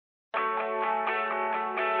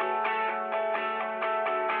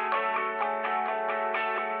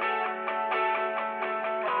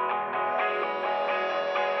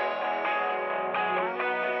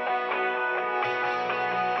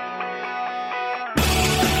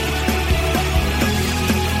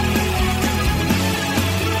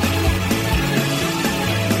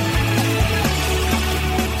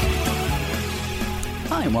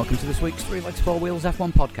welcome to this week's Three Legs, Four Wheels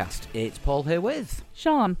F1 podcast. It's Paul here with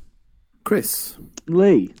Sean. Chris.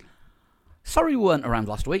 Lee. Sorry we weren't around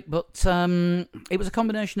last week, but it was a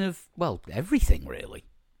combination of, well, everything really.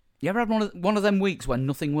 You ever had one of them weeks when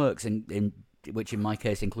nothing works, which in my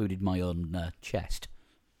case included my own chest?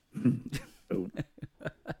 You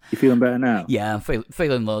feeling better now? Yeah, I'm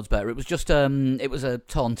feeling loads better. It was just it was a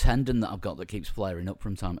torn tendon that I've got that keeps flaring up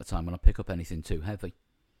from time to time when I pick up anything too heavy.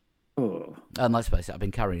 Oh. And let's face it, I've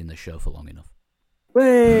been carrying this show for long enough.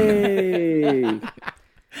 Way!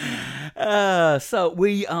 So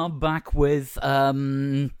we are back with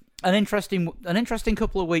an interesting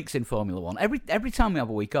couple of weeks in Formula One. Every time we have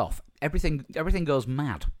a week off, everything goes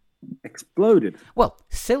mad. Exploded. Well,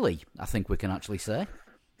 silly, I think we can actually say.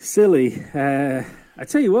 Silly. I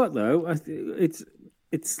tell you what, though, it's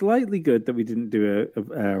slightly good that we didn't do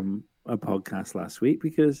a podcast last week,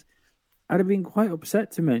 because I'd have been quite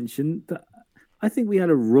upset to mention that I think we had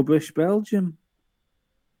a rubbish Belgium.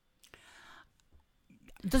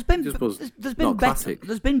 There's been not classic.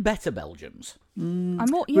 There's been better Belgiums.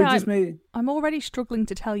 I'm already struggling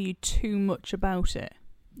to tell you too much about it.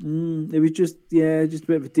 It was just a bit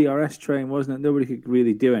of a DRS train, wasn't it? Nobody could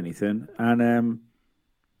really do anything, and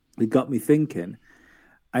it got me thinking.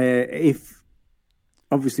 If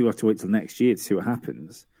obviously we'll have to wait till next year to see what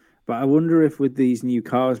happens, but I wonder if with these new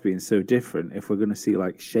cars being so different, if we're going to see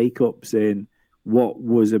like shake-ups in what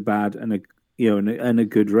was a bad and a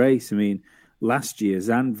good race. I mean, last year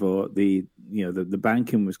Zandvoort, the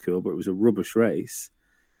banking was cool, but it was a rubbish race.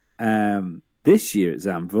 This year at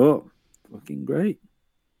Zandvoort, fucking great.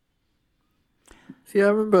 See, I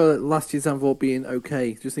remember last year's Zandvoort being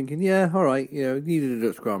okay. Just thinking, yeah, all right, needed a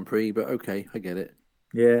Dutch Grand Prix, but okay, I get it.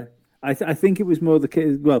 Yeah, I think it was more the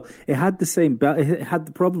case. Well, it had the same. It had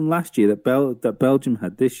the problem last year that Belgium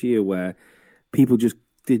had this year, where people just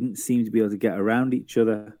didn't seem to be able to get around each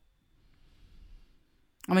other.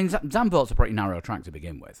 I mean, Zandvoort's a pretty narrow track to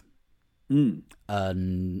begin with.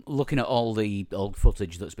 And looking at all the old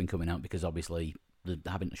footage that's been coming out, because obviously they're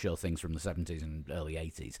having to show things from the 70s and early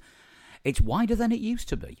 80s, it's wider than it used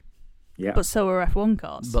to be. Yeah, But so are F1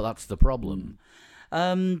 cars. But that's the problem.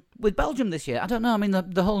 With Belgium this year, I don't know. I mean,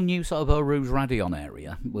 the whole new sort of Eau Rouge Radion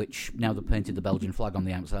area, which now they've painted the Belgian flag on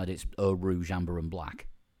the outside, it's Eau Rouge, amber and black.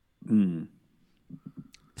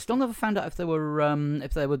 Still never found out if they were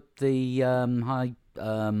the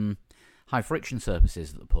high friction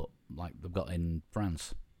surfaces that they put, like they've got in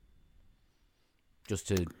France, just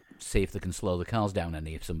to see if they can slow the cars down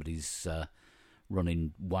any if somebody's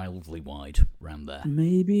running wildly wide around there.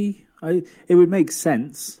 Maybe it would make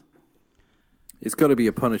sense. It's got to be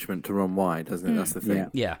a punishment to run wide, hasn't it? That's the thing.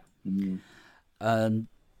 Yeah.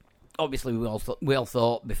 Obviously, we all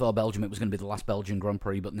thought before Belgium it was going to be the last Belgian Grand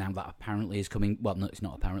Prix, but now that apparently is coming. Well, no, it's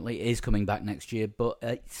not apparently. It is coming back next year, but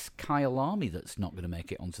it's Kyle Army that's not going to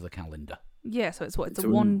make it onto the calendar. Yeah, so it's a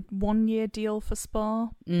one year deal for Spa,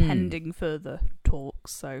 pending further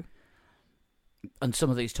talks. So, and some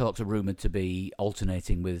of these talks are rumoured to be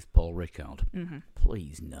alternating with Paul Ricard.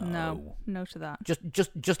 Please, no, no to that.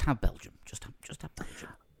 Just have Belgium. Just have Belgium.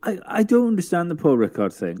 I don't understand the Paul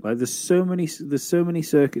Ricard thing. Like, there's so many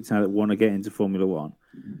circuits now that want to get into Formula One.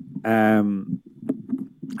 I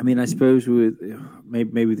mean, I suppose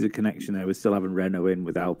maybe there's a connection there with still having Renault in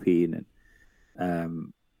with Alpine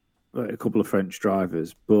and a couple of French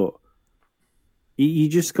drivers, but you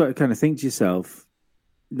just got to kind of think to yourself,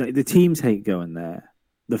 like, the teams hate going there,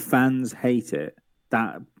 the fans hate it.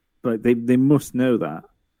 But they must know that.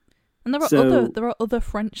 And there are other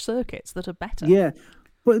French circuits that are better. Yeah.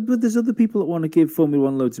 But there's other people that want to give Formula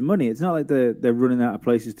One loads of money. It's not like they're running out of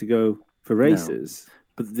places to go for races. No.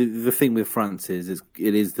 But the thing with France is it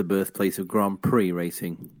is the birthplace of Grand Prix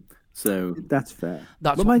racing. So that's fair.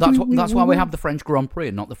 That's why we have the French Grand Prix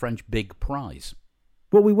and not the French Big Prize.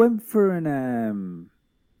 But we went for a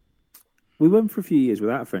few years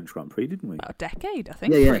without a French Grand Prix, didn't we? About a decade, I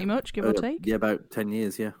think, pretty much, give or take. Yeah, about 10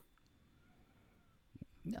 years, yeah.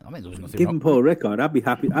 Yeah, I mean, there was nothing Given wrong. Paul Ricard, I'd be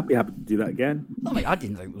happy to do that again. I mean, I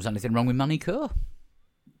didn't think there was anything wrong with Manicourt.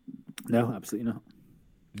 No, absolutely not.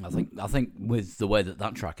 I think with the way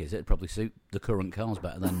that track is, it'd probably suit the current cars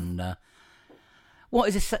better than what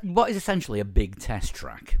is essentially a big test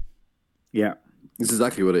track. Yeah, this is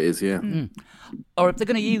exactly what it is. Yeah. Or if they're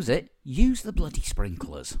going to use it, use the bloody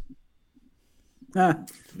sprinklers. Yeah.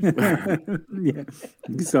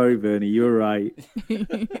 Sorry, Bernie, you're right.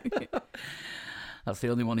 That's the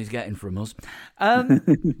only one he's getting from us.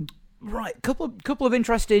 Right, couple of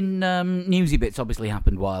interesting newsy bits obviously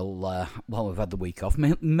happened while we've had the week off,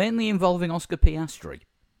 mainly involving Oscar Piastri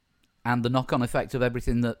and the knock-on effect of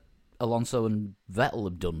everything that Alonso and Vettel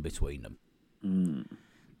have done between them.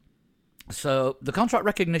 So the Contract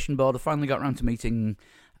Recognition Board have finally got around to meeting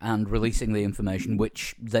and releasing the information,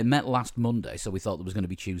 which they met last Monday, so we thought there was going to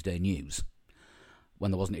be Tuesday news, when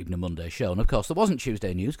there wasn't even a Monday show. And of course, there wasn't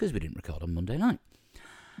Tuesday news because we didn't record on Monday night.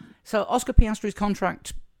 So Oscar Piastri's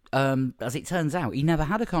contract, as it turns out, he never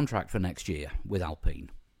had a contract for next year with Alpine.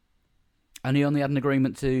 And he only had an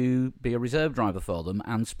agreement to be a reserve driver for them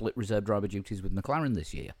and split reserve driver duties with McLaren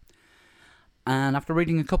this year. And after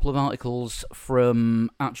reading a couple of articles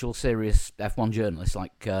from actual serious F1 journalists,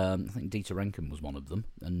 like I think Dieter Renken was one of them,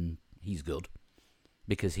 and he's good,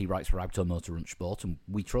 because he writes for Auto Motor und Sport, and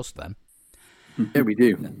we trust them. Yeah, we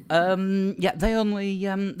do. They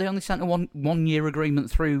only sent a one year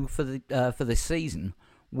agreement through for this season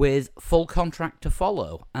with full contract to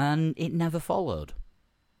follow, and it never followed.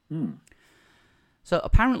 So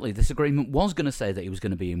apparently this agreement was going to say that he was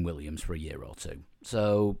going to be in Williams for a year or two.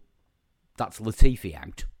 So that's Latifi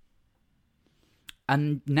out.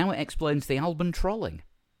 And now it explains the Albon trolling.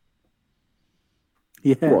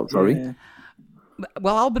 Yeah. What, sorry? Yeah.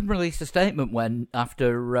 Well, Albon released a statement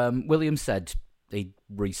after Williams said he'd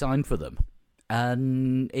re-signed for them.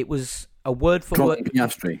 And it was a word for word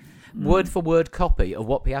copy of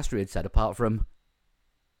what Piastri had said, apart from,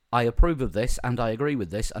 I approve of this, and I agree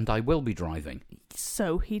with this, and I will be driving.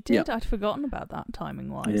 So he did. Yep. I'd forgotten about that,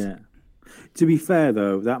 timing-wise. Yeah. To be fair,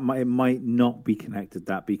 though, it might not be connected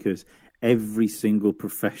that because every single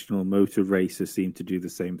professional motor racer seemed to do the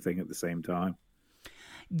same thing at the same time.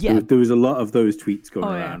 Yeah, there was a lot of those tweets going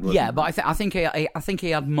around. Yeah, but I think he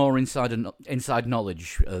had more inside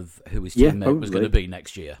knowledge of who his teammate was going to be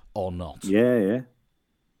next year, or not. Yeah.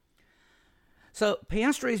 So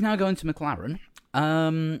Piastri is now going to McLaren.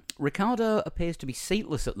 Ricciardo appears to be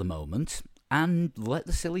seatless at the moment, and let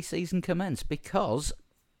the silly season commence because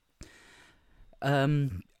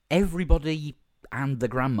everybody and the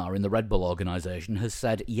grandma in the Red Bull organisation has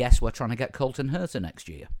said, yes, we're trying to get Colton Herta next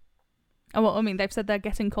year. Oh, well, I mean, they've said they're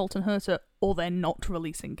getting Colton Herta or they're not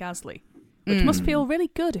releasing Gasly, which must feel really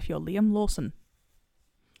good if you're Liam Lawson.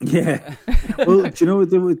 Yeah. Well, do you know,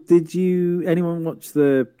 did anyone watch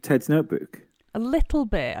the Ted's Notebook? A little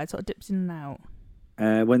bit. I sort of dipped in and out.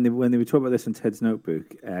 When they were talking about this in Ted's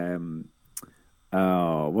Notebook,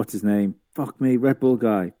 what's his name? Fuck me, Red Bull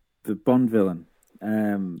guy, the Bond villain.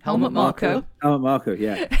 Helmut Marko. Helmut Marko,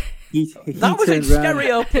 yeah. He that was in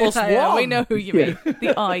stereo plus one. We know who you mean.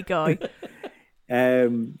 The eye guy.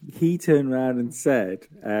 He turned around and said,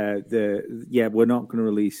 we're not going to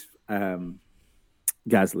release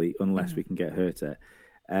Gasly unless we can get Herta.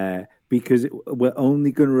 Because we're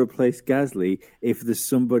only going to replace Gasly if there's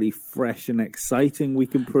somebody fresh and exciting we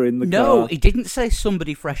can put in the car. No, he didn't say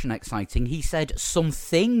somebody fresh and exciting. He said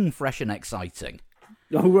something fresh and exciting.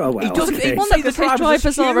 Oh, well, he doesn't okay. say his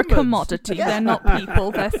drivers are a commodity. Yeah. They're not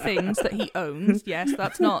people. They're things that he owns. Yes,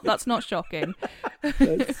 that's not shocking.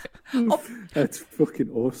 That's fucking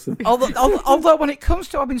awesome. Although when it comes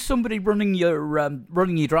to having somebody running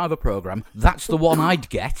your driver program, that's the one I'd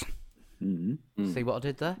get. Mm-hmm. See what I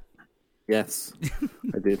did there? Yes,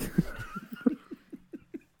 I did.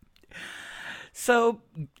 So,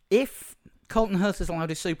 if Colton Herta is allowed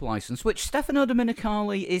his super license, which Stefano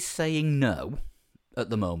Domenicali is saying no at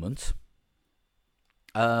the moment,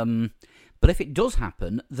 but if it does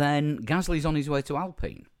happen, then Gasly's on his way to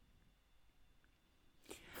Alpine.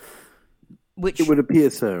 It would appear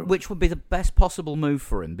so. Which would be the best possible move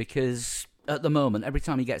for him, because at the moment, every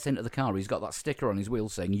time he gets into the car, he's got that sticker on his wheel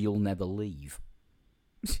saying, "You'll never leave."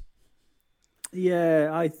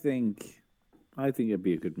 Yeah, I think it'd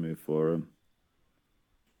be a good move for him.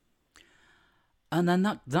 And then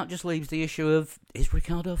that just leaves the issue of, is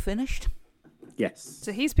Ricciardo finished? Yes.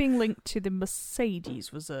 So he's being linked to the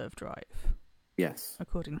Mercedes reserve drive. Yes.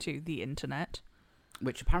 According to the internet.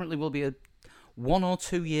 Which apparently will be a 1 or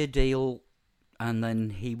 2 year deal, and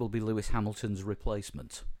then he will be Lewis Hamilton's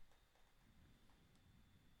replacement.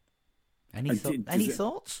 Any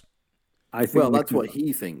thoughts? I think that's what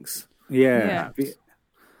he thinks. Yeah.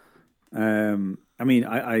 I mean,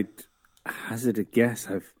 I hazard a guess.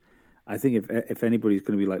 I think if anybody's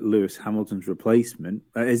going to be like Lewis Hamilton's replacement,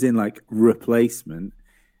 as in like replacement,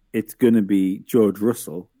 it's going to be George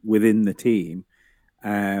Russell within the team.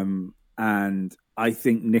 And I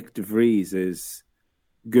think Nick De Vries is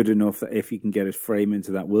good enough that if he can get his frame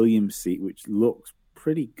into that Williams seat, which looks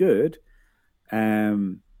pretty good,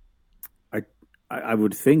 I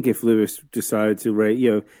would think if Lewis decided to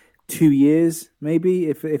rate, 2 years maybe,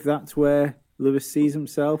 if that's where Lewis sees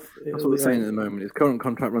himself. That's what they're saying at the moment. His current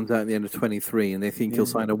contract runs out at the end of 23, and they think he'll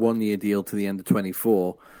sign a 1 year deal to the end of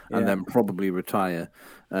 24, and then probably retire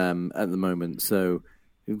at the moment. So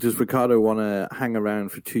Does Ricciardo want to hang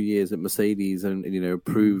around for 2 years at Mercedes and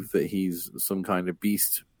prove that he's some kind of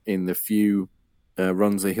beast in the few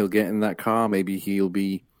runs that he'll get in that car? Maybe he'll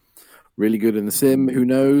be really good in the sim. Who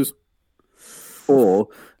knows? Or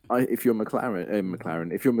if you're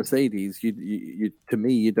McLaren, if you're Mercedes, you to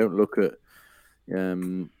me you don't look at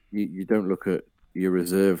you don't look at your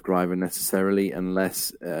reserve driver necessarily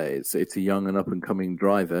unless it's a young and up and coming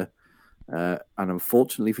driver. And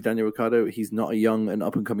unfortunately for Daniel Ricciardo, he's not a young and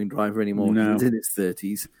up-and-coming driver anymore. No. He's in his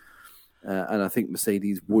 30s. And I think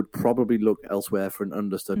Mercedes would probably look elsewhere for an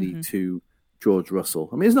understudy to George Russell.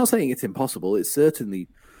 I mean, it's not saying it's impossible. It's certainly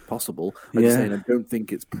possible. I'm just saying I don't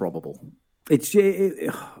think it's probable.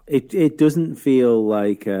 It doesn't feel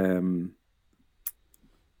like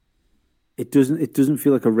it doesn't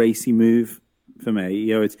feel like a racy move for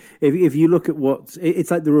me. It's if you look at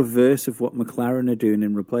it's like the reverse of what McLaren are doing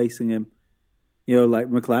in replacing him. Like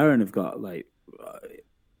McLaren have got like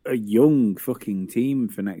a young fucking team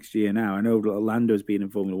for next year now. I know Lando's been in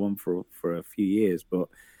Formula One for a few years, but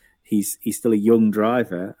he's still a young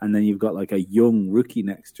driver, and then you've got like a young rookie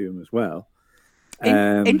next to him as well.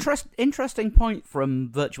 Interesting point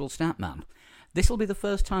from Virtual Statman. This will be the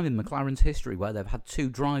first time in McLaren's history where they've had two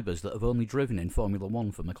drivers that have only driven in Formula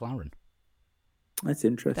One for McLaren. That's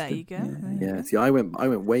interesting. There you go. Yeah. See, I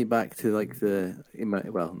went way back to like I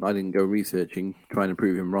didn't go researching, trying to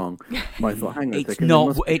prove him wrong. But I thought, hang on a second.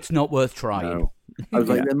 It's not worth trying. No. I was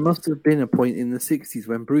like, there must have been a point in the 60s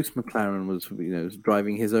when Bruce McLaren was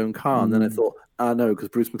driving his own car, and then I thought, no, because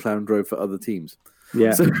Bruce McLaren drove for other teams.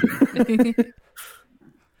 Yeah. So...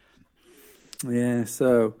 yeah.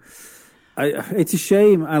 So, it's a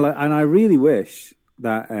shame, and I really wish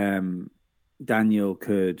that Daniel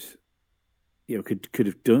could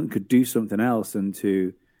do something else and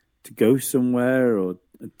to go somewhere or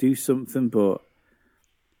do something, but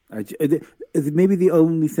maybe the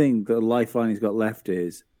only thing that lifeline he's got left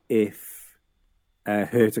is if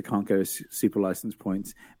Herta can't get his super license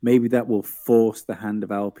points, maybe that will force the hand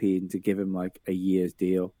of Alpine to give him like a year's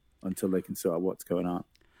deal until they can sort out what's going on.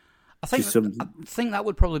 I think that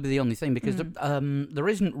would probably be the only thing, because there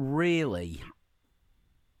isn't really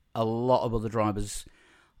a lot of other drivers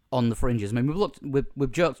on the fringes. I mean,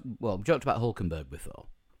 we've joked about Hulkenberg before.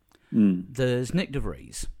 There's Nick De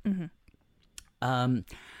Vries.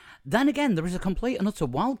 Then again, there is a complete and utter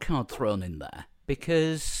wildcard thrown in there,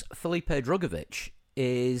 because Felipe Drugovich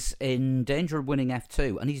is in danger of winning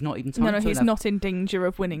F2, and he's not even tied to he's not in danger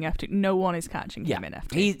of winning F2. No one is catching him in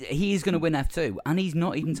F2. He's going to win F2, and he's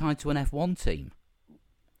not even tied to an F1 team.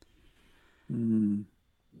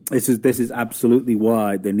 This is absolutely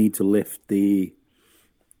why they need to lift the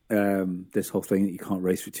this whole thing that you can't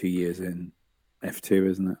race for 2 years in F2,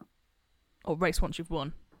 isn't it? Or race once you've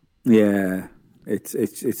won. Yeah, it's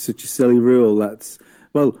such a silly rule.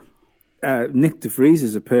 Nick De Vries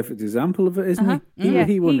is a perfect example of it, isn't he?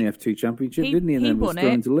 He won the F2 championship, didn't he? And then was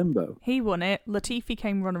thrown into limbo. He won it. Latifi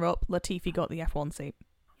came runner-up. Latifi got the F1 seat.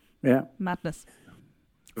 Yeah. Madness.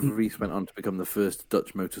 De Vries went on to become the first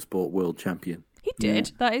Dutch motorsport world champion. He did.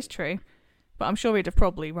 Yeah. That is true. But I'm sure he'd have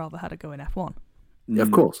probably rather had a go in F1. Yeah,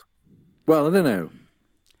 of course. Well, I don't know.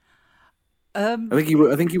 I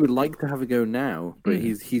think he would like to have a go now, but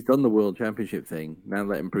he's done the World Championship thing. Now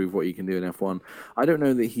let him prove what he can do in F1. I don't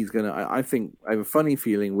know that he's going to... I have a funny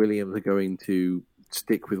feeling Williams are going to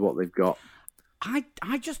stick with what they've got. I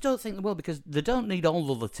just don't think they will, because they don't need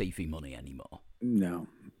all the Latifi money anymore. No.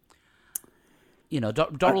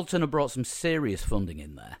 Doralton have brought some serious funding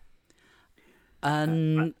in there.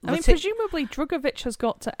 And presumably Drugovich has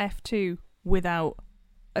got to F2 without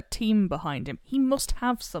a team behind him. He must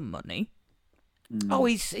have some money. Oh,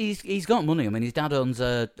 he's got money. I mean, his dad owns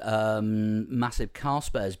a massive car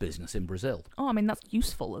spares business in Brazil. Oh, I mean, that's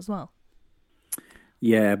useful as well.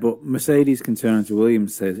 Yeah, but Mercedes can turn to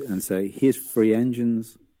Williams and say, here's free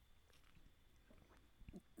engines.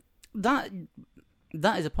 That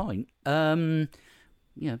is a point. Drugovich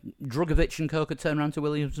and Co could turn around to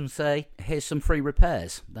Williams and say, here's some free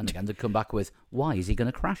repairs. Then again, they'd come back with, why is he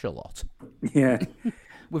going to crash a lot? Yeah.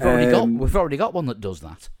 We've already got one that does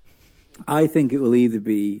that. I think it will either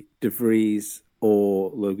be De Vries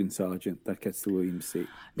or Logan Sargent that gets the Williams seat.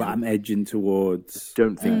 But I'm edging towards...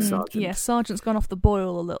 Don't think Sargent. Yeah, Sargent's gone off the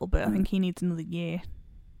boil a little bit. I think he needs another year.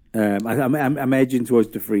 I'm edging towards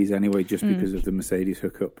De Vries anyway, just because of the Mercedes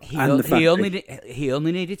hookup. He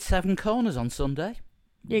only needed 7 corners on Sunday.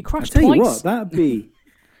 Yeah, he crashed twice. I'll tell you what, that'd be...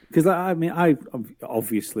 Because, I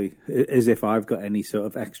obviously, as if I've got any sort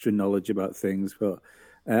of extra knowledge about things, but...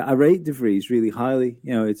 I rate De Vries really highly,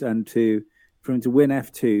 for him to win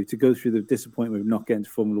F2, to go through the disappointment of not getting to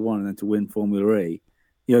Formula 1 and then to win Formula E,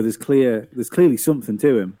 there's clearly something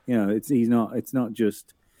to him. It's not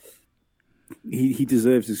just he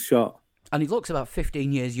deserves his shot. And he looks about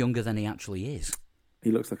 15 years younger than he actually is.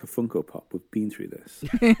 He looks like a Funko Pop. We've been through this.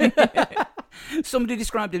 Somebody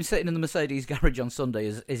described him sitting in the Mercedes garage on Sunday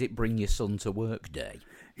as "Is it bring your son to work day?"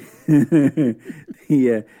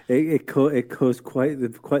 Yeah, it caused quite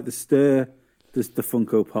the stir. The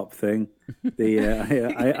Funko Pop thing.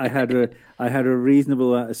 I had a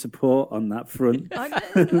reasonable amount of support on that front. I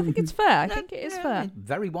think it's fair. I think it is fair.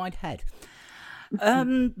 Very wide head.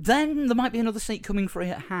 Then there might be another seat coming free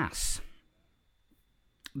at Haas,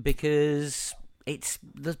 because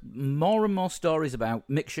there's more and more stories about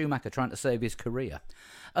Mick Schumacher trying to save his career,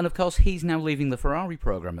 and of course he's now leaving the Ferrari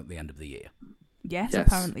program at the end of the year. Yes.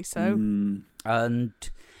 Apparently so. And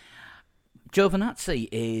Giovinazzi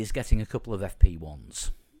is getting a couple of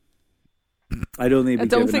FP1s. I don't think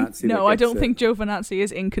Giovinazzi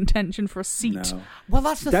is in contention for a seat. No. Well,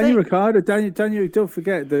 that's the Daniel thing. Ricciardo, Daniel, don't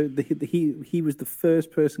forget he was the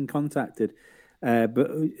first person contacted,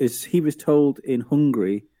 but as he was told in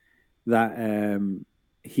Hungary that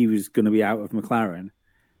he was going to be out of McLaren,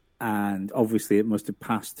 and obviously it must have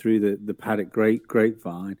passed through the paddock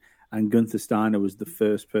grapevine, and Gunther Steiner was the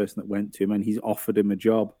first person that went to him, and he's offered him a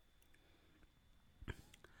job.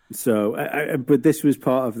 So, but this was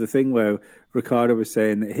part of the thing where Ricciardo was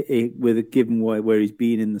saying that given where he's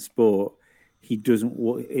been in the sport, he doesn't.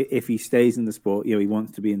 If he stays in the sport, he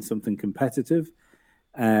wants to be in something competitive.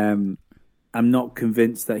 I'm not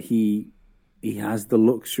convinced that he has the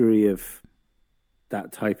luxury of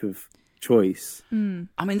that type of choice.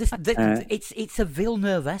 I mean, it's a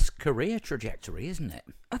Villeneuve-esque career trajectory, isn't it?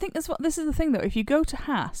 I think this is the thing, though. If you go to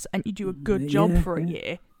Haas and you do a good job for a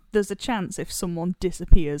year, there's a chance if someone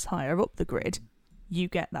disappears higher up the grid, you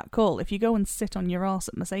get that call. If you go and sit on your arse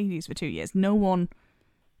at Mercedes for 2 years, no one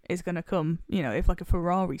is going to come. If like a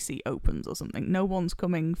Ferrari seat opens or something, no one's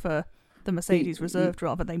coming for the Mercedes reserved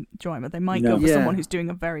driver. They might go for someone who's doing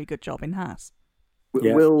a very good job in Haas.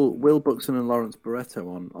 Will Buxton and Lawrence Barretto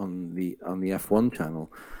on the F1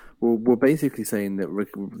 channel were basically saying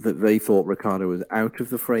that they thought Ricciardo was out of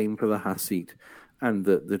the frame for the Haas seat, and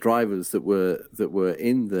that the drivers that were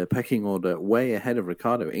in the pecking order way ahead of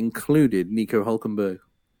Ricciardo included Nico Hülkenberg.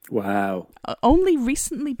 Wow! Only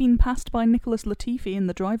recently been passed by Nicholas Latifi in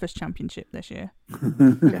the Drivers' Championship this year.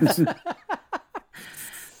 Yes.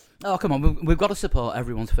 Oh, come on, we've got to support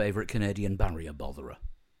everyone's favourite Canadian barrier botherer.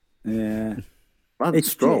 Yeah.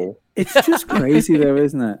 It's Stroll. It's just crazy, though,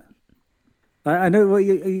 isn't it? I know what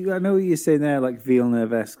you're saying there, like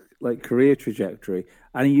Villeneuve-esque, like career trajectory,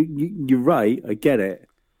 and you're right. I get it,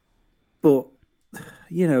 but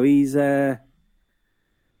he's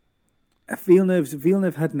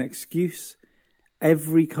Villeneuve had an excuse.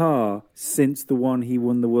 Every car since the one he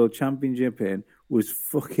won the World Championship in was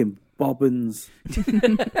fucking bobbins,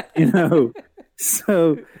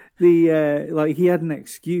 So he had an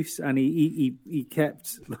excuse, and he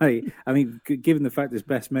kept given the fact his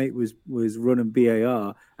best mate was running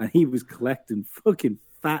BAR, and he was collecting fucking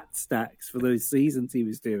fat stacks for those seasons he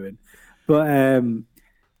was doing, but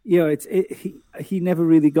he never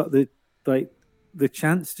really got the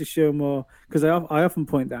chance to show more, because I often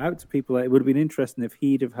point that out to people. It would have been interesting if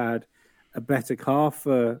he'd have had a better car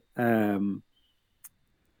for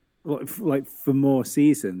more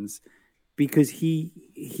seasons, because he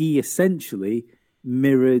essentially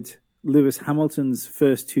mirrored Lewis Hamilton's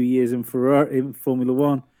first 2 years in Formula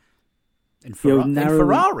One. In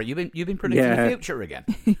Ferrari, you've been predicting the future again.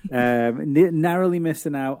 Narrowly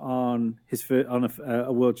missing out on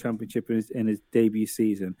a world championship in his debut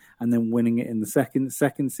season, and then winning it in the second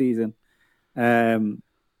season. I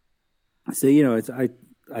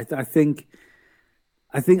think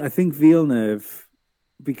Villeneuve,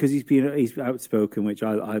 because he's outspoken, which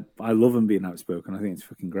I love him being outspoken. I think it's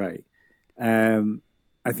fucking great.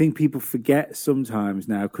 I think people forget sometimes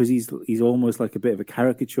now, because he's almost like a bit of a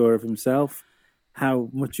caricature of himself,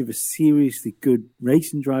 how much of a seriously good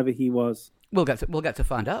racing driver he was. We'll get to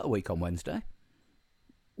find out a week on Wednesday.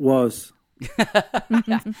 Was.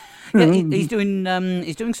 He's doing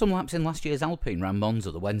some laps in last year's Alpine round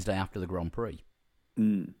Monza the Wednesday after the Grand Prix.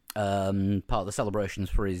 Part of the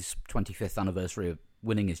celebrations for his 25th anniversary of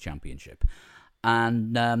winning his championship.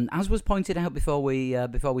 And as was pointed out before we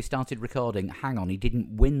started recording, hang on, he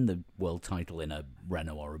didn't win the world title in a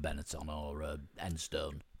Renault or a Benetton or a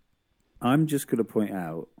Enstone. I'm just going to point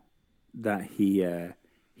out that he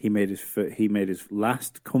made his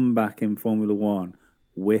last comeback in Formula One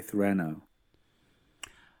with Renault.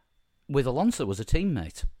 With Alonso as a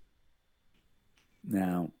teammate.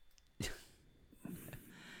 Now,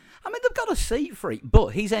 I mean, they've got a seat for it, but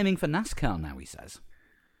he's aiming for NASCAR now, he says.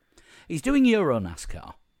 He's doing Euro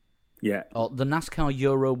NASCAR. Yeah. Or the NASCAR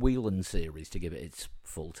Euro Wheeling Series, to give it its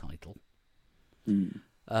full title.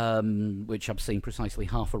 Which I've seen precisely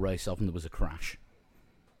half a race of, and there was a crash.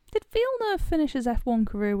 Did Villeneuve finish his F1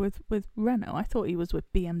 career with Renault? I thought he was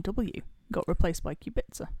with BMW. Got replaced by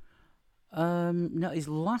Kubica. No, his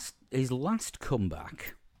last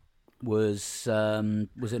comeback was in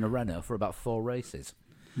a Renault for about 4 races.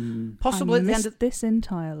 Possibly at the end of this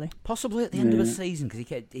entirely. Possibly at the end of a season,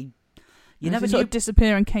 because you never sort knew. of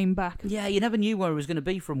disappear and came back. Yeah, you never knew where he was going to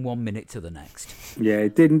be from 1 minute to the next. Yeah,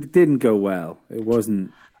 it didn't go well. It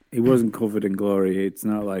wasn't covered in glory. It's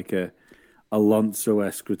not like a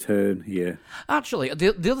Alonso-esque return here. Actually,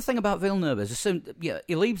 the other thing about Villeneuve is,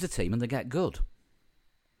 he leaves the team and they get good.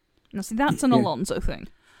 Now, see, that's an Alonso thing.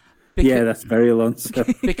 That's very Alonso.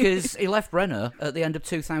 Because he left Renault at the end of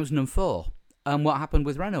 2004. And what happened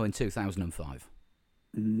with Renault in 2005?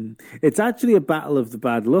 It's actually a battle of the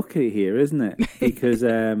bad luck here, isn't it? Because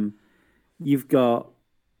you've got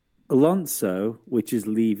Alonso, which is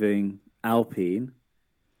leaving Alpine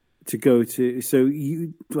to go to. So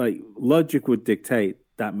logic would dictate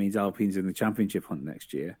that means Alpine's in the championship hunt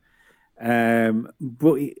next year.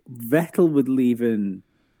 But Vettel would leave in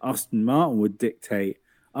Aston Martin would dictate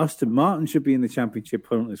Aston Martin should be in the championship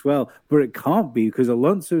hunt as well, but it can't be because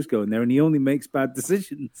Alonso's going there and he only makes bad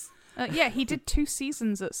decisions. He did 2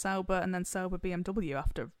 seasons at Sauber and then Sauber BMW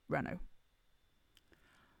after Renault.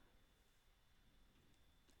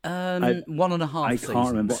 1.5 seasons. I can't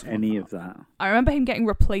remember any of that. I remember him getting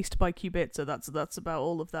replaced by Kubica. That's about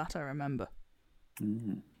all of that I remember.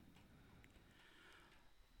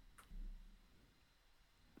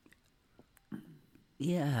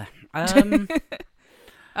 Yeah.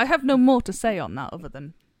 I have no more to say on that other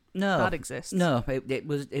than that exists. No, it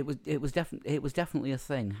was definitely a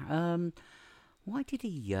thing. Why did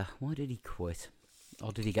he quit,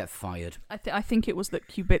 or did he get fired? I think it was that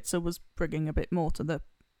Kubica was bringing a bit more to the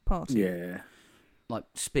party. Yeah, like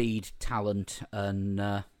speed, talent, and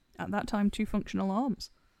at that time 2 functional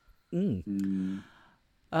arms.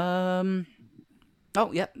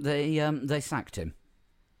 Oh yeah, they sacked him.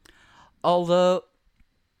 Although.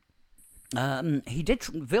 He did.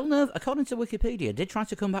 Villeneuve, according to Wikipedia, did try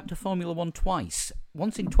to come back to Formula One twice.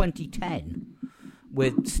 Once in 2010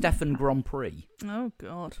 with Stefan Grand Prix. Oh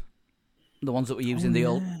God! The ones that were using the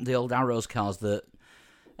old Arrows cars that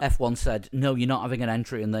F1 said, "No, you're not having an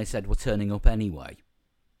entry," and they said, "We're turning up anyway."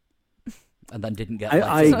 And then didn't get.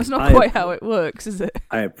 That's not quite how it works, is it?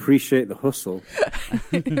 I appreciate the hustle.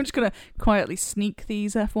 I'm just gonna quietly sneak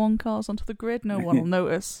these F1 cars onto the grid. No one will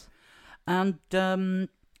notice. And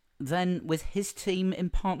then with his team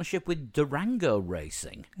in partnership with Durango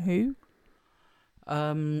Racing. Who?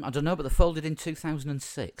 I don't know, but they folded in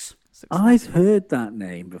 2006. I've heard that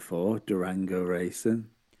name before, Durango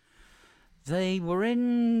Racing. They were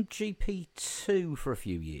in GP2 for a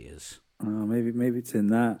few years. Oh, maybe it's in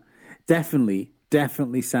that. Definitely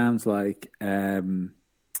sounds like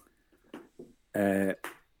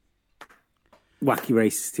Wacky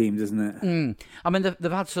Races team, doesn't it? I mean,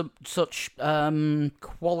 they've had such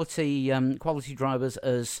quality drivers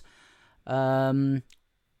as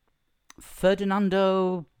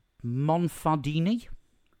Ferdinando Monfardini.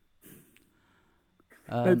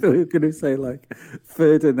 I thought you were going to say like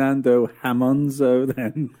Ferdinando Hamonzo.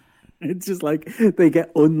 Then it's just like they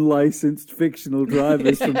get unlicensed fictional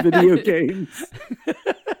drivers from video games.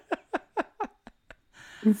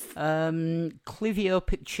 Clivio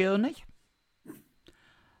Piccioni.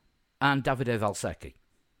 And Davide Valsecchi.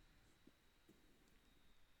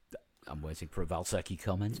 I'm waiting for a Valsecchi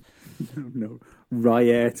comment. No.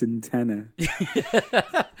 Riot and Tenor.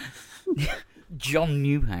 John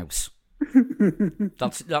Newhouse.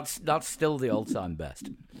 That's still the all-time best.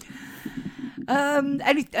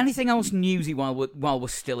 Anything else newsy while we're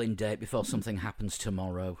still in date before something happens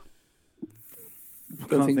tomorrow?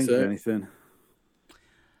 Can't think of anything.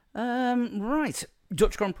 Right.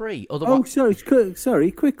 Dutch Grand Prix.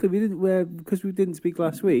 Sorry. Quickly, we didn't because we didn't speak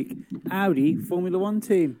last week. Audi Formula One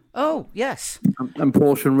team. Oh yes. And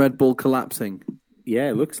Porsche and Red Bull collapsing. Yeah,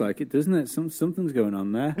 it looks like it, doesn't it? Something's going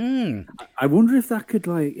on there. I wonder if that could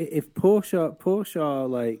if Porsche are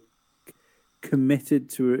like committed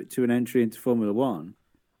to an entry into Formula One.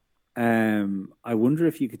 I wonder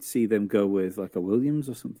if you could see them go with like a Williams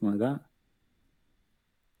or something like that.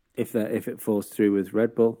 If it falls through with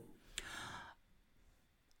Red Bull.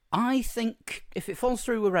 I think if it falls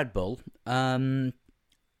through with Red Bull, they'll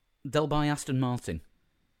buy Aston Martin.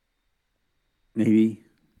 Maybe.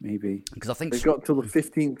 maybe. Because I think they've got till the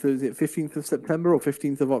 15th. Is it 15th of September or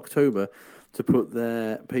 15th of October to put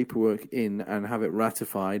their paperwork in and have it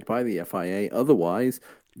ratified by the FIA? Otherwise,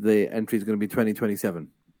 the entry is going to be 2027.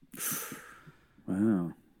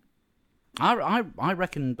 Wow. I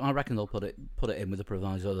reckon they'll put it in with a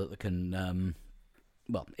proviso that they can.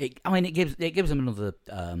 It gives them another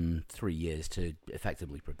 3 years to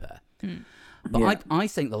effectively prepare. But yeah. I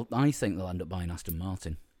think they'll end up buying Aston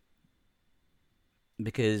Martin,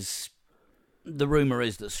 because the rumour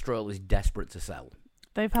is that Stroll is desperate to sell.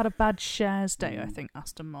 They've had a bad shares day, I think,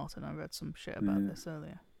 Aston Martin. I read some shit about this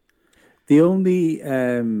earlier. The only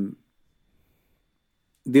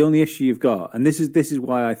issue you've got, and this is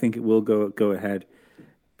why I think it will go ahead,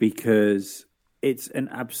 because it's an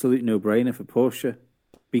absolute no-brainer for Porsche,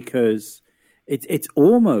 because it's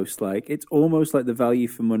almost like the value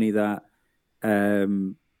for money that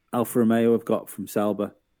Alfa Romeo have got from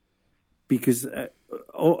Sauber, because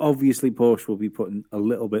obviously Porsche will be putting a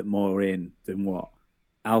little bit more in than what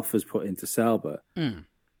Alfa's put into Sauber.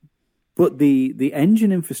 But the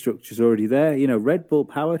engine infrastructure is already there. You know, Red Bull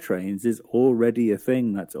Powertrains is already a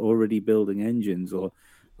thing that's already building engines, or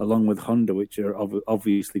along with Honda, which are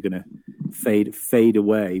obviously going to fade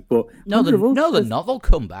away. But they're not. They'll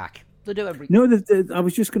come back. They do everything. No, I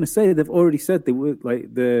was just going to say they've already said they would.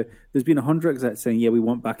 Like there's been a Honda exec saying, "Yeah, we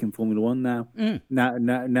want back in Formula One now."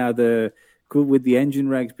 Now with the engine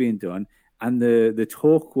regs being done, and the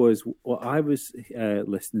talk was what I was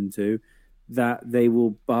listening to, that they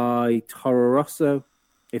will buy Toro Rosso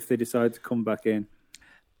if they decide to come back in.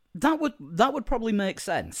 That would probably make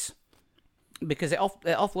sense, because it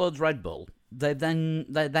offloads Red Bull. They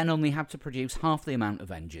then only have to produce half the amount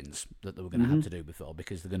of engines that they were going to have to do before,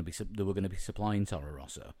 because they were going to be supplying Toro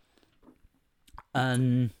Rosso.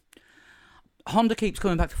 And Honda keeps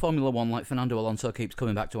coming back to Formula One, like Fernando Alonso keeps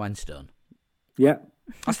coming back to Enstone. Yeah,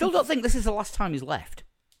 I still don't think this is the last time he's left.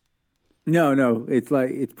 No,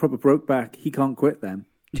 it's proper broke back. He can't quit then.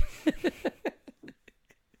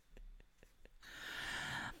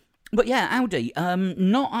 But yeah, Audi,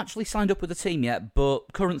 not actually signed up with a team yet,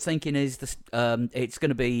 but current thinking is it's going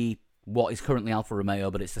to be what is currently Alfa Romeo,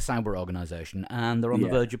 but it's the Sauber organisation, and they're on the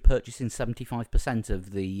verge of purchasing 75%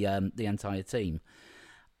 of the entire team.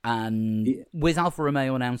 And with Alfa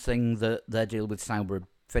Romeo announcing that their deal with Sauber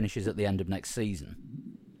finishes at the end of next season,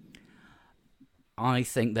 I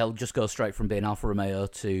think they'll just go straight from being Alfa Romeo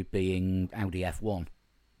to being Audi F1.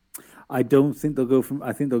 I don't think they'll go from.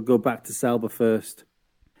 I think they'll go back to Sauber first.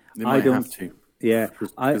 They might have to. Yeah.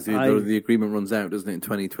 Because the agreement runs out, doesn't it, in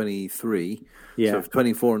 2023? Yeah. So for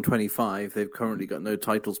 24 and 25, they've currently got no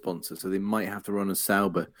title sponsor, so they might have to run as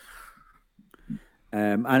Sauber.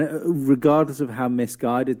 And regardless of how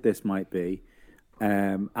misguided this might be,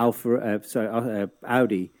 Audi,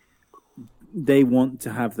 they want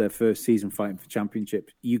to have their first season fighting for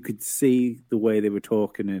championships. You could see the way they were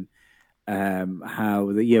talking, and how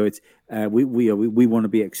we want to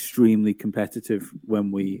be extremely competitive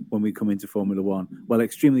when we come into Formula One. Well,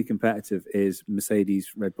 extremely competitive is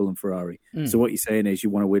Mercedes, Red Bull, and Ferrari. So what you're saying is you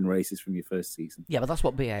want to win races from your first season. Yeah, but that's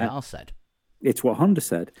what BAR said. It's what Honda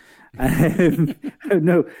said.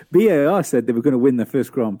 No, BAR said they were going to win their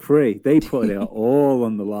first Grand Prix. They put it all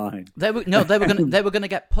on the line. They were going to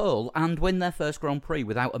get pole and win their first Grand Prix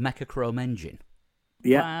without a Mechachrome engine.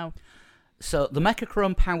 Yeah. Wow. So the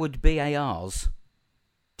Mechachrome-powered BARs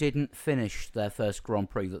didn't finish their first Grand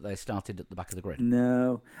Prix that they started at the back of the grid.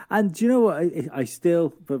 No. And do you know what? I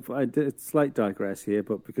still, but I did a slight digress here,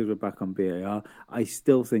 but because we're back on BAR, I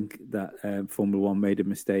still think that Formula One made a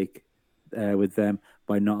mistake with them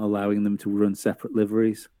by not allowing them to run separate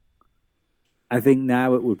liveries. I think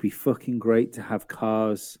now it would be fucking great to have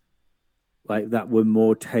cars like that were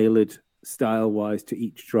more tailored style-wise to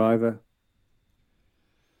each driver.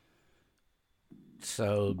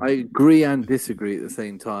 So I agree and disagree at the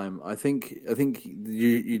same time. I think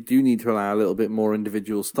you do need to allow a little bit more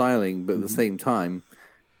individual styling, but at the same time,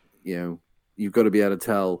 you've got to be able to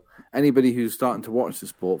tell anybody who's starting to watch the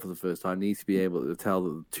sport for the first time needs to be able to tell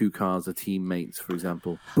that the two cars are teammates, for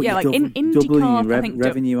example. But yeah, like in IndyCar, I think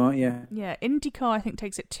revenue, aren't you? Yeah, IndyCar I think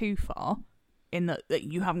takes it too far in that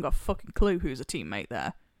you haven't got a fucking clue who's a teammate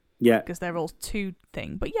there. Yeah, because they're all two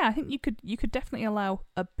thing. But yeah, I think you could definitely allow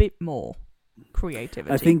a bit more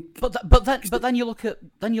creativity. I think, but then you look at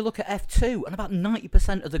F2, and about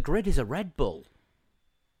 90% of the grid is a Red Bull.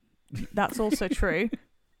 That's also true.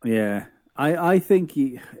 Yeah, I think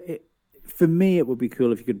for me it would be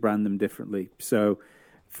cool if you could brand them differently. So,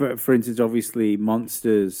 for instance, obviously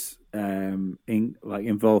Monster's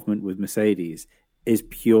involvement with Mercedes is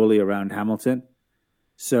purely around Hamilton.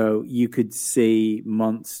 So you could see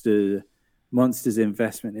Monster Monster's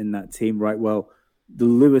investment in that team, right? Well, the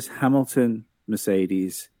Lewis Hamilton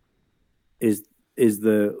Mercedes is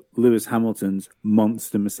the Lewis Hamilton's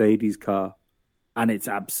monster Mercedes car, and it's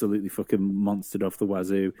absolutely fucking monstered off the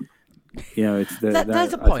wazoo. You know, it's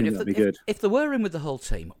there's a point. If they were in with the whole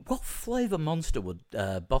team, what flavour monster would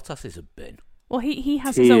Bottas's have been? Well, he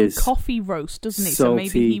has his own coffee roast, doesn't he? So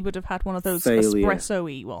maybe he would have had one of those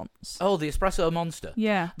espresso-y ones. Oh, the espresso monster.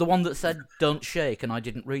 Yeah. The one that said, "Don't shake," and I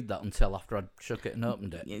didn't read that until after I'd shook it and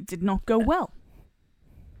opened it. It did not go well.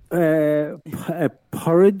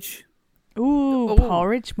 Porridge. Ooh,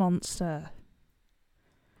 porridge monster.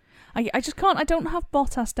 I just can't. I don't have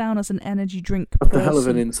Bottas down as an energy drink person. That's a hell of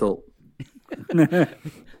an insult.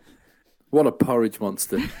 What a porridge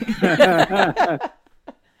monster.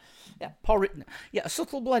 Yeah, porridge. Yeah, a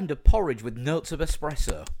subtle blend of porridge with notes of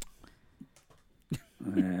espresso.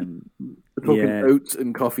 We're talking oats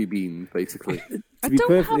and coffee beans, basically. I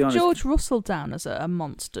don't have George Russell down as a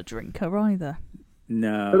monster drinker either.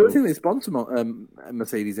 No. I don't think they sponsor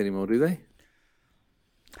Mercedes anymore, do they?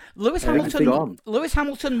 Lewis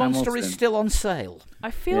Hamilton Monster is still on sale. I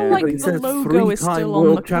feel like the logo is still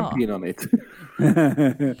on the car. Champion on it.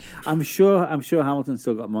 I'm sure Hamilton's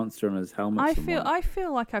still got Monster on his helmet. I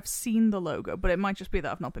feel like I've seen the logo, but it might just be that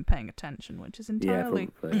I've not been paying attention, which is entirely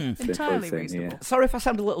reasonable. Yeah. Sorry if I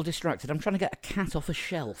sound a little distracted. I'm trying to get a cat off a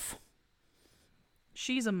shelf.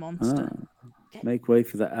 She's a monster. Make way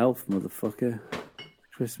for the elf, motherfucker.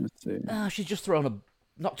 Christmas too. She's just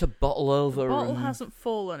knocked a bottle over. The bottle hasn't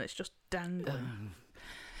fallen, it's just dangling.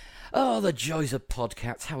 The joys of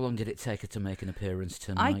Podcats. How long did it take her to make an appearance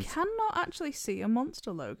tonight? I cannot actually see a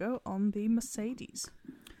monster logo on the Mercedes.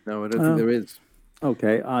 No, I don't think there is.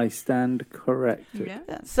 Okay, I stand corrected.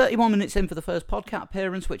 Yeah. 31 minutes in for the first Podcat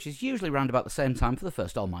appearance, which is usually round about the same time for the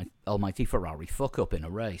first almighty Ferrari fuck-up in a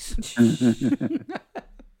race.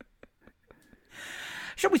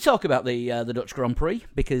 Shall we talk about the Dutch Grand Prix?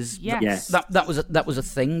 Because that was a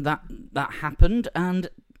thing that happened,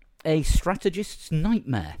 and a strategist's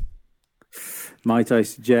nightmare. Might I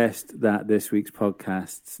suggest that this week's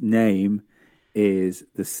podcast's name is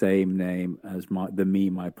the same name as the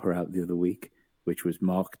meme I put out the other week, which was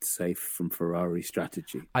marked safe from Ferrari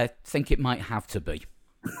strategy? I think it might have to be.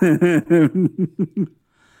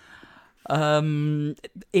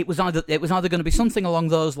 It was either going to be something along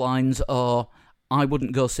those lines, or I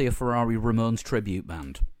wouldn't go see a Ferrari Ramones tribute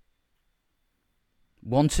band.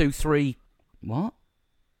 1, 2, 3. What?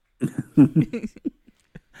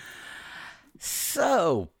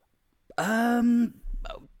 So,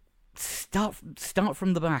 start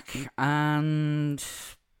from the back, and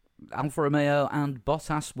Alfa Romeo and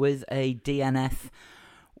Bottas with a DNF,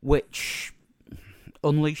 which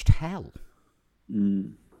unleashed hell.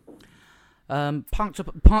 Parked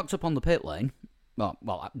up on the pit lane. Well,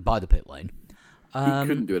 by the pit lane. He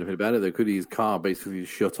couldn't do anything about it, though, could he? His car basically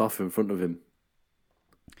shut off in front of him.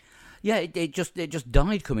 Yeah, it just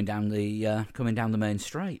died coming down the main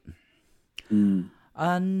straight. And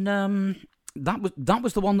that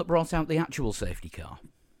was the one that brought out the actual safety car,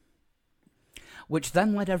 which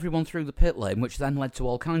then led everyone through the pit lane, which then led to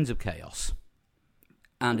all kinds of chaos,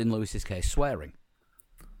 and in Lewis's case, swearing.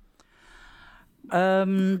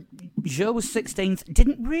 Zhou was 16th.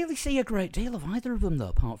 Didn't really see a great deal of either of them, though,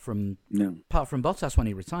 apart from Bottas when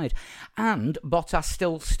he retired, and Bottas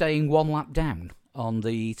still staying one lap down on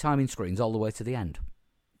the timing screens all the way to the end.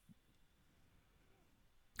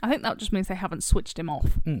 I think that just means they haven't switched him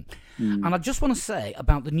off. And I just want to say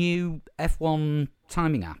about the new F1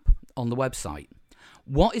 timing app on the website.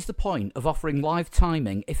 What is the point of offering live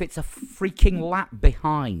timing if it's a freaking lap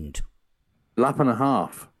behind? Lap and a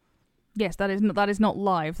half. Yes, that is not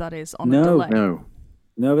live. That is on a delay.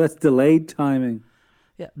 No, that's delayed timing.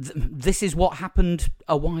 Yeah, this is what happened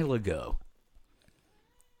a while ago.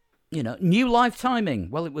 You know, new live timing.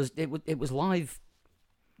 Well, it was live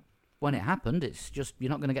when it happened. It's just you're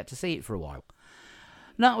not going to get to see it for a while.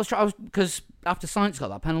 No, because after Sainz got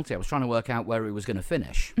that penalty, I was trying to work out where he was going to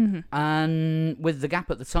finish, and with the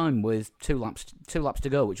gap at the time, with two laps to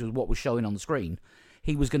go, which was what was showing on the screen,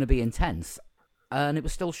 he was going to be in 10th, and it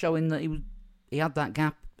was still showing that he had that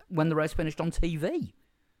gap when the race finished on TV.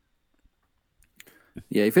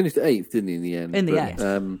 Yeah, he finished 8th, didn't he? In the end. In the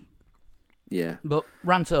end. Yeah. But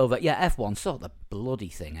rant over. Yeah, F1 sort the bloody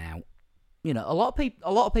thing out. You know, a lot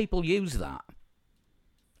of people use that.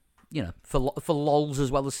 You know, for lols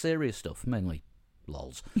as well as serious stuff, mainly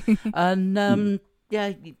lols. And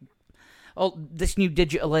this new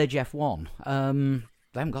digital age F1,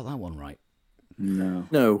 they haven't got that one right.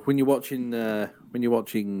 No. When you're watching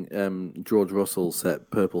George Russell set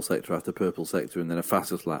purple sector after purple sector, and then a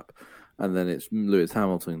fastest lap, and then it's Lewis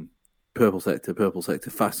Hamilton purple sector,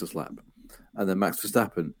 fastest lap. And then Max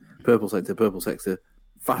Verstappen, purple sector,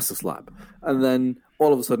 fastest lap. And then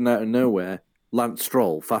all of a sudden, out of nowhere, Lance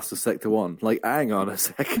Stroll, fastest sector 1. Like, hang on a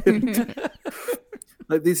second.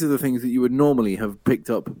 Like, these are the things that you would normally have picked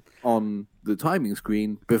up on the timing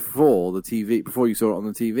screen before you saw it on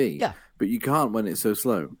the TV. Yeah. But you can't when it's so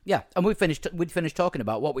slow. Yeah, and we'd finished talking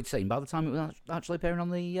about what we'd seen by the time it was actually appearing on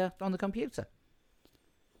the computer.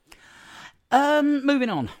 Moving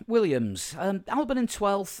on, Williams, Albon in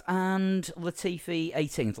 12th and Latifi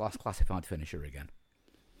 18th, last classified finisher again.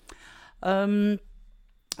 I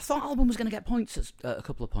thought Albon was going to get points a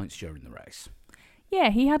couple of points during the race. Yeah,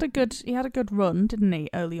 he had a good run, didn't he?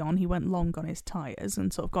 Early on, he went long on his tyres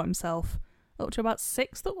and sort of got himself up to about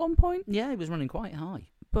 6th at one point. Yeah, he was running quite high,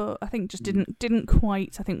 but I think just didn't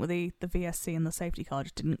quite. I think with the VSC and the safety car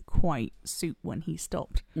just didn't quite suit when he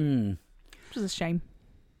stopped, which was a shame.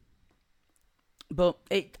 But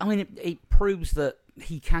it proves that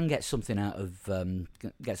he can get something out of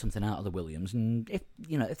the Williams, and if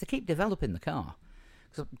they keep developing the car.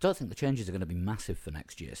 Because I don't think the changes are going to be massive for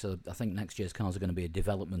next year. So I think next year's cars are going to be a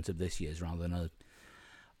development of this year's rather than a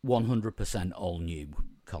 100% all new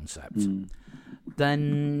concept.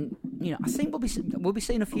 Then I think we'll be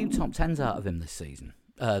seeing a few top 10s out of him this season.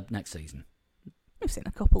 Next season. We've seen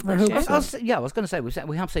a couple this year. I was going to say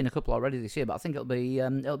we have seen a couple already this year, but I think it'll be a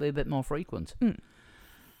bit more frequent.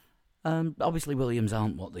 Obviously, Williams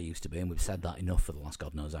aren't what they used to be, and we've said that enough for the last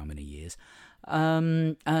God knows how many years.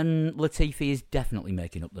 And Latifi is definitely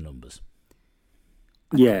making up the numbers.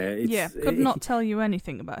 Yeah, could not tell you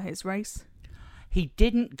anything about his race. He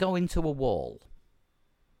didn't go into a wall.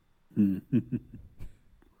 When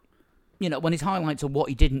his highlights are what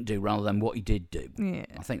he didn't do rather than what he did do. Yeah.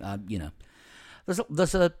 I think that,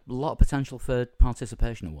 there's a lot of potential for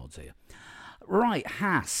participation awards here. Right,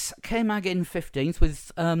 Haas. K-Mag in 15th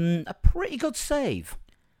with a pretty good save.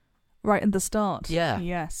 Right at the start. Yeah.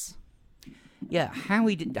 Yes. Yeah, how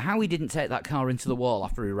he didn't take that car into the wall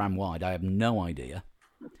after he ran wide, I have no idea.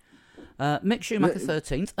 Mick Schumacher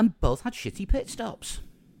 13th, and both had shitty pit stops.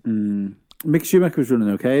 Mick Schumacher was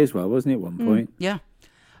running okay as well, wasn't he, at one point? Yeah.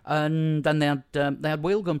 And then they had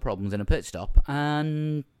wheel gun problems in a pit stop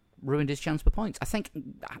and ruined his chance for points. I think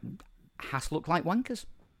Haas looked like wankers.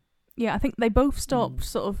 Yeah, I think they both stopped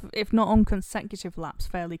sort of, if not on consecutive laps,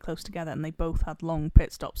 fairly close together, and they both had long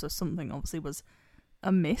pit stops, so something obviously was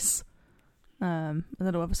amiss. I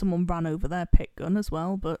don't know whether someone ran over their pit gun as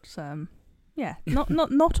well, but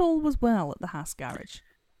not all was well at the Haas garage.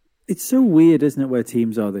 It's so weird, isn't it, where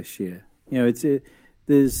teams are this year?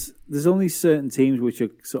 There's only certain teams which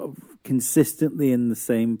are sort of consistently in the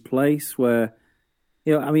same place where,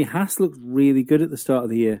 Haas looked really good at the start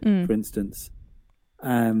of the year, for instance.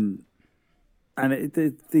 And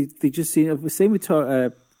they just seem, same with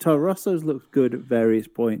Toro Rosso's looked good at various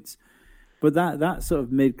points, but that sort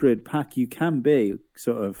of mid-grid pack, you can be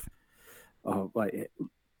sort of like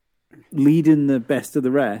leading the best of the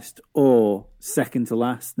rest or second to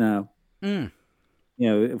last now.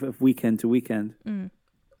 If weekend to weekend.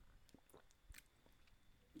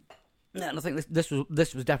 Yeah, and I think this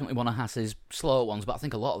was definitely one of Haas's slower ones, but I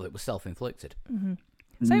think a lot of it was self-inflicted.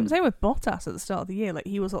 Same with Bottas at the start of the year. Like,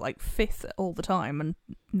 he was at 5th all the time, and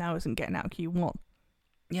now isn't getting out of Q1.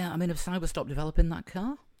 Yeah, I mean, have Sauber stopped developing that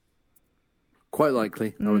car? Quite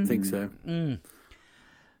likely, I would think so.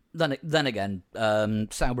 Then again,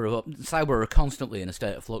 Sauber are constantly in a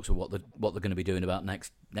state of flux with what they're going to be doing about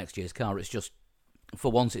next year's car. It's just,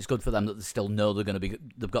 for once, it's good for them that they still know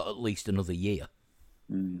they've got at least another year.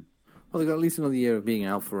 Well, they've got at least another year of being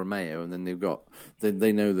Alfa Romeo, and then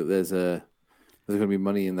they know that there's going to be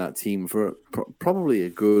money in that team for probably a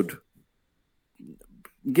good,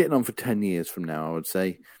 getting on for 10 years from now, I would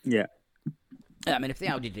say. Yeah. I mean, if the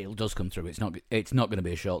Audi deal does come through, it's not going to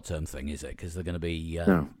be a short term thing, is it? Because they're going to be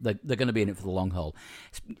they're going to be in it for the long haul.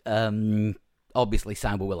 Obviously,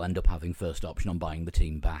 Sauber will end up having first option on buying the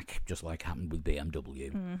team back, just like happened with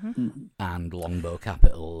BMW and Longbow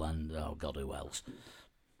Capital and oh god, who else?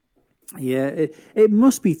 Yeah, it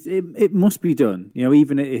must be done.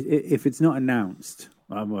 Even if it's not announced.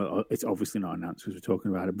 Well, it's obviously not announced because we're talking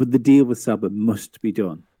about it. But the deal with Sauber must be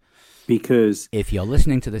done. Because if you're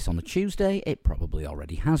listening to this on a Tuesday, it probably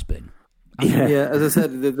already has been. Yeah, as I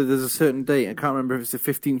said, there's a certain date. I can't remember if it's the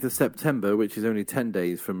 15th of September, which is only 10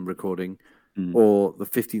 days from recording, or the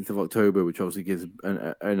 15th of October, which obviously gives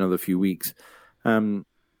another few weeks.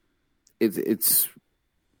 It's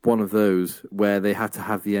one of those where they had to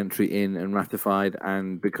have the entry in and ratified,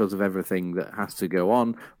 and because of everything that has to go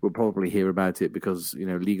on, we'll probably hear about it because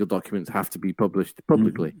legal documents have to be published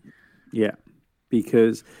publicly. Yeah,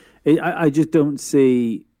 because I just don't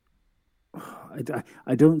see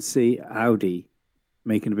I don't see Audi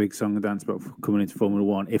making a big song and dance about coming into Formula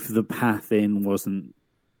One if the path in wasn't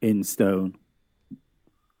in stone.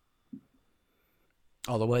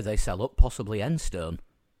 Or the way they sell up, possibly in stone.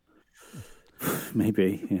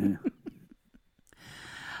 Maybe, yeah.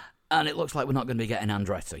 And it looks like we're not going to be getting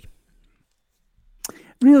Andretti.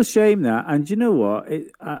 Real shame that. And you know what?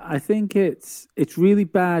 I think it's really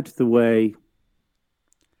bad the way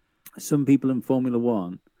some people in Formula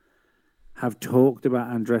One have talked about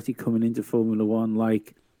Andretti coming into Formula One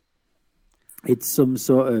like it's some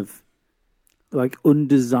sort of like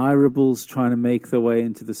undesirables trying to make their way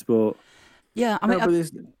into the sport. Yeah, I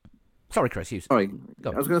mean... Sorry, Chris. Sorry, I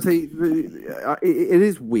was going to say it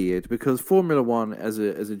is weird because Formula One, as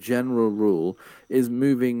a general rule, is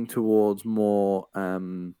moving towards more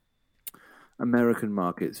American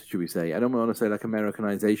markets. Should we say? I don't want to say like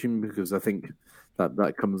Americanization because I think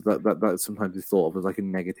that sometimes is thought of as like a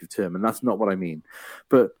negative term, and that's not what I mean.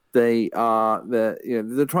 But they're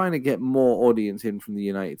trying to get more audience in from the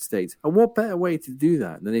United States, and what better way to do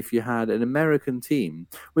that than if you had an American team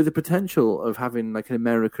with the potential of having like an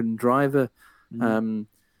American driver?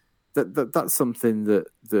 That's something that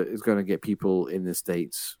is going to get people in the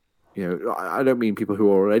States. I don't mean people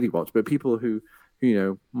who already watch, but people who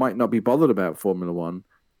might not be bothered about Formula One.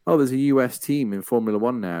 Oh, there's a US team in Formula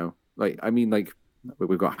One now.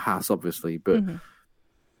 We've got Haas, obviously, but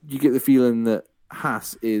you get the feeling that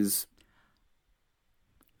Haas is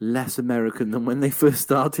less American than when they first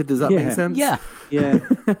started. Does that make sense? Yeah.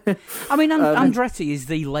 I mean, Andretti is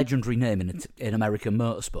the legendary name in American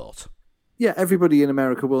motorsport. Yeah, everybody in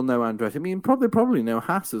America will know Andretti. I mean, probably know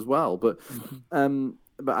Haas as well, but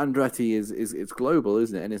Andretti is it's global,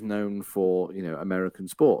 isn't it? And is known for American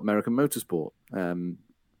sport, American motorsport.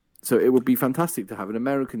 So it would be fantastic to have an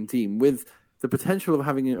American team with the potential of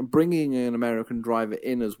bringing an American driver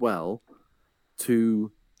in as well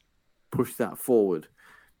to push that forward.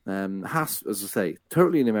 Haas, as I say,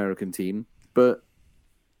 totally an American team, but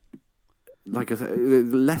like I said,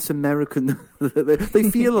 less American.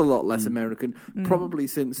 They feel a lot less American, probably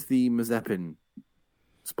since the Mazepin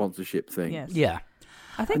sponsorship thing. Yes. Yeah,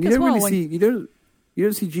 I think and you as don't well. Really you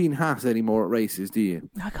don't see Gene Haas anymore at races, do you?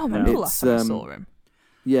 I can't remember the last time I saw him.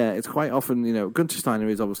 Yeah, it's quite often, Gunther Steiner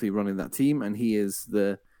is obviously running that team, and he is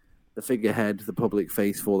the figurehead, the public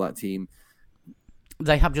face for that team.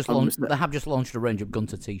 They have just launched a range of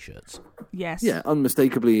Gunter T-shirts. Yes. Yeah,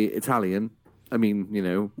 unmistakably Italian. I mean,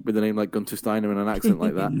 with a name like Gunther Steiner and an accent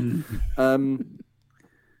like that.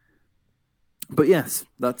 But yes,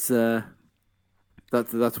 that's why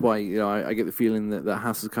I get the feeling that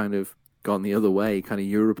Haas has kind of gone the other way, kind of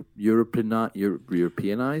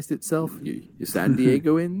Europeanized itself. Your San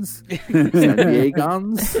Diegoans, San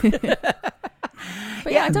Diegans.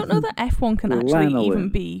 But yeah, I don't know that F1 can actually even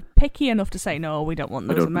be picky enough to say, no, we don't want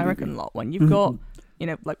those American lot. When you've got,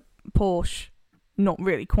 like Porsche not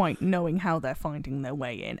really quite knowing how they're finding their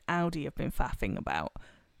way in. Audi have been faffing about.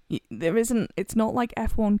 It's not like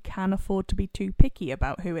F1 can afford to be too picky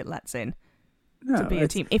about who it lets in to be a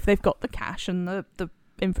team. If they've got the cash and the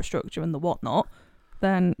infrastructure and the whatnot,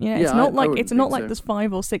 then it's not like there's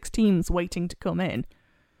 5 or 6 teams waiting to come in.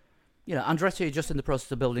 Andretti are just in the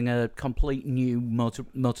process of building a complete new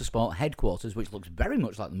motorsport headquarters, which looks very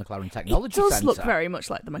much like the McLaren Technology Centre. It does look very much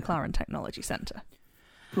like the McLaren Technology Centre.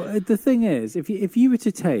 But the thing is, if you were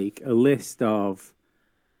to take a list of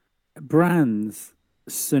brands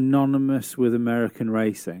synonymous with American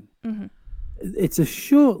racing, it's a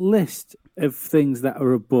short list of things that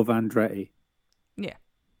are above Andretti. Yeah.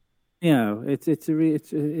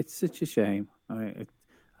 It's such a shame.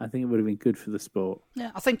 I think it would have been good for the sport. Yeah,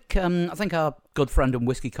 I think our good friend and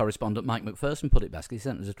whiskey correspondent Mike McPherson put it best. He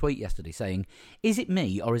sent us a tweet yesterday saying, "Is it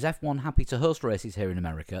me, or is F1 happy to host races here in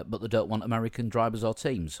America, but they don't want American drivers or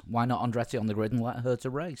teams? Why not Andretti on the grid and let her to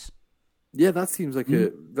race?" Yeah, that seems like I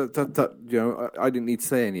didn't need to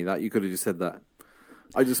say any of that. You could have just said that.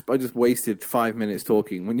 I just wasted 5 minutes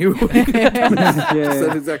talking when you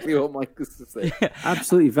said exactly what Mike was to say.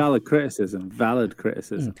 Absolutely valid criticism.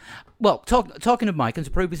 Well, talking of Mike, and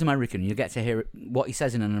to prove he's American, you get to hear what he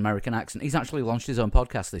says in an American accent. He's actually launched his own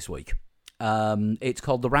podcast this week. It's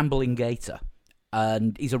called The Rambling Gator,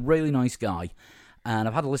 and he's a really nice guy. And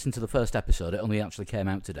I've had a listen to the first episode. It only actually came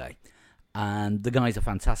out today. And the guy's a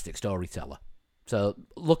fantastic storyteller. So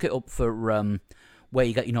look it up for where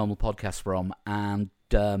you get your normal podcasts from, and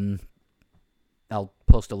I'll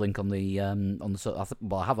post a link on the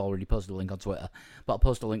I have already posted a link on Twitter, but I'll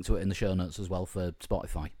post a link to it in the show notes as well for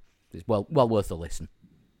Spotify. It's well worth a listen.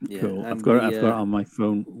 Yeah, cool. I've got it on my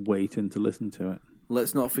phone waiting to listen to it.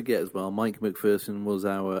 Let's not forget as well, Mike McPherson was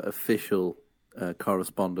our official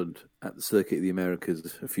correspondent at the Circuit of the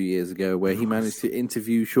Americas a few years ago, where he managed to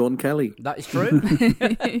interview Sean Kelly. That is true.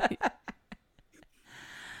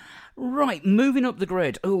 Right, moving up the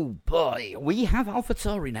grid. Oh boy, we have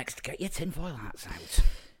AlphaTauri next. Get your tinfoil hats out.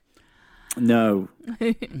 No.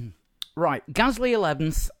 Right, Gasly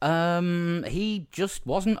 11th. He just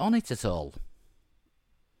wasn't on it at all.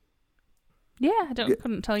 Yeah,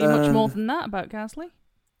 couldn't tell you much more than that about Gasly.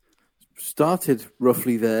 Started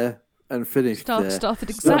roughly there and finished there. Started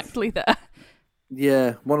exactly there.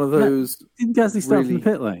 Yeah, one of those. Didn't Gasly start from the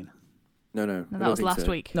pit lane? No, No, that was last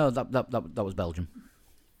week. No, that was Belgium.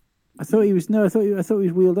 I thought he was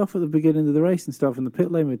wheeled off at the beginning of the race and started from the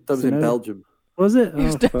pit lane with. That was in Belgium. Was it? It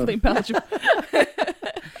was definitely Belgium.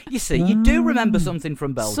 You see, you do remember something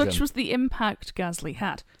from Belgium. Such was the impact Gasly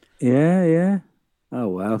had. Yeah. Oh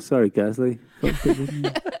well, sorry, Gasly.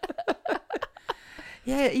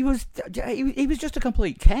 Yeah, he was just a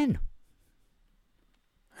complete Ken.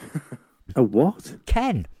 A what?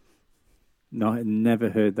 Ken. No, I never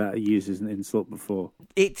heard that used as an insult before.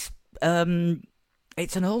 It's an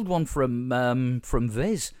old one from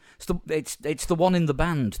Viz. It's the one in the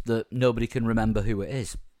band that nobody can remember who it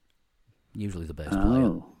is. Usually the bass player.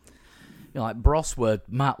 Oh. You know, like Bros were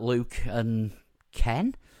Matt, Luke, and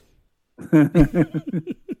Ken.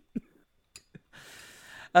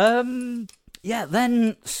 Yeah,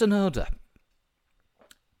 then Tsunoda.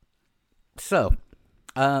 So,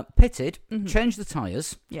 pitted, changed the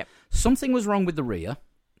tyres. Yep. Something was wrong with the rear.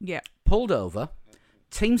 Yep. Pulled over.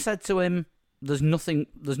 Team said to him, "There's nothing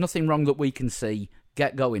wrong that we can see.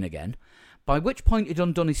 Get going again." By which point he'd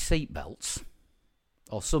undone his seatbelts,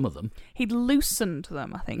 or some of them. He'd loosened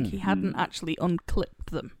them, I think. He hadn't actually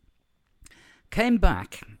unclipped them. Came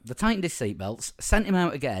back, they tightened his seatbelts, sent him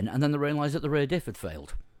out again, and then they realised that the rear diff had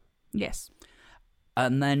failed. Yes.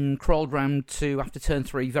 And then crawled round to, after turn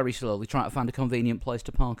 3, very slowly, trying to find a convenient place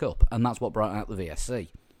to park up. And that's what brought out the VSC.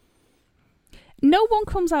 No one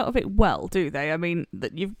comes out of it well, do they? I mean,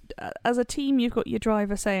 that as a team, you've got your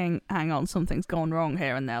driver saying, "Hang on, something's gone wrong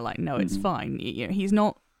here," and they're like, "No, it's fine." He's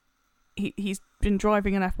not. He's been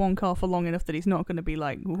driving an F1 car for long enough that he's not going to be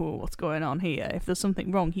like, "Whoa, what's going on here?" If there's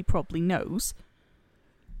something wrong, he probably knows.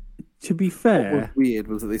 To be fair, what was weird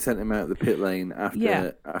was that they sent him out of the pit lane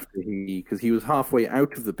after because he was halfway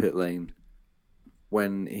out of the pit lane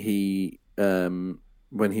when he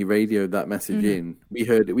radioed that message in. We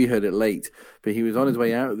heard it late, but he was on his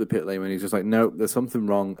way out of the pit lane when he was just like, "No, there's something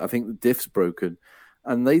wrong. I think the diff's broken,"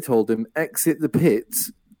 and they told him exit the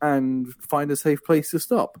pits and find a safe place to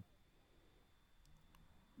stop.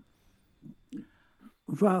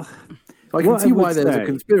 Well, I can see why there's a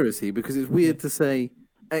conspiracy, because it's weird to say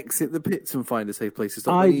exit the pits and find a safe place to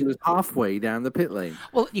stop when he was halfway down the pit lane.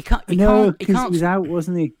 Well, you can't. Because he was out,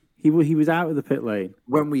 wasn't he? He was out of the pit lane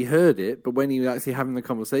when we heard it, but when he was actually having the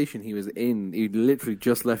conversation, he was in. He literally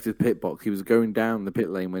just left his pit box. He was going down the pit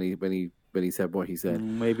lane when he said what he said.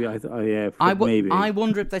 Maybe maybe. I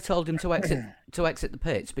wonder if they told him to exit the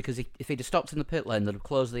pits, because if he'd have stopped in the pit lane, they'd have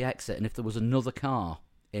closed the exit, and if there was another car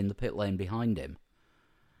in the pit lane behind him,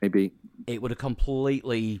 maybe it would have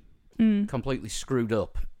completely screwed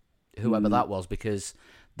up whoever that was, because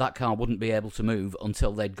that car wouldn't be able to move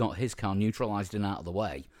until they'd got his car neutralised and out of the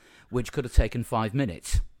way, which could have taken 5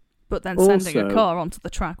 minutes. But then sending a car onto the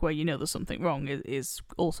track where you know there's something wrong is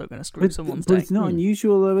also going to screw someone's day. But it's not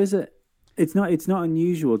unusual, though, is it? It's not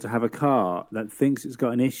unusual to have a car that thinks it's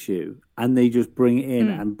got an issue and they just bring it in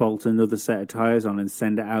and bolt another set of tyres on and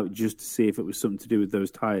send it out just to see if it was something to do with those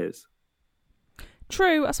tyres.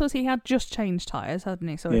 True, I suppose he had just changed tyres, hadn't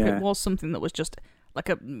he? So if it was something that was just like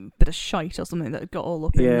a bit of shite or something that got all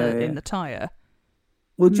up in the tyre.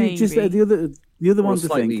 Well, just the other one to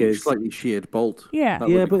think is slightly sheared bolt. Yeah,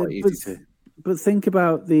 but think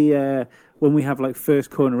about the when we have like first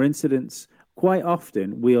corner incidents. Quite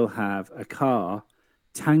often we'll have a car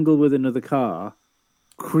tangle with another car,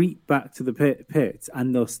 creep back to the pit,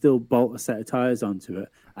 and they'll still bolt a set of tyres onto it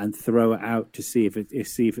and throw it out to see if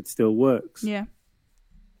it still works. Yeah.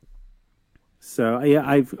 So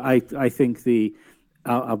I think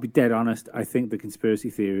I'll be dead honest. I think the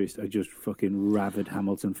conspiracy theorists are just fucking rabid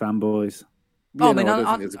Hamilton fanboys. Yeah, I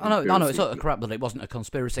know it's sort of crap that it wasn't a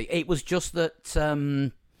conspiracy. It was just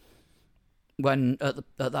that when at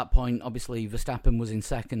that point, obviously Verstappen was in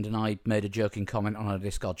second, and I made a joking comment on a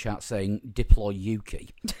Discord chat saying "deploy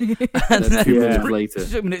Yuki," and then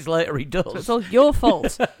 2 minutes later he does. It's all your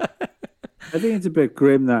fault. I think it's a bit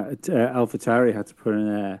grim that AlphaTauri had to put in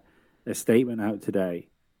a statement out today,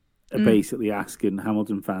 basically asking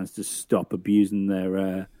Hamilton fans to stop abusing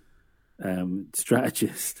their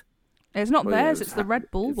strategist. It's not theirs; it's the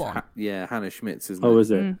Red Bull one. Hannah Schmitz, isn't it? Oh, it?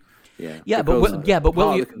 is it? Yeah, but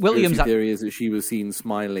Williams' theory is that she was seen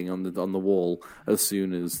smiling on the wall as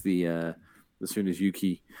soon as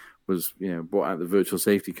Yuki was brought out the virtual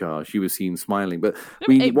safety car. She was seen smiling, but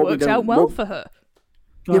it worked out well for her.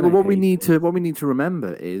 But what we need to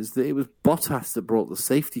remember is that it was Bottas that brought the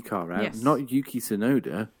safety car out, not Yuki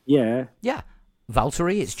Tsunoda. Yeah.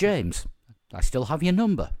 Valtteri, it's James. I still have your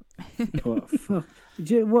number. What fuck?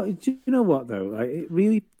 Do you know what though? Like, it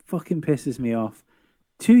really fucking pisses me off.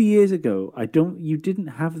 2 years ago, you didn't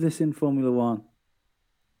have this in Formula One.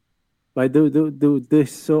 Like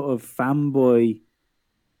this sort of fanboy.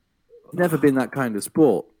 Never been that kind of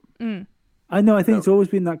sport. I know. I think it's always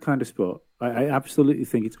been that kind of sport. I absolutely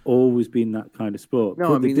think it's always been that kind of sport.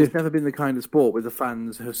 No, it's never been the kind of sport where the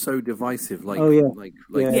fans are so divisive.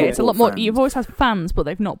 It's a lot more. You've always had fans, but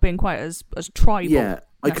they've not been quite as tribal. Yeah,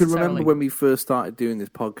 I can remember when we first started doing this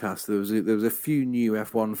podcast. There was a few new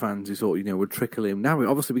F1 fans who sort of would trickle in. Now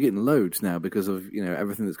we're getting loads now because of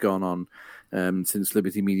everything that's gone on since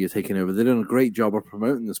Liberty Media taking over. They've done a great job of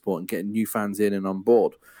promoting the sport and getting new fans in and on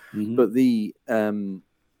board. Mm-hmm. But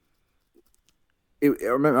I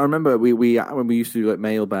remember we when we used to do like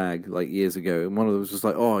mailbag like years ago, and one of them was just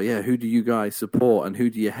like, "Oh yeah, who do you guys support and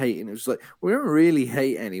who do you hate?" And it was like, we don't really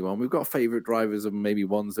hate anyone. We've got favorite drivers and maybe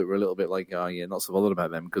ones that were a little bit like, "Oh yeah, not so bothered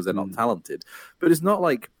about them because they're not talented." But it's not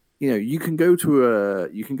like you can go to a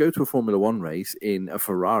Formula One race in a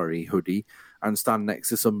Ferrari hoodie and stand next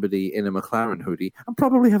to somebody in a McLaren hoodie and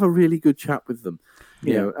probably have a really good chat with them.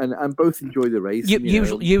 You know, and both enjoy the race.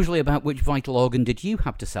 Usually about which vital organ did you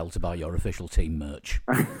have to sell to buy your official team merch?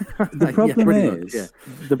 The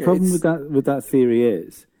problem with that theory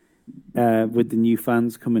is, with the new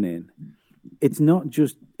fans coming in, it's not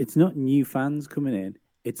new fans coming in,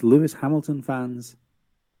 it's Lewis Hamilton fans.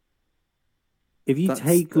 If you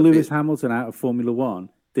take Lewis Hamilton out of Formula One,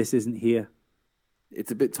 this isn't here. It's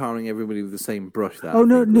a bit tarring everybody with the same brush.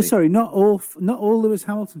 Sorry, not all Lewis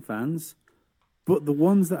Hamilton fans. But the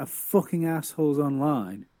ones that are fucking assholes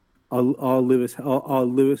online are Lewis.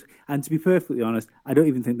 And to be perfectly honest, I don't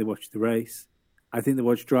even think they watch the race. I think they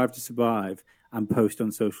watch Drive to Survive and post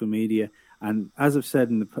on social media. And as I've said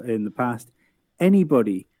in the past,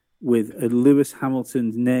 anybody with a Lewis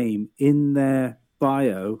Hamilton's name in their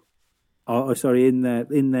bio,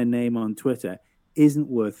 in their name on Twitter, isn't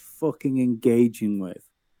worth fucking engaging with.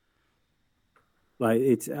 Like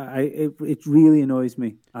it really annoys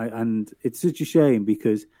me, and it's such a shame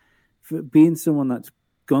because for being someone that's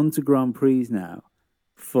gone to Grand Prix now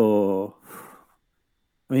I'm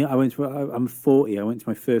 40. I went to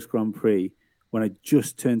my first Grand Prix when I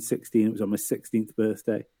just turned 16. It was on my 16th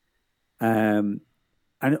birthday, and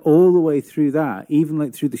all the way through that, even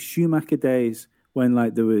like through the Schumacher days when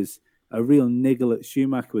like there was a real niggle at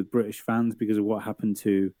Schumacher with British fans because of what happened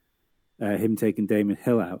to him taking Damon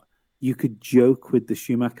Hill out. You could joke with the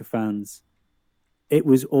Schumacher fans. It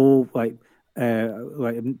was all like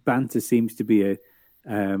banter seems to be a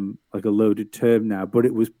loaded term now, but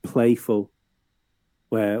it was playful.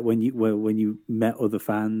 When you met other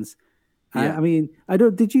fans, yeah.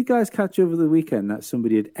 Did you guys catch over the weekend that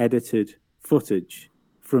somebody had edited footage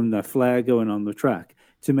from the flare going on the track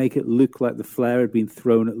to make it look like the flare had been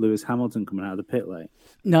thrown at Lewis Hamilton coming out of the pit lane?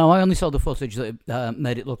 No, I only saw the footage that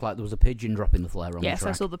made it look like there was a pigeon dropping the flare on the track. Yes,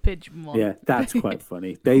 I saw the pigeon one. Yeah, that's quite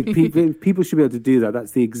funny. People should be able to do that.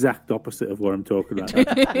 That's the exact opposite of what I'm talking about.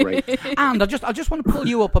 That's great. And I just want to pull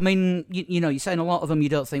you up. I mean, you're saying a lot of them you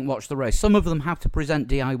don't think watch the race. Some of them have to present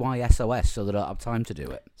DIY SOS, so they don't have time to do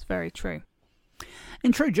it. It's very true.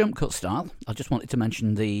 In true Jump Cut style, I just wanted to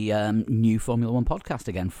mention the new Formula One podcast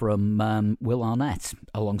again from Will Arnett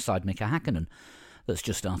alongside Mika Hakkinen that's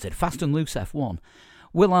just started. Fast and Loose F1.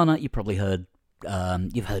 Will Arnett, you probably heard,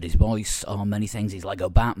 you've heard his voice on many things. He's Lego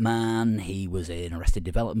Batman, he was in Arrested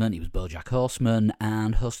Development, he was BoJack Horseman,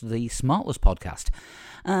 and hosted the Smartless podcast.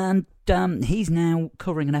 And he's now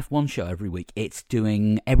covering an F1 show every week. It's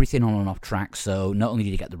doing everything on and off track, so not only do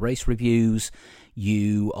you get the race reviews,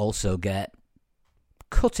 you also get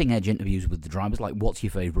cutting-edge interviews with the drivers, like what's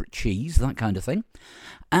your favourite cheese, that kind of thing.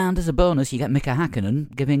 And as a bonus, you get Mika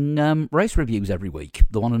Hakkinen giving race reviews every week,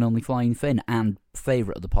 the one and only Flying Finn, and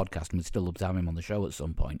favourite of the podcast, and we'd still love to have him on the show at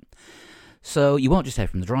some point. So you won't just hear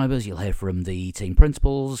from the drivers, you'll hear from the team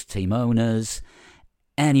principals, team owners,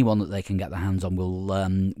 anyone that they can get their hands on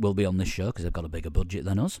will be on this show, because they've got a bigger budget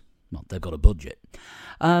than us. Well, they've got a budget.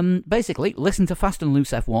 Basically, listen to Fast and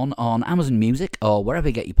Loose F1 on Amazon Music or wherever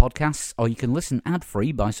you get your podcasts, or you can listen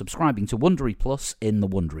ad-free by subscribing to Wondery Plus in the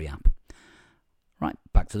Wondery app. Right,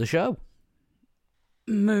 back to the show.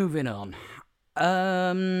 Moving on.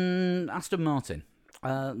 Aston Martin.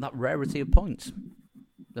 That rarity of points.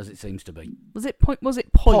 as it seems to be. Was it point? Was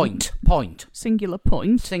it point? Point. Singular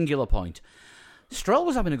point. Singular point. Stroll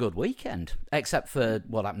was having a good weekend, except for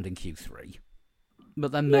what happened in Q3.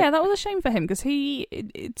 But then, yeah, that was a shame for him because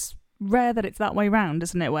it's rare that it's that way round,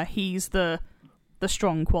 isn't it? Where he's the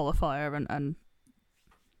strong qualifier and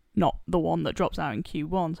not the one that drops out in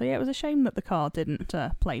Q1. So yeah, it was a shame that the car didn't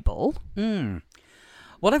play ball.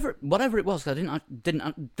 Whatever it was, they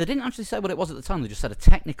didn't actually say what it was at the time. They just said a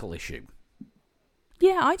technical issue.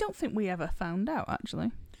 Yeah, I don't think we ever found out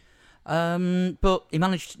actually. But he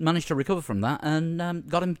managed to recover from that and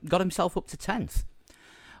got himself up to 10th.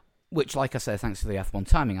 Which, like I say, thanks to the F1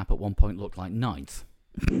 timing app, at one point looked like 9th.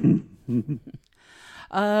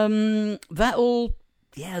 Vettel,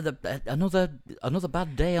 yeah, another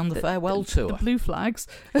bad day on the farewell tour. The blue flags.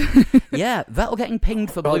 Yeah, Vettel getting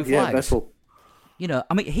pinged for blue flags. Vettel. You know,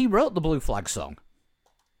 I mean, he wrote the blue flag song.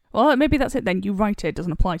 Well, maybe that's it then. You write it, it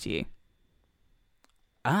doesn't apply to you.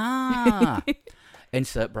 Ah,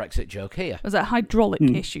 insert Brexit joke here. There's a hydraulic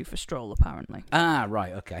issue for Stroll, apparently. Ah,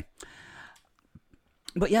 right, okay.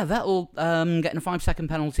 But yeah, Vettel getting a 5-second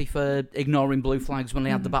penalty for ignoring blue flags when they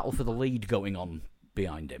had the battle for the lead going on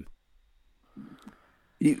behind him.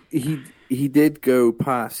 He did go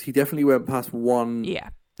past. He definitely went past one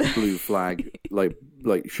blue flag, like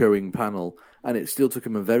showing panel, and it still took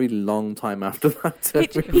him a very long time after that to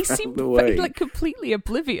he seemed like completely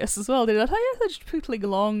oblivious as well. They're like, oh yeah, they're just pootling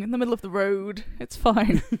along in the middle of the road. It's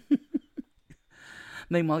fine.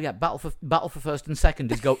 Meanwhile, yeah, battle for first and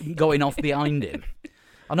second is going off behind him.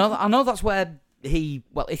 I know that's where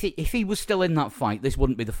if he was still in that fight, this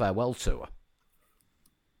wouldn't be the farewell tour.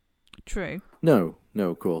 True. No,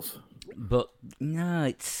 of course. But no,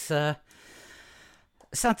 it's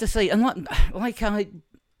sad to see. And like I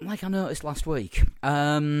noticed last week,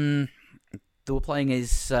 they were playing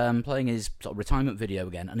his sort of retirement video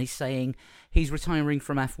again, and he's saying he's retiring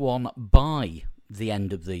from F1 by the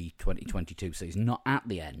end of the 2022 season, not at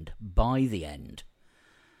the end, by the end.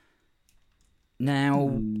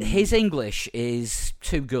 Now, his English is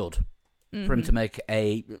too good for him to make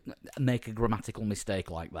a grammatical mistake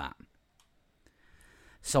like that.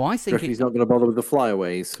 So I think he's not going to bother with the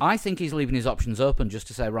flyaways. I think he's leaving his options open just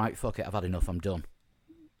to say, right, fuck it, I've had enough, I'm done.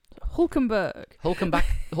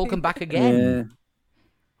 Hulkenberg back again.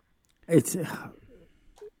 Yeah.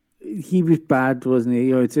 He was bad, wasn't he?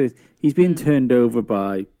 You know, he's been turned over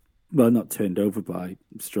by, well, not turned over by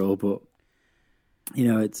Stroll, but you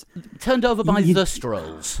know, it's turned over by the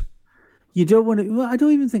Strolls. You don't want to. Well, I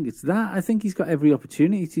don't even think it's that. I think he's got every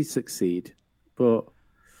opportunity to succeed, but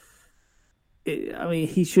I mean,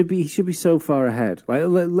 he should be so far ahead.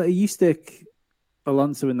 Like you stick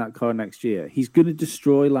Alonso in that car next year, he's going to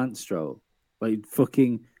destroy Lance Stroll, like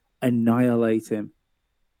fucking annihilate him.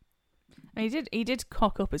 And he did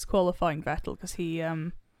cock up his qualifying Vettel because he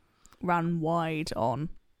ran wide on,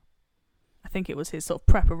 I think it was his sort of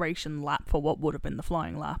preparation lap for what would have been the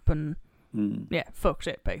flying lap, and fucked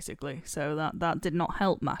it basically. So that did not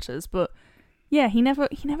help matters. But yeah, he never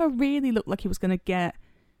really looked like he was going to get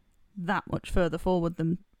that much further forward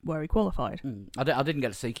than where he qualified. I didn't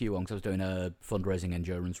get to see Q1 because I was doing a fundraising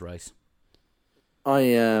endurance race.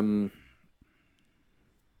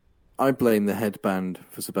 I blame the headband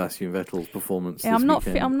for Sebastian Vettel's performance. Yeah, this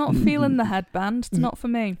weekend. I'm not feeling the headband. It's not for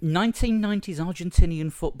me. 1990s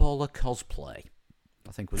Argentinian footballer cosplay,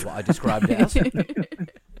 I think was what I described it as.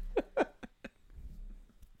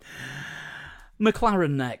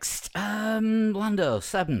 McLaren next. Lando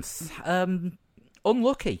 7th.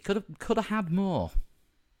 Unlucky. Could have had more.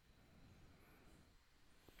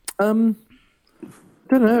 Don't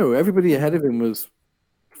know. Everybody ahead of him was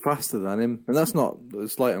faster than him, and that's not a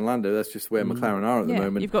slight on Lando. That's just where McLaren are at the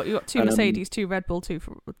moment. You've got 2 Mercedes, 2 Red Bull, 2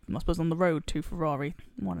 I suppose on the road, 2 Ferrari,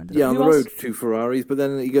 1 ended on the road 2 Ferraris, but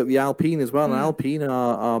then you got the Alpine as well, and Alpine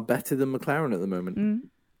are better than McLaren at the moment.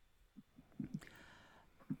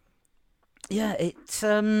 Yeah, it's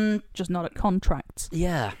just not at contracts.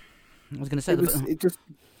 Yeah, I was going to say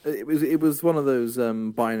it was one of those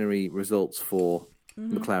binary results for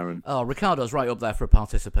McLaren. Oh, Ricciardo's right up there for a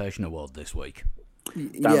participation award this week.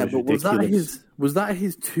 Was that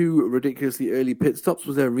his 2 ridiculously early pit stops?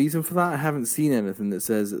 Was there a reason for that? I haven't seen anything that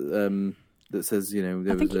says you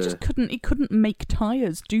know. I think he couldn't make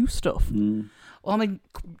tyres do stuff. Well, I mean,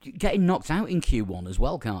 getting knocked out in Q1 as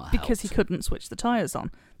well can't help. Because he couldn't switch the tyres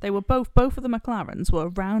on. They were both of the McLarens were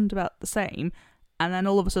around about the same, and then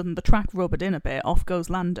all of a sudden the track rubbered in a bit. Off goes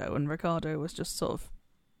Lando, and Ricciardo was just sort of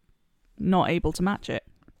not able to match it.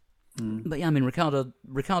 But yeah, I mean,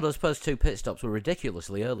 Ricciardo's first 2 pit stops were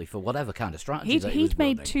ridiculously early for whatever kind of strategy he'd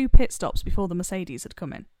made running. 2 pit stops before the Mercedes had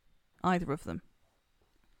come in, either of them.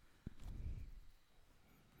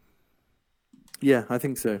 Yeah, I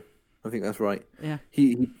think so. I think that's right. Yeah.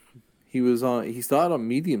 He was on. He started on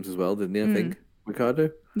mediums as well, didn't he? I think Ricardo.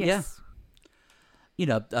 Yes.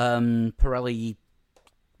 Yeah. Pirelli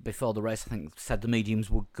before the race, I think, said the mediums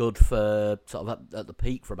were good for sort of at the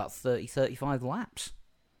peak for about 30, 35 laps.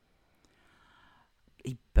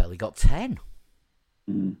 He barely got 10.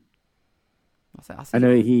 Mm. I think I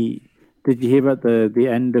know he. Did you hear about the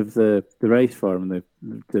end of the race for him, the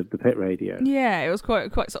pit radio? Yeah, it was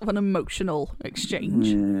quite sort of an emotional exchange.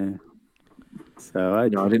 Yeah. So I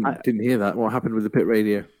didn't hear that. What happened with the pit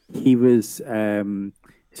radio? He was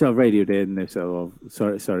sort of radioed in. They said, "Oh,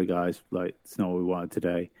 sorry guys, like it's not what we wanted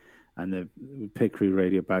today." And the pit crew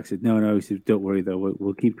radio back said, "No." He said, "Don't worry though.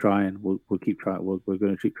 We'll keep trying. We'll keep trying. We're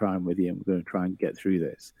going to keep trying with you. And we're going to try and get through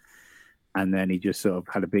this." And then he just sort of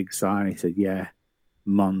had a big sigh. He said, "Yeah,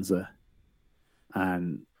 Monza."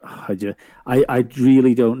 And I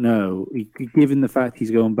really don't know. Given the fact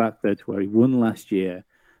he's going back there to where he won last year,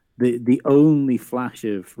 the only flash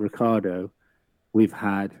of Ricciardo we've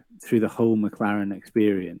had through the whole McLaren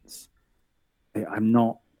experience, I'm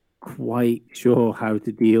not quite sure how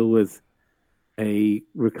to deal with a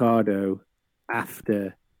Ricciardo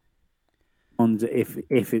after Monza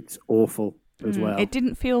if it's awful as well. It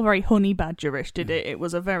didn't feel very honey badgerish, did it? It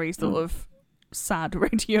was a very sort of sad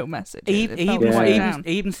radio message. He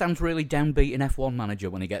even sounds really downbeat in F1 Manager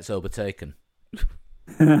when he gets overtaken.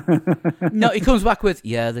 No, he comes back with,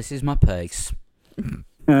 "Yeah, this is my pace."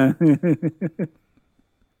 Oh,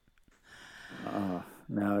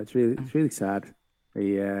 no, it's really sad.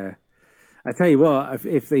 I tell you what,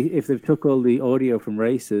 if they've took all the audio from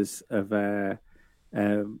races of the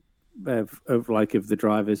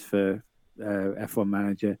drivers for F1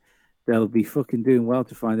 Manager, they'll be fucking doing well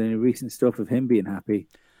to find any recent stuff of him being happy.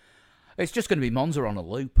 It's just going to be Monza on a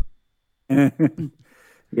loop.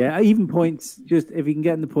 Yeah, even points. Just if he can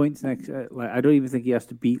get in the points next, I don't even think he has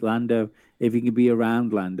to beat Lando. If he can be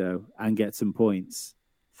around Lando and get some points,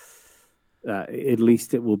 at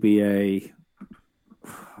least it will be a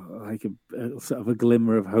sort of a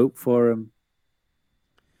glimmer of hope for him.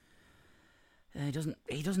 He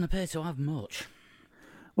doesn't appear to have much.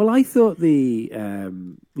 Well, I thought the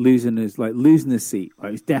losing his seat.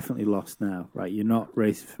 Right, he's definitely lost now. Right, you're not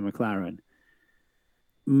racing for McLaren.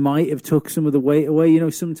 Might have took some of the weight away. You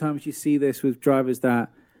know, sometimes you see this with drivers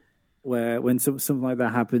when something like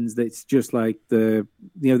that happens, it's just like the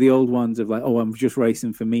old ones of like, "Oh, I'm just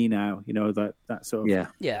racing for me now." You know, that sort of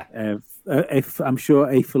yeah. If I'm sure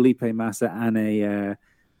a Felipe Massa and a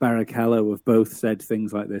Barrichello have both said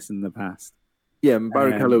things like this in the past. Yeah,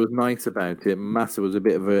 Barrichello was nice about it. Massa was a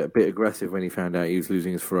bit aggressive when he found out he was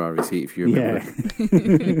losing his Ferrari seat, if you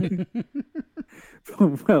remember. Yeah.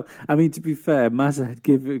 Well, I mean, to be fair, Massa had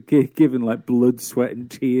given like blood, sweat, and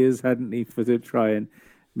tears, hadn't he, to try and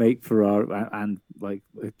make Ferrari and like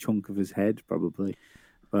a chunk of his head, probably.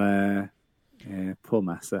 Yeah, poor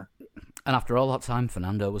Massa. And after all that time,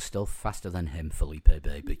 Fernando was still faster than him, Felipe,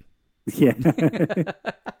 baby. Yeah.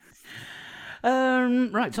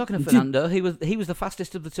 Right, talking of Fernando, he was the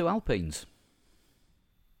fastest of the two Alpines.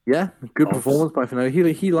 Yeah, good performance by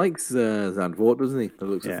Fernando. He likes Zandvoort, doesn't he? The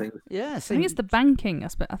looks of things. Yeah, I think it's the banking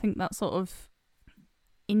aspect. I think that sort of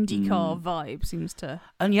IndyCar vibe seems to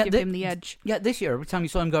give him the edge. Yeah, this year, every time you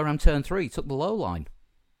saw him go around turn 3, he took the low line.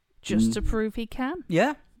 Just to prove he can?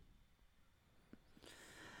 Yeah.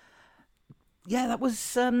 Yeah, that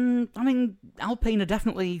was... Alpine are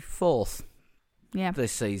definitely fourth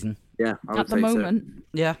this season. Yeah, I would at the say moment. So.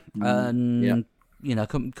 Yeah, and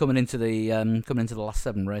coming into the last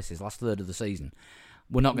 7 races, last third of the season,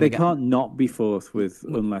 we're not going to get... They can't not be fourth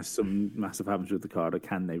unless some massive happens with the car, or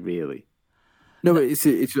can they really? No, but it's.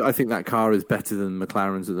 I think that car is better than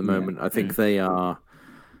McLaren's at the moment. I think they are.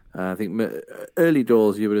 I think early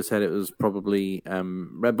doors, you would have said it was probably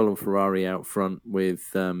Red Bull and Ferrari out front with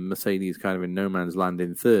Mercedes kind of in no man's land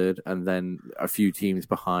in third, and then a few teams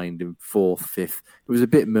behind in fourth, fifth. It was a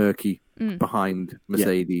bit murky behind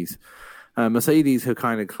Mercedes. Yeah. Mercedes have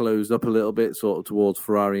kind of closed up a little bit, sort of towards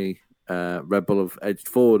Ferrari. Red Bull have edged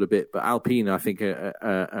forward a bit, but Alpine, I think,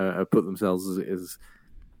 put themselves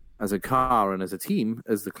as a car and as a team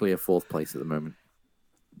as the clear fourth place at the moment.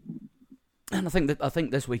 And I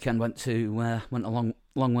think this weekend went a long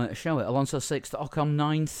way to show it. Alonso 6th, Ocon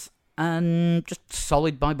 9th, and just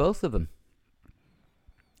solid by both of them.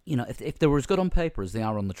 You know, if they were as good on paper as they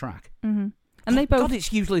are on the track. Mm-hmm. And they both. God,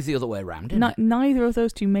 it's usually the other way around, isn't it? Neither of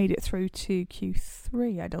those two made it through to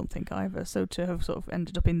Q3, I don't think, either. So to have sort of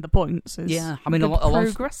ended up in the points is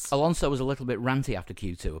progress. Alonso was a little bit ranty after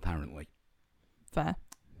Q2, apparently. Fair.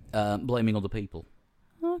 Blaming other people.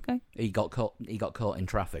 Okay. He got caught in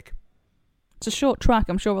traffic. It's a short track.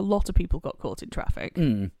 I'm sure a lot of people got caught in traffic.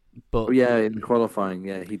 But yeah, in qualifying,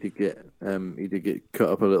 he did get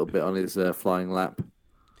cut up a little bit on his flying lap.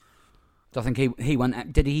 I think he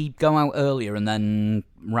went. Did he go out earlier and then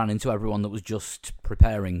ran into everyone that was just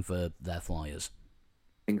preparing for their flyers?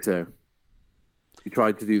 I think so. He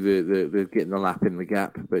tried to do the getting the lap in the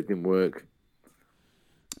gap, but it didn't work.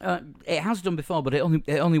 It has done before, but it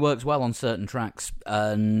only works well on certain tracks,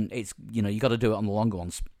 and it's you got to do it on the longer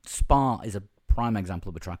ones. Spa is a prime example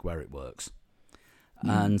of a track where it works.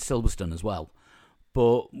 And Silverstone as well.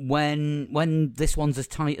 But when this one's as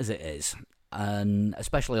tight as it is, and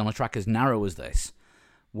especially on a track as narrow as this,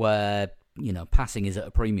 where passing is at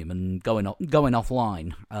a premium and going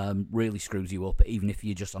offline really screws you up, even if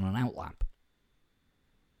you're just on an outlap.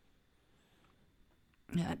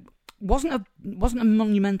 Yeah, wasn't a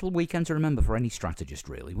monumental weekend to remember for any strategist,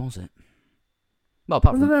 really, was it? Well,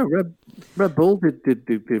 apart from Red Bull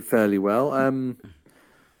did fairly well.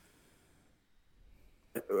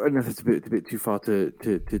 I don't know if it's a bit too far to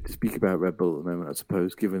speak about Red Bull at the moment, I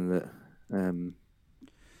suppose, given that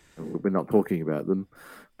we're not talking about them.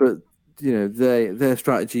 But their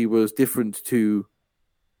strategy was different to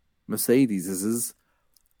Mercedes's,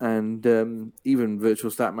 and even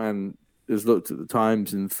Virtual Statman has looked at the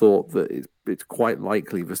times and thought that it's quite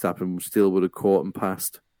likely Verstappen still would have caught and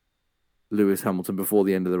passed Lewis Hamilton before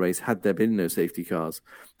the end of the race had there been no safety cars.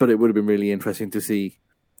 But it would have been really interesting to see.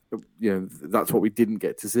 That's what we didn't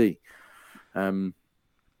get to see. We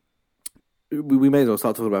may as well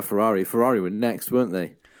start talking about Ferrari. Ferrari were next, weren't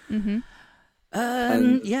they? Mm-hmm.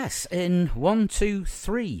 Yes, in 1, 2,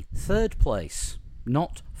 3, third place,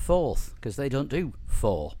 not fourth, because they don't do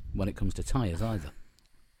 4 when it comes to tyres either.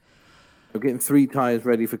 We're getting 3 tyres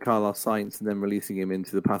ready for Carlos Sainz and then releasing him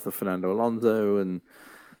into the path of Fernando Alonso, and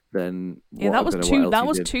then that was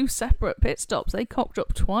 2 separate pit stops. They cocked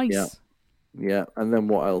up twice. Yeah, and then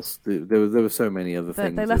what else? There were so many other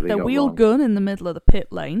things. They left their wheel gun in the middle of the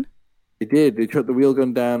pit lane. They did. They took the wheel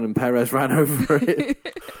gun down, and Perez ran over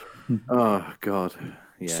it. Oh God!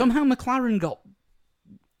 Yeah. Somehow McLaren got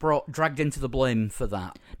dragged into the blame for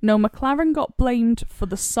that. No, McLaren got blamed for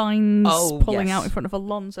the signs pulling out in front of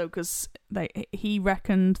Alonso because he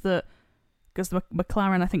reckoned that. Because the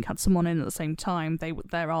McLaren, I think, had someone in at the same time.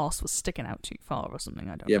 Their arse was sticking out too far or something.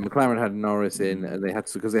 I don't know. Yeah, McLaren had Norris in, and they had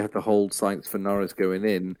to hold Sainz for Norris going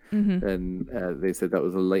in, and they said that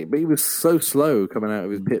was a late. But he was so slow coming out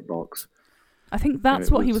of his pit box. I think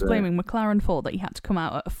that's what he was blaming McLaren for, that he had to come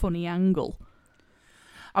out at a funny angle.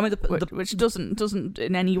 I mean, which doesn't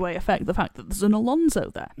in any way affect the fact that there's an Alonso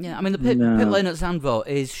there. Yeah, I mean the pit lane at Zandvoort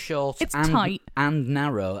is short, it's and tight and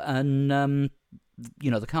narrow, and.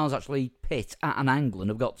 The cars actually pit at an angle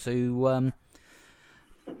and have got to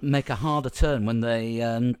make a harder turn when they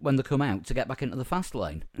come out to get back into the fast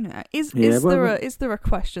lane. Yeah. Is there a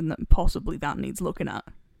question that possibly that needs looking at?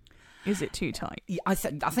 Is it too tight? Yeah, I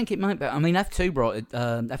think it might be. I mean, F2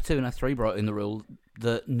 and F3 brought in the rule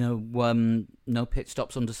that no pit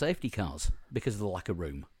stops under safety cars because of the lack of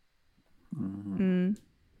room. Mm.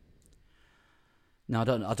 Now, I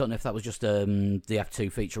don't know if that was just the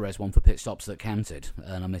F2 feature race one for pit stops that counted,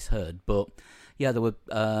 and I misheard. But yeah, they were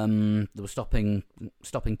stopping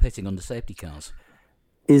pitting under safety cars.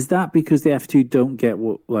 Is that because the F2 don't get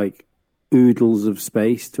oodles of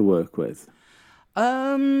space to work with?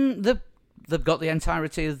 They've got the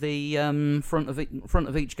entirety of the front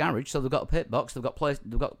of each garage, so they've got a pit box. They've got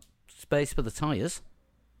space for the tyres.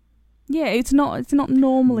 Yeah, it's not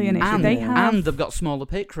normally an issue. And they've got smaller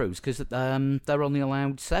pit crews because they're only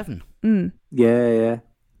allowed 7. Mm. Yeah.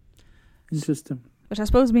 Interesting. Which I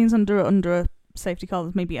suppose means under a safety car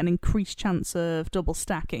there's maybe an increased chance of double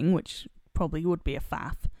stacking, which probably would be a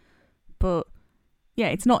faff. But yeah,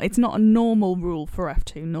 it's not a normal rule for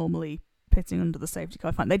F2. Normally pitting under the safety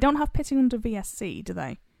car. They don't have pitting under VSC, do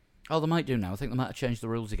they? Oh, they might do now. I think they might have changed the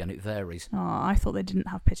rules again. It varies. Oh, I thought they didn't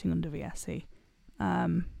have pitting under VSC.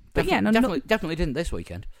 But definitely didn't this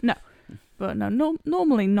weekend. No, but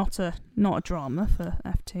normally not a drama for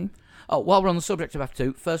F2. Oh, while we're on the subject of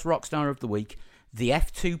F2, first Rockstar of the week, the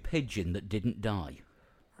F2 pigeon that didn't die.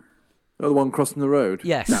 Oh, the one crossing the road?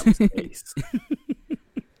 Yes. That was nice.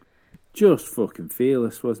 Just fucking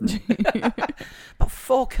fearless, wasn't it? But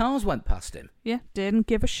 4 cars went past him. Yeah, didn't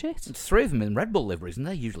give a shit. 3 of them in Red Bull liveries, and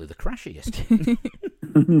they're usually the crashiest.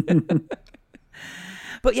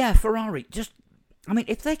 But yeah, Ferrari,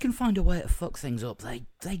 if they can find a way to fuck things up, they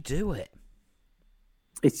do it.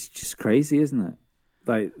 It's just crazy, isn't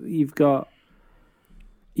it? You've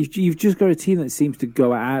just got a team that seems to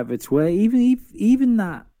go out of its way. Even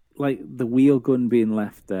that, the wheel gun being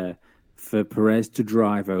left there for Perez to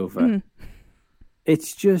drive over. Mm.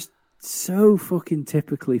 It's just so fucking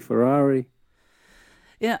typically Ferrari.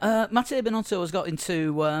 Yeah, Matteo Binotto has got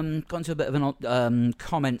into a bit of an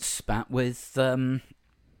comment spat with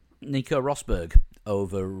Nico Rosberg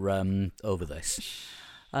over this.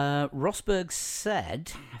 Rosberg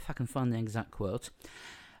said, if I can find the exact quote,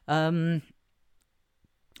 "Oh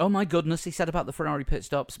my goodness," he said about the Ferrari pit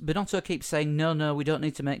stops. "Binotto keeps saying, no, we don't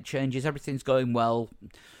need to make changes. Everything's going well.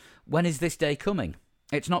 When is this day coming?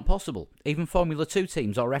 It's not possible. Even Formula 2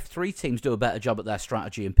 teams or F3 teams do a better job at their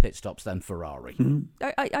strategy and pit stops than Ferrari."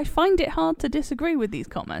 I find it hard to disagree with these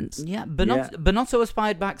comments. Yeah, Binotto has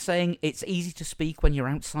fired back saying it's easy to speak when you're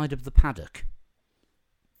outside of the paddock.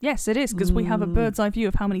 Yes, it is, because we have a bird's eye view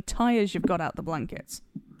of how many tyres you've got out the blankets.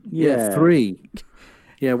 Yeah, 3.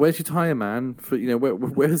 Yeah, where's your tyre, man? For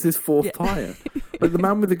where's this 4th tyre? Like the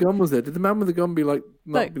man with the gun was there. Did the man with the gun be like,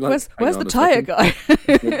 where's the tyre guy?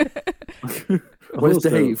 Where's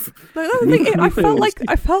Dave? I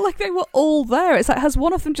felt like they were all there. It's like, has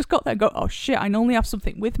one of them just got there and go, oh shit, I only have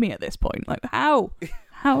something with me at this point? Like, how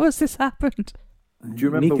has this happened? Do you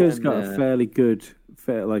remember Nico's got a fairly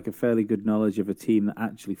good knowledge of a team that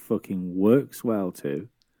actually fucking works well too.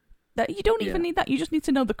 That you don't even need that. You just need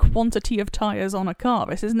to know the quantity of tyres on a car.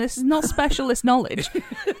 This is not specialist knowledge.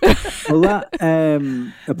 Well, that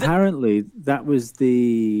apparently that was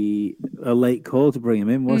a late call to bring him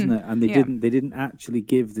in, wasn't it? And they didn't actually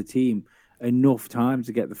give the team enough time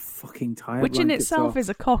to get the fucking tyre. Which in itself off. Is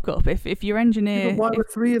a cock up. If your engineer, why were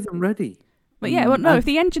 3 of them ready? But if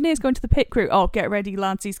the engineer's going to the pit crew, oh, get ready,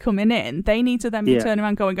 lads, he's coming in. They need to then be turning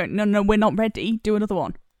around going, no, we're not ready. Do another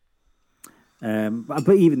one.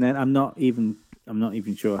 But even then, I'm not even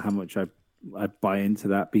sure how much I buy into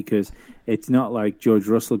that, because it's not like George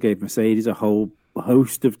Russell gave Mercedes a whole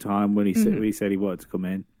host of time when he said he wanted to come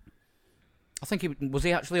in. I think was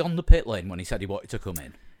he actually on the pit lane when he said he wanted to come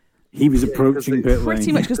in? He was approaching pit lane.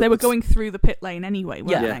 Pretty much, because they were going through the pit lane anyway,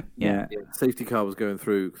 weren't they? Yeah. Safety car was going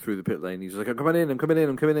through the pit lane. He's like, I'm coming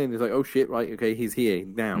in. He's like, oh shit, right, okay, he's here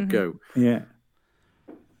now. Go. Yeah.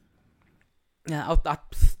 Yeah, I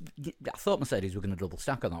thought Mercedes were going to double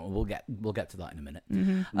stack on that one. We'll get to that in a minute.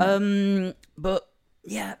 But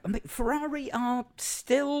yeah, I mean, Ferrari are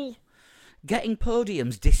still getting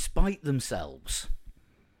podiums despite themselves.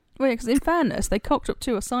 Well, yeah, because in fairness, they cocked up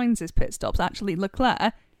 2 of Sainz's pit stops. Actually,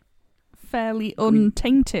 Leclerc fairly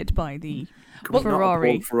untainted by the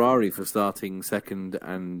Ferrari. Not Ferrari for starting second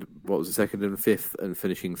and second and 5th and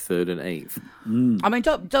finishing 3rd and 8th. I mean,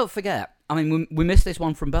 don't forget. I mean, we missed this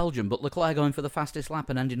one from Belgium, but Leclerc going for the fastest lap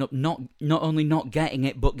and ending up not only not getting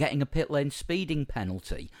it, but getting a pit lane speeding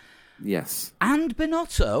penalty. Yes. And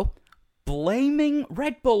Binotto blaming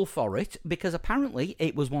Red Bull for it, because apparently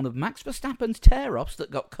it was one of Max Verstappen's tear-offs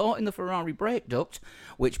that got caught in the Ferrari brake duct,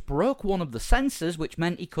 which broke one of the sensors, which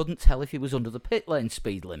meant he couldn't tell if he was under the pit lane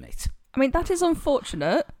speed limit. I mean, that is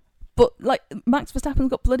unfortunate, but like Max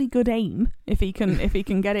Verstappen's got bloody good aim if he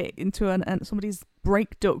can get it into somebody's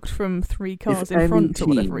brake duct from 3 cars in front or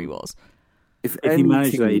whatever he was. If he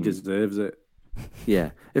managed that, he deserves it.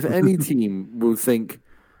 Yeah. If any team will think,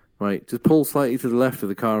 right, just pull slightly to the left of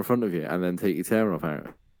the car in front of you and then take your tear off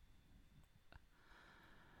out.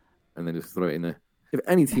 And then just throw it in there. If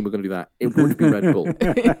any team were going to do that, it would be Red Bull.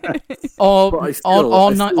 or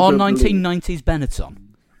 1990s Benetton.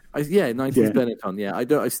 90s Benetton. Yeah,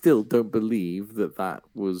 I still don't believe that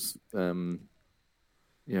was,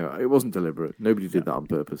 it wasn't deliberate. Nobody did that on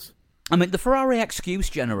purpose. I mean, the Ferrari excuse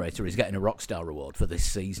generator is getting a Rockstar award for this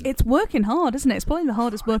season. It's working hard, isn't it? It's probably the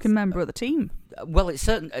hardest working member of the team. Well, it's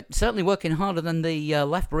certainly working harder than the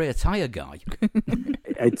left rear tyre guy.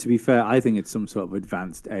 To be fair, I think it's some sort of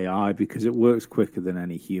advanced AI, because it works quicker than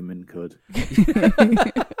any human could.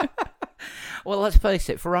 Well, let's face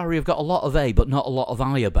it, Ferrari have got a lot of A, but not a lot of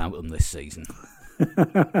I about them this season.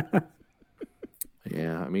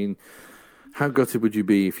 Yeah, I mean, how gutted would you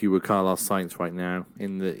be if you were Carlos Sainz right now?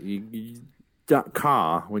 In that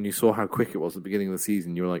car, when you saw how quick it was at the beginning of the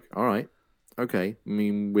season, you were like, all right, okay. I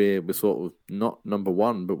mean, we're sort of not number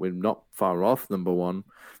 1, but we're not far off number 1.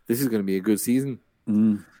 This is going to be a good season.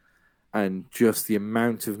 And just the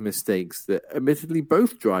amount of mistakes that, admittedly,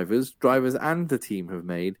 both drivers and the team have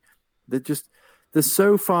made, they're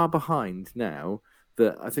so far behind now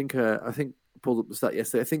that I think pulled up the stat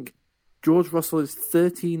yesterday. I think George Russell is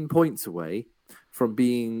 13 points away from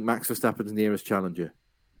being Max Verstappen's nearest challenger.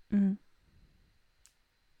 Mm.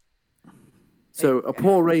 So a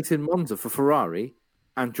poor race in Monza for Ferrari,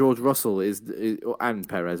 and George Russell is and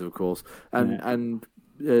Perez, of course, and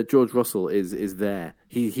George Russell is there.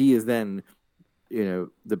 He is then,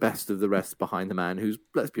 the best of the rest behind the man who's,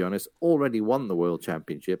 let's be honest, already won the World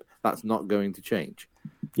Championship. That's not going to change.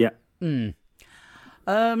 Yeah.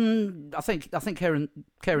 I think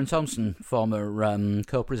Kieran Thompson, former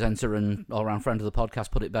co-presenter and all-round friend of the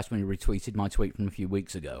podcast, put it best when he retweeted my tweet from a few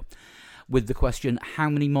weeks ago, with the question, how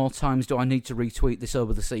many more times do I need to retweet this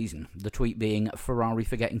over the season? The tweet being, Ferrari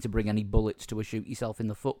forgetting to bring any bullets to a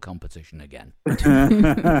shoot-yourself-in-the-foot competition again.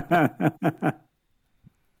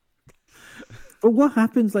 But what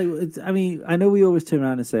happens, I know we always turn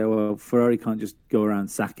around and say, oh, well, Ferrari can't just go around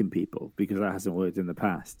sacking people because that hasn't worked in the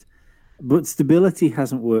past. But stability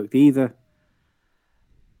hasn't worked either.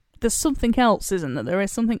 There's something else, isn't there? There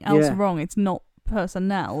is something else wrong. It's not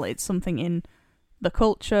personnel. It's something in the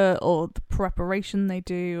culture or the preparation they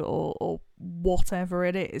do or whatever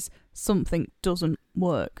it is. Something doesn't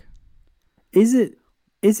work. Is it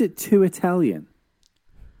too Italian?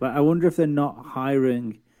 Like, I wonder if they're not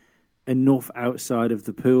hiring enough outside of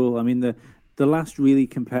the pool. I mean, the last really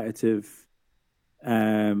competitive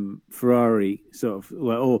Ferrari sort of,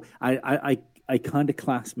 I kind of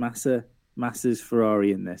class Massa's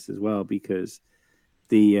Ferrari in this as well, because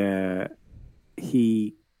he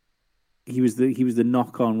was the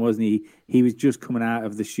knock on, wasn't he? He was just coming out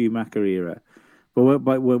of the Schumacher era, but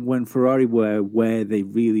when Ferrari were where they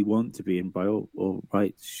really want to be, and by all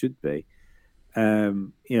rights should be,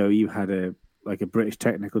 you had a British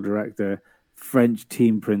technical director, French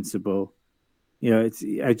team principal. I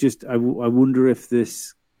wonder if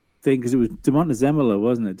this thing, because it was De Montezemolo,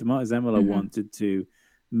 wasn't it? De Montezemolo wanted to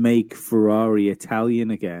make Ferrari Italian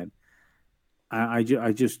again. I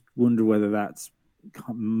just wonder whether that's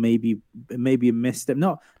maybe a misstep.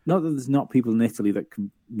 Not that there's not people in Italy that can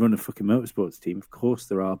run a fucking motorsports team. Of course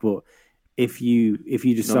there are, but if you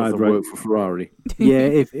decide work for Ferrari, but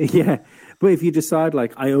if you decide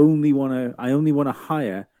I only want to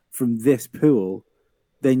hire from this pool,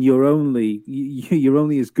 then you're only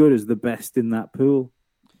as good as the best in that pool.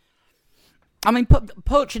 I mean,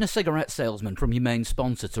 poaching a cigarette salesman from your main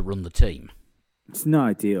sponsor to run the team. It's not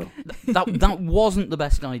ideal. That wasn't the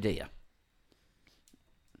best idea.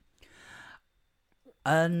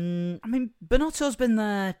 And I mean, Binotto's been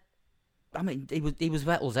there. I mean, he was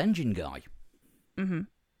Vettel's engine guy. Mm-hmm.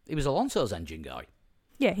 He was Alonso's engine guy.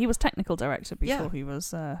 Yeah, he was technical director before he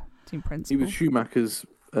was team principal. He was Schumacher's.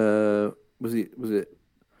 Was it?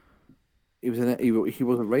 He was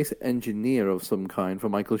a race engineer of some kind for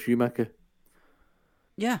Michael Schumacher.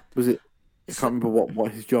 Yeah. Was it? I can't remember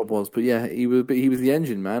what his job was, but yeah, he was the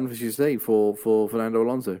engine man, as you say, for Fernando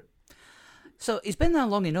Alonso. So he's been there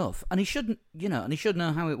long enough, and he should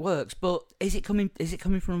know how it works. But is it coming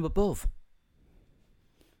from above?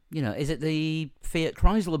 Is it the Fiat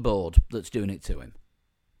Chrysler board that's doing it to him?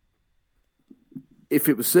 If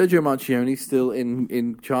it was Sergio Marchionne still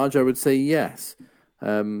in charge, I would say yes.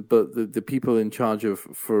 But the people in charge of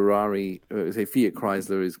Ferrari, say Fiat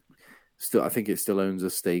Chrysler, is still, I think it still owns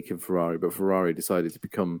a stake in Ferrari, but Ferrari decided to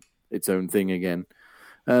become its own thing again.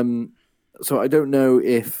 So I don't know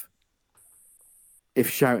if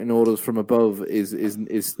shouting orders from above is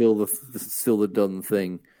still the done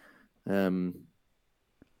thing.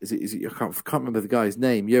 Is it? I can't remember the guy's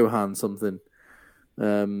name. Johan something,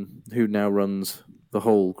 who now runs the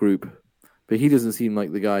whole group, but he doesn't seem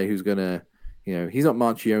like the guy who's gonna. He's not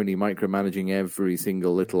Marchionne micromanaging every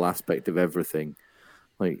single little aspect of everything.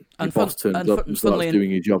 Like, your boss turns up and starts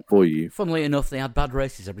doing your job for you. Funnily enough, they had bad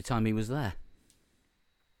races every time he was there.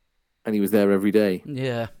 And he was there every day.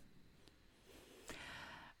 Yeah.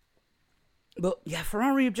 But, yeah,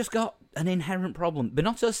 Ferrari have just got an inherent problem.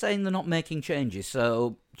 Binotto's saying they're not making changes,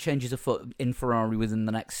 so changes afoot in Ferrari within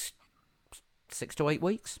the next 6 to 8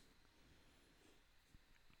 weeks?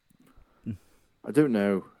 I don't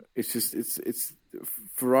know. It's just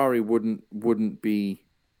Ferrari wouldn't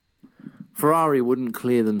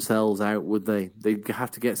clear themselves out, would they? They'd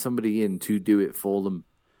have to get somebody in to do it for them.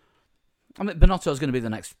 I mean, Binotto's going to be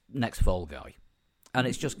the next fall guy, and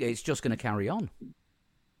it's just going to carry on.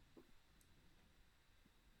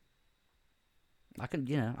 I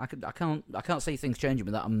can't see things changing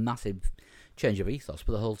without a massive change of ethos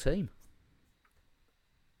for the whole team.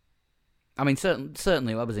 I mean,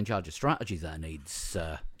 certainly whoever's in charge of strategy there needs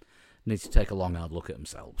to take a long, hard look at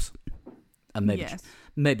themselves, and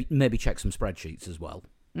maybe check some spreadsheets as well.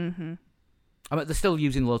 Mm-hmm. I mean, they're still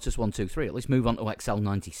using Lotus 123. At least move on to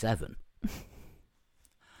XL97.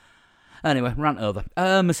 Anyway, rant over.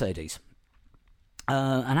 Mercedes.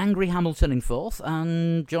 An angry Hamilton in fourth,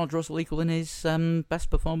 and George Russell equaling his best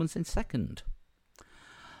performance in second.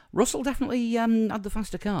 Russell definitely had the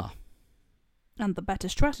faster car. And the better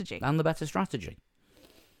strategy.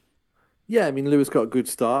 Yeah, I mean, Lewis got a good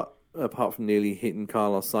start, apart from nearly hitting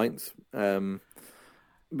Carlos Sainz.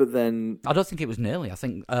 But then I don't think it was nearly. I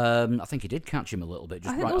think he did catch him a little bit,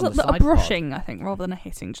 just I think right it was on the a side brushing, I think, rather than a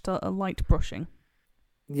hitting, just a light brushing.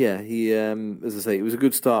 yeah, he as I say, it was a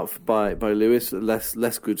good start by Lewis,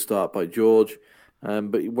 less good start by George.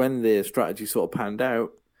 But when the strategy sort of panned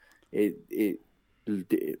out, it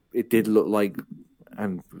did look like,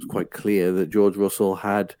 and it was quite clear that George Russell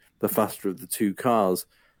had the faster of the two cars.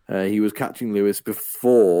 He was catching Lewis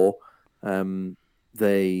before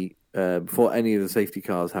before any of the safety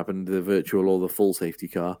cars happened, the virtual or the full safety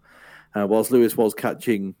car. Whilst Lewis was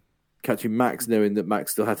catching Max, knowing that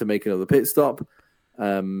Max still had to make another pit stop.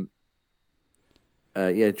 George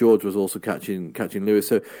was also catching Lewis.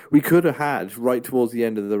 So we could have had, right towards the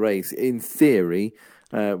end of the race, in theory,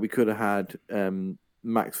 we could have had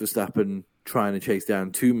Max Verstappen trying to chase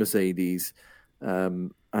down two Mercedes,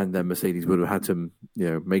 and then Mercedes would have had to,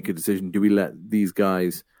 make a decision. Do we let these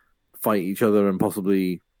guys fight each other and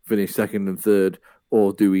possibly finish second and third,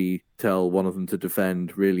 or do we tell one of them to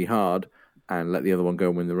defend really hard and let the other one go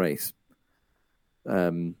and win the race?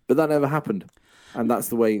 But that never happened, and that's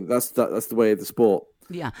the way. That's the way of the sport.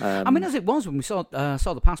 Yeah, as it was when we saw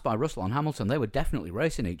the pass by Russell and Hamilton, they were definitely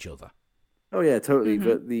racing each other. Oh yeah, totally.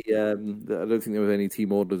 Mm-hmm. But I don't think there was any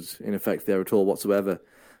team orders in effect there at all whatsoever.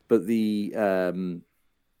 But I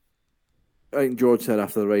think George said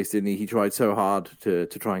after the race, didn't he? He tried so hard to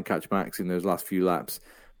try and catch Max in those last few laps,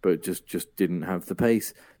 but just didn't have the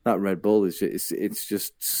pace. That Red Bull is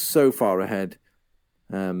just so far ahead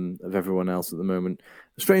of everyone else at the moment.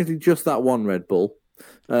 Strangely, just that one Red Bull.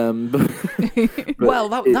 But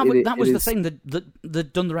that was the thing that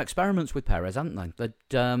they'd done their experiments with Perez, hadn't they? They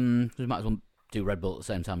might as well do Red Bull at the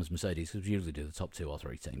same time as Mercedes, because we usually do the top 2 or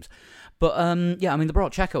 3 teams. But they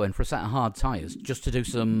brought Checo in for a set of hard tyres just to do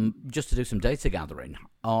some data gathering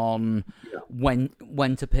on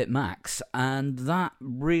when to pit Max, and that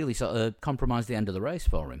really sort of compromised the end of the race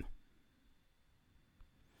for him.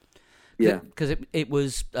 Yeah, because it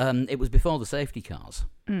was before the safety cars.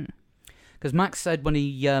 Because Max said when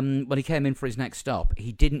he came in for his next stop,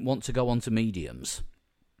 he didn't want to go on to mediums.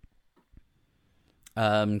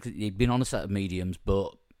 He'd been on a set of mediums,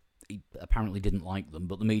 but he apparently didn't like them.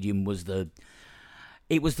 But the medium was the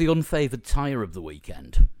unfavoured tyre of the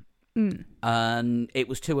weekend, and it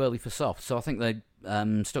was too early for soft. So I think they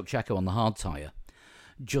stuck Checo on the hard tyre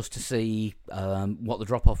just to see what the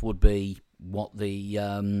drop off would be, what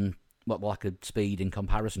the lack of speed in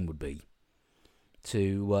comparison would be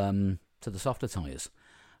to the softer tyres,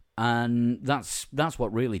 and that's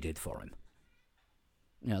what really did for him.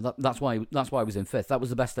 That's why he was in 5th. That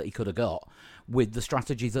was the best that he could have got with the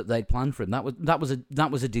strategy that they'd planned for him. That was a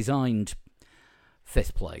designed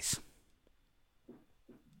 5th place.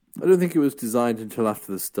 I don't think it was designed until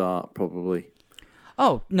after the start, probably.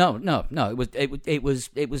 Oh no! It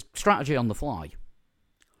was strategy on the fly,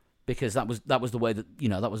 because that was the way that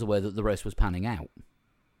the race was panning out.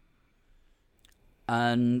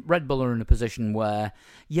 And Red Bull are in a position where,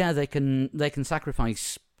 they can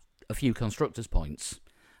sacrifice a few constructors' points,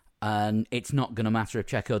 and it's not going to matter if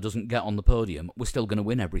Checo doesn't get on the podium. We're still going to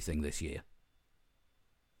win everything this year.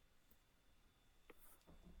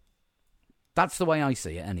 That's the way I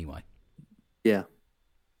see it, anyway. Yeah.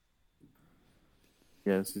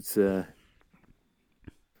 Yes, it's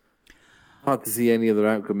hard to see any other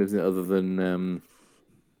outcome, isn't it, other than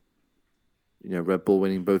Red Bull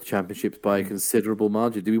winning both championships by a considerable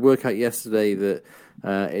margin. Did we work out yesterday that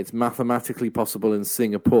it's mathematically possible in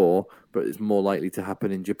Singapore, but it's more likely to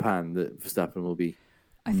happen in Japan that Verstappen will be?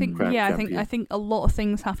 I think a lot of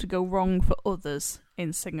things have to go wrong for others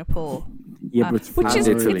in Singapore. Yeah, but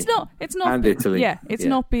Italy. It's not and Italy. Yeah, it's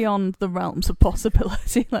not beyond the realms of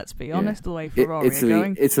possibility. Let's be honest. The way Ferrari are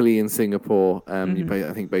going, Italy and Singapore.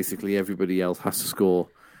 I think basically everybody else has to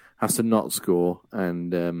not score,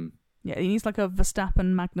 and. Yeah, he needs like a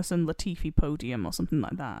Verstappen, Magnussen, Latifi podium or something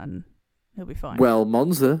like that, and he'll be fine. Well,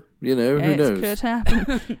 Monza, who knows? It could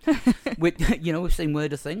happen. We've seen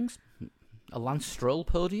weirder things. A Lance Stroll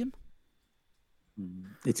podium.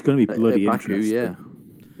 It's going to be bloody Baku, interesting. yeah.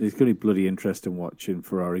 It's going to be bloody interesting watching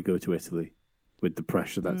Ferrari go to Italy with the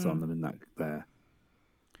pressure that's on them in that there.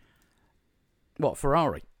 What,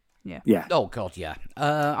 Ferrari? Yeah. Oh God, yeah.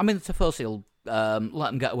 The Tifosi will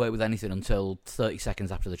let them get away with anything until 30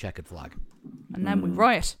 seconds after the checkered flag, and then we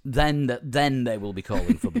riot. Then they will be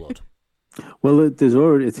calling for blood. Well, there's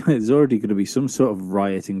already going to be some sort of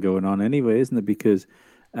rioting going on anyway, isn't there? Because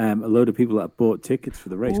a load of people that bought tickets for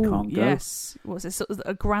the race can't go. Yes, was it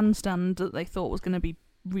a grandstand that they thought was going to be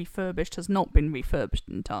refurbished has not been refurbished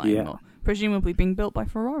in time, or presumably being built by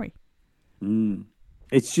Ferrari.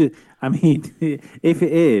 It's just, I mean, if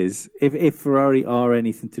it is, if Ferrari are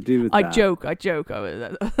anything to do with I that, joke. I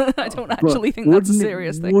don't actually think that's a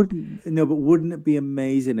serious thing. Wouldn't it be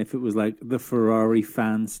amazing if it was like the Ferrari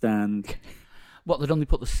fan stand? What, they'd only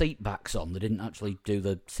put the seat backs on, they didn't actually do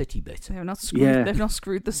the city bit. They've not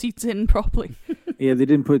screwed the seats in properly. Yeah, they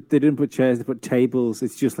didn't put chairs, they put tables.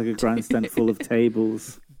 It's just like a grandstand full of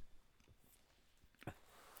tables.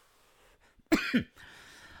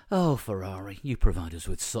 Oh, Ferrari, you provide us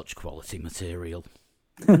with such quality material.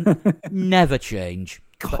 Never change.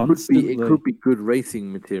 Constantly. It could be good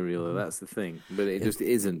racing material, that's the thing, but it just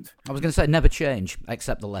isn't. I was going to say never change,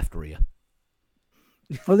 except the left rear.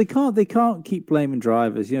 Well, they can't keep blaming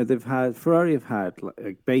drivers. You know, Ferrari have had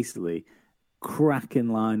like, basically cracking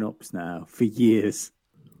lineups now for years.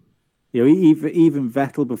 You know, even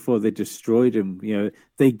Vettel before they destroyed him. You know,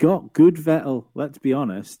 they got good Vettel. Let's be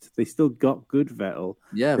honest, they still got good Vettel.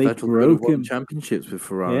 Yeah, they Vettel broke him. won championships with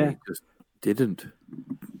Ferrari. Yeah. Just didn't.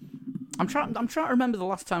 I'm trying to remember the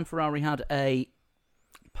last time Ferrari had a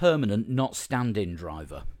permanent, not stand-in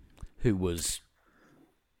driver who was.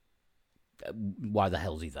 Why the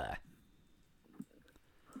hell's he there?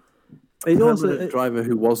 It's also a driver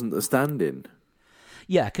who wasn't a stand-in.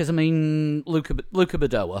 Yeah, because I mean, Luca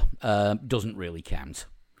Badoa doesn't really count,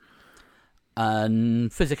 and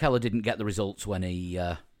Fisichella didn't get the results when he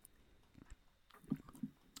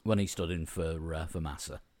stood in for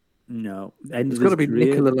Massa. No, It's got to be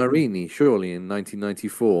Nicola Larini, surely, in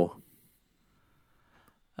 1994.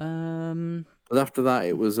 But after that,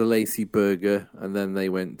 it was a Lacey Berger, and then they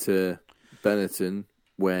went to Benetton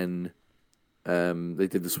when they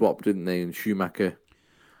did the swap, didn't they? And Schumacher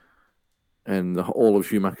and all of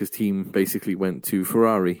Schumacher's team basically went to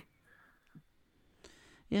Ferrari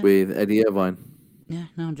with Eddie Irvine. Yeah,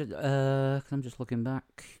 no, I'm just looking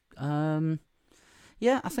back.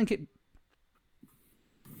 Yeah, I think it.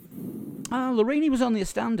 Larini was only a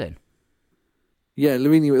stand-in. Yeah,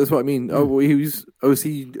 Larini, that's what I mean. Oh, was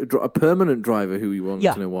he a permanent driver who he wants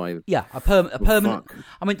to know why? Yeah, a permanent. Fuck.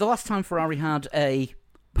 I mean, the last time Ferrari had a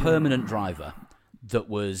permanent driver that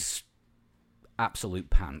was absolute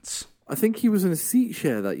pants. I think he was in a seat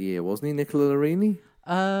share that year, wasn't he, Nicola Larini?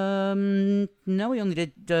 No, he only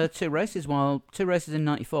did two races in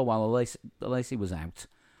 '94 while Alesi was out.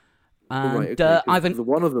 And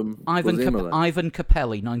one of them Ivan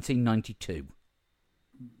Capelli, 1992.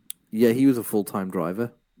 Yeah, he was a full-time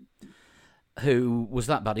driver. Who was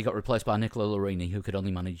that bad? He got replaced by Nicola Larini, who could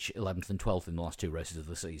only manage 11th and 12th in the last two races of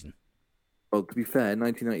the season. Well, to be fair,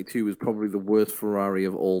 1992 was probably the worst Ferrari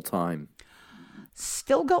of all time.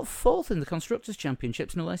 Still got fourth in the Constructors'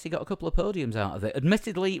 Championships, and Alesi got a couple of podiums out of it.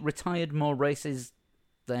 Admittedly, retired more races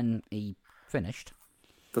than he finished.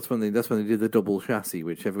 That's when they did the double chassis,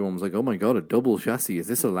 which everyone was like, "Oh my god, a double chassis! Is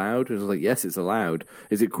this allowed?" And I was like, "Yes, it's allowed."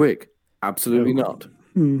 Is it quick? Absolutely not.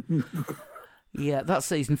 Yeah, that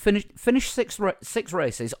season finished six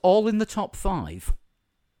races, all in the top 5,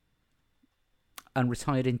 and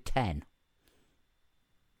retired in 10.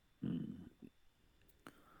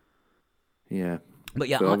 Yeah, but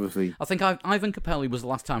yeah, so obviously, I think Ivan Capelli was the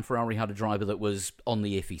last time Ferrari had a driver that was on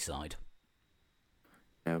the iffy side.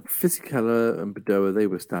 Yeah, Fisichella and Badoa, they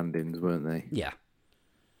were stand-ins, weren't they? Yeah.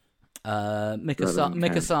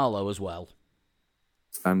 Mika Salo as well.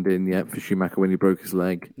 Stand-in, yeah, for Schumacher when he broke his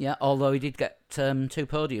leg. Yeah, although he did get 2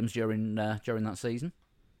 podiums during that season.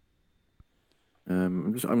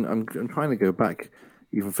 I'm trying to go back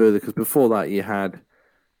even further because before that you had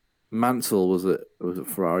Mansell was at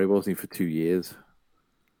Ferrari, wasn't he, for 2 years?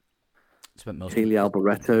 Haley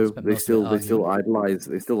Alboreto, they still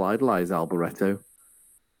idolize Alboreto.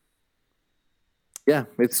 Yeah,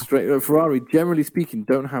 it's straight. Ferrari, generally speaking,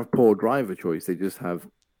 don't have poor driver choice. They just have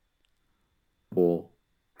poor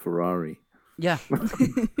Ferrari. Yeah.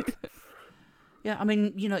 Yeah, I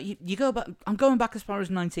mean, you know, you go back. I'm going back as far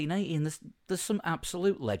as 1980, and there's some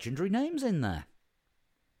absolute legendary names in there.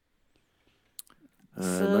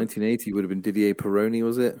 1980 would have been Didier Pironi,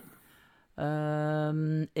 was it?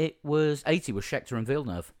 It was 80 was Scheckter and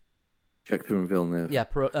Villeneuve. Scheckter and Villeneuve. Yeah,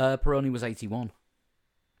 Pironi was 81.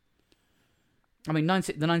 I mean, the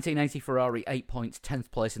 1980 Ferrari, 8 points, 10th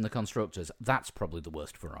place in the Constructors. That's probably the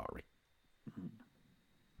worst Ferrari.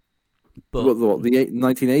 But the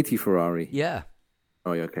 1980 Ferrari? Yeah.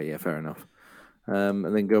 Oh, yeah, okay, yeah, fair enough. And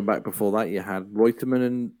then going back before that, you had Reutemann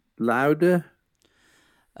and Lauda.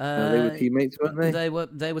 They were teammates, weren't they?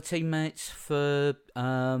 They were teammates for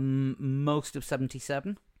most of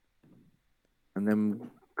 77. And then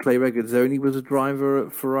Clay Regazzoni was a driver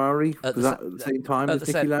at Ferrari. Was that at the same time as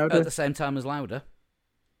Niki Lauda? At the same time as Lauda.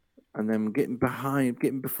 and then getting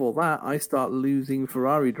before that, I start losing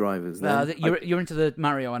Ferrari drivers. Then you're into the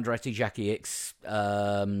Mario Andretti, Jackie Ickx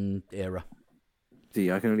era. See,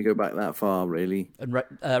 I can only go back that far, really. And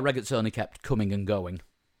Regazzoni kept coming and going.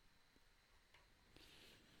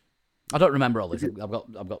 I don't remember all this. I've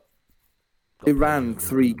got. They ran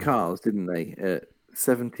 3 cars, didn't they? At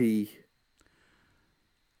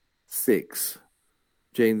 76.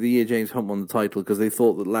 The year James Hunt won the title, because they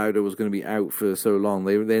thought that Lauda was going to be out for so long.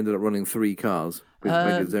 They ended up running 3 cars. With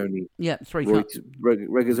Regazzoni. Yeah, 3 cars.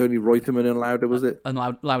 Regazzoni, Reutemann and Lauda, was it? And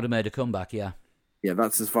Lauda made a comeback, yeah. Yeah,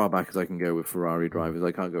 that's as far back as I can go with Ferrari drivers.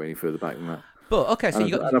 I can't go any further back than that. But okay, so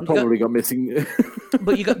I probably got missing.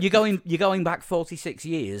 But you're going back 46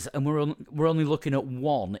 years, and we're only looking at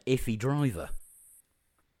one iffy driver.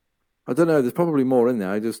 I don't know. There's probably more in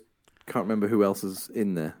there. I just can't remember who else is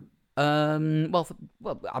in there. Well,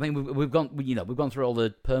 I mean, we've gone through all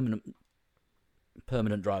the permanent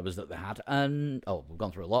drivers that they had, and we've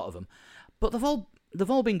gone through a lot of them, but they've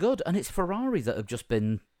all been good, and it's Ferrari that have just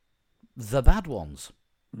been the bad ones.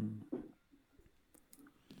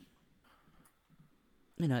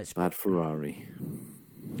 It's bad Ferrari.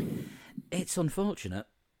 It's unfortunate.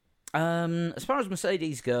 As far as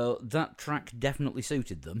Mercedes go, that track definitely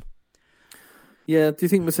suited them. Yeah, do you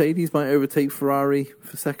think Mercedes might overtake Ferrari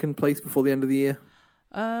for second place before the end of the year?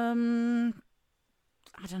 I don't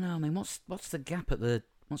know. I mean, what's the gap at the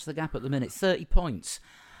minute? 30 points.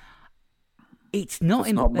 It's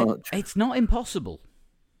not much. It's not impossible.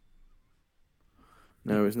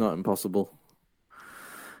 No, it's not impossible.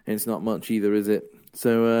 It's not much either, is it?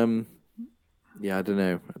 So, yeah, I don't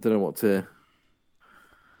know. I don't know what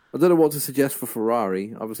to suggest for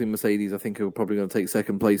Ferrari. Obviously, Mercedes, I think, are probably going to take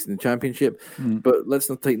second place in the championship. But let's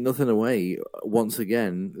not take nothing away. Once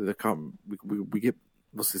again, we get,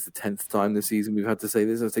 what's this, the 10th time this season we've had to say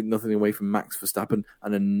this. Let's take nothing away from Max Verstappen,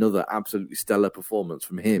 and another absolutely stellar performance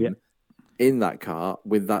from him in that car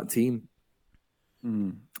with that team.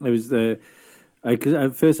 It was because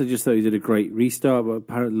at first I just thought he did a great restart, but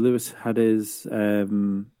apparently Lewis had his. He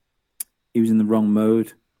was in the wrong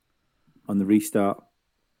mode on the restart.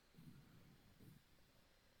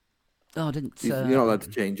 Oh, I didn't. You're not allowed to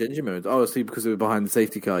change engine mode. Oh, I see, because it was behind the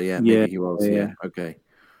safety car. Yeah, maybe he was. Yeah. Okay.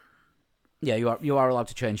 Yeah, you are allowed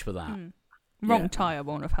to change for that. Wrong tyre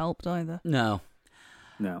won't have helped either. No.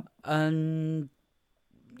 And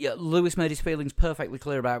yeah, Lewis made his feelings perfectly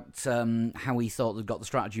clear about how he thought they'd got the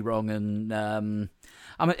strategy wrong, and I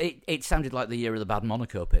mean, it sounded like the year of the bad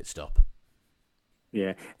Monaco pit stop.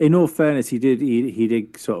 Yeah, in all fairness, he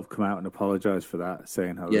did sort of come out and apologise for that,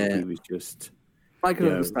 saying how he was just. I can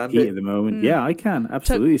understand it at the moment. Yeah, I can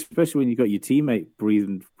absolutely, especially when you've got your teammate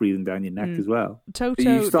breathing down your neck as well.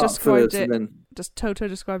 Toto described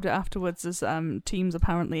it afterwards as teams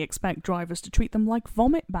apparently expect drivers to treat them like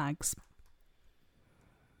vomit bags.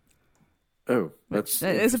 Oh, it's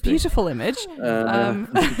a beautiful image.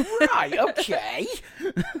 Right, okay.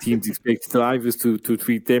 Teams expect drivers to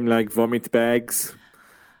treat them like vomit bags.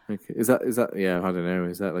 Is that? Yeah, I don't know.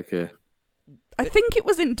 Is that like a? I think it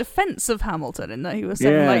was in defence of Hamilton, in that he was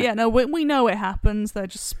saying, we know it happens. They're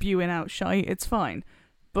just spewing out shite. It's fine.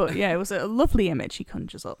 But yeah, it was a lovely image he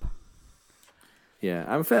conjures up. Yeah,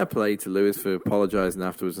 and fair play to Lewis for apologising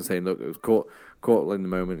afterwards and saying, look, it was caught in the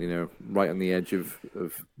moment, right on the edge of I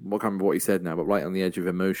can't remember what he said now, but right on the edge of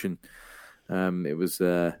emotion. It was,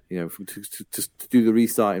 to do the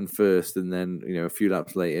restarting first, and then, a few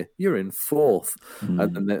laps later, you're in fourth,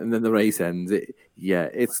 and then the race ends.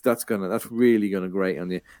 That's really gonna grate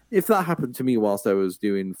on you. If that happened to me whilst I was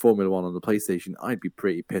doing Formula One on the PlayStation, I'd be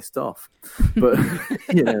pretty pissed off. But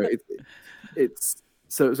it's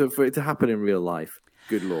so for it to happen in real life.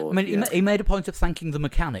 Good Lord. I mean, he made a point of thanking the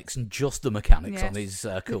mechanics, and just the mechanics on his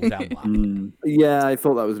cool-down lap. Yeah, I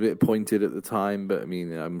thought that was a bit pointed at the time, but I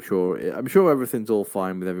mean, I'm sure everything's all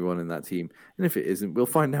fine with everyone in that team, and if it isn't, we'll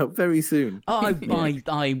find out very soon. I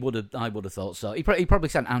would have thought so. He probably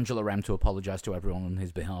sent Angela around to apologise to everyone on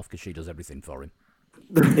his behalf, because she does everything for him.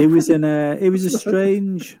 It was a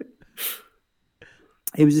strange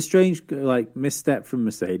like misstep from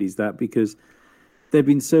Mercedes, that, because they've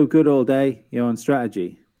been so good all day, on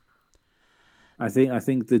strategy. I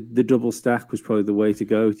think the double stack was probably the way to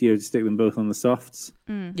go. To stick them both on the softs.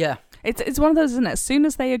 Yeah, it's one of those, isn't it? As soon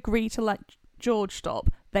as they agree to let George stop,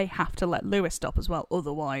 they have to let Lewis stop as well.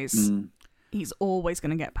 Otherwise, he's always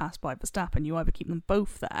going to get passed by Verstappen. You either keep them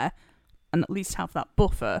both there and at least have that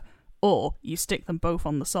buffer, or you stick them both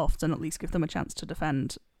on the softs and at least give them a chance to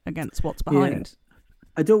defend against what's behind.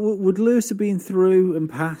 Yeah. Would Lewis have been through and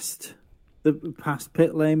past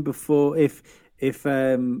pit lane before if he'd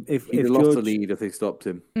George lost the lead if they stopped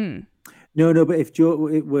him? No, but if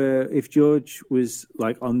George was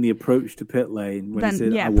like on the approach to pit lane, when then he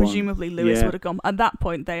said, yeah, I presumably want, Lewis yeah. would have gone. At that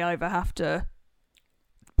point, they either have to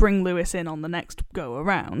bring Lewis in on the next go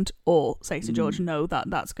around, or say to George, no,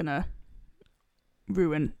 that's gonna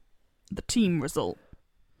ruin the team result.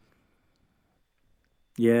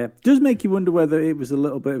 Yeah, it does make you wonder whether it was a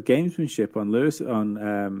little bit of gamesmanship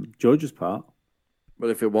on George's part. Well,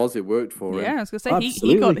 if it was, it worked for him. Yeah, I was gonna say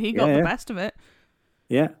Absolutely. he got the best of it.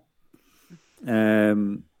 Yeah.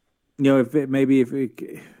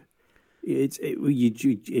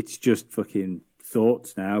 It's just fucking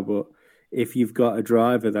thoughts now. But if you've got a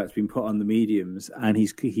driver that's been put on the mediums and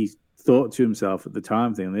he's thought to himself at the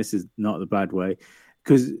time, thinking this is not the bad way,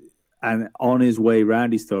 and on his way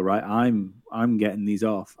round, he's thought, right, I'm getting these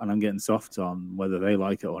off and I'm getting softs on whether they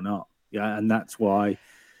like it or not. Yeah, and that's why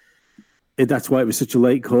it was such a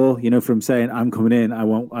late call, from saying I'm coming in, I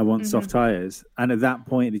want soft tires, and at that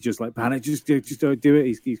point it's just like panic, just don't do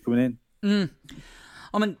it. He's coming in.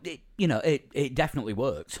 I mean, it definitely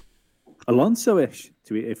worked. Alonso-ish,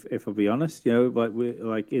 if I'll be honest, like we're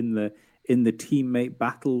like in the teammate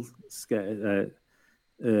battle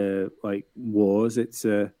like wars, it's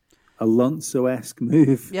a Alonso-esque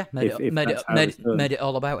move. Yeah, made it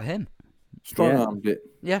all about him. Strong-armed it.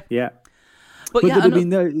 Yeah. Yeah. But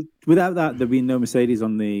without that, there'd be no Mercedes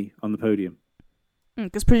on the podium.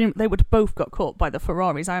 Because presumably they would have both got caught by the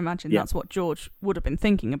Ferraris. I imagine Yeah. that's what George would have been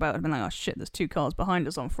thinking about. I'd been like, oh shit, there's 2 cars behind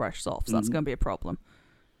us on fresh softs. That's going to be a problem.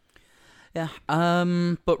 Yeah.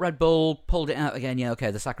 But Red Bull pulled it out again. Yeah, okay,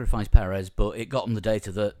 they sacrificed Perez, but it got them the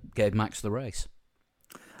data that gave Max the race.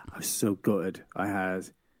 I was so gutted. I had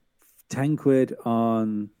 10 quid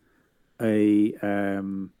on a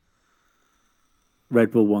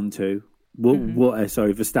Red Bull 1-2.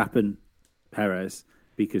 Verstappen Perez,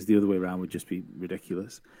 because the other way around would just be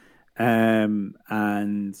ridiculous. And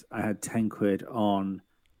I had 10 quid on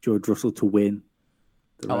George Russell to win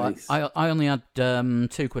the race. I only had 2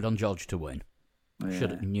 quid on George to win.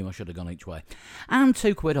 Yeah. Knew I should have gone each way. And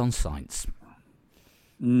 2 quid on Sainz.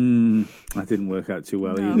 That didn't work out too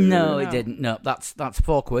well either. No, it didn't. No, that's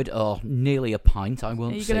 4 quid or nearly a pint. I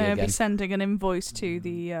won't say again. Are you going to be sending an invoice to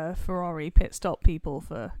the Ferrari pit stop people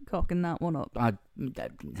for cocking that one up?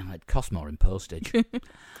 It cost more in postage.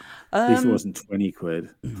 At least it wasn't 20 quid.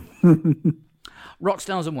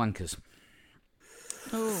 Rockstars and wankers.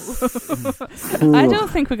 Oh. I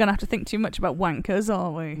don't think we're going to have to think too much about wankers,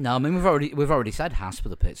 are we? No, I mean we've already said Haas for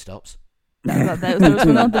the pit stops. No, those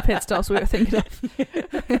were not the pit stops we were thinking of.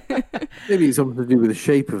 Maybe it's something to do with the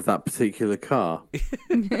shape of that particular car.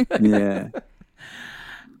 Yeah.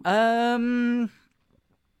 I'm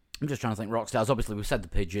just trying to think. Rockstars. Obviously, we've said the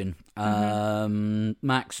pigeon.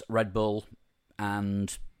 Max, Red Bull,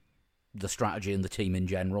 and the strategy and the team in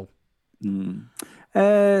general.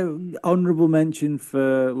 Honourable mention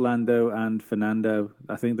for Lando and Fernando.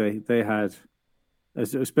 I think they had,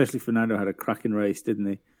 especially Fernando, had a cracking race, didn't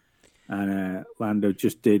he? And Lando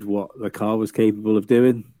just did what the car was capable of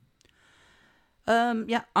doing.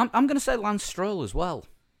 Yeah, I'm going to say Lance Stroll as well.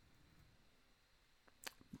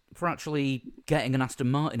 For actually getting an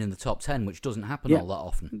Aston Martin in the top 10, which doesn't happen all that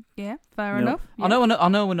often. Yeah, fair enough. Yeah. I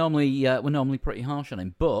know we're normally pretty harsh on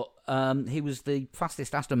him, but he was the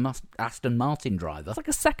fastest Aston Martin driver. It's like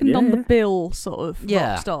a second on the bill sort of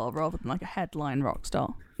Yeah. rock star rather than like a headline rock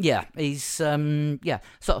star. Yeah, he's sort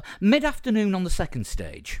of mid-afternoon on the second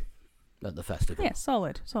stage at the festival. Yeah,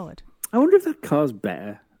 solid. I wonder if that car's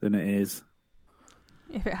better than it is.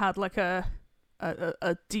 If it had like a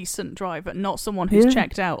decent driver, not someone who's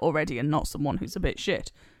checked out already and not someone who's a bit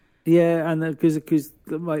shit. Yeah, and because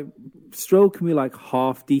like Stroll can be like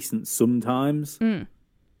half decent sometimes.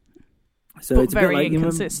 So but it's very a bit like,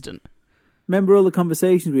 inconsistent. Remember all the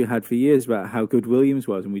conversations we had for years about how good Williams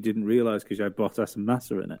was, and we didn't realise because you had Bottas and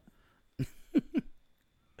Massa in it. A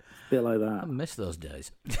bit like that. I miss those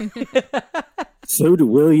days. So do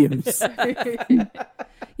Williams.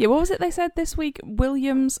 Yeah, what was it they said this week?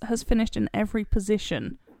 Williams has finished in every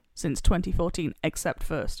position since 2014 except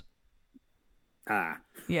first.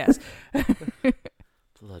 Yes.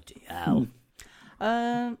 Bloody hell.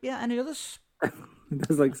 Any others?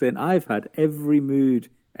 That's like saying I've had every mood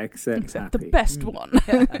except the happy. best one.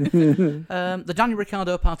 The Danny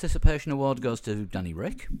Ricciardo Participation Award goes to Danny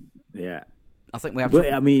Rick. Yeah. I think we have.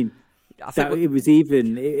 But, I mean, it was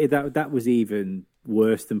even that was even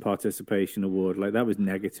worse than Participation Award. Like that was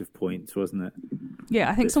negative points, wasn't it?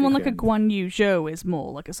 Yeah, I think This someone weekend. like a Guan Yu Zhou is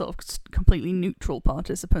more like a sort of completely neutral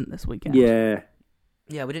participant this weekend. Yeah.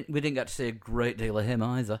 Yeah, we didn't get to see a great deal of him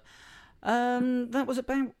either. That was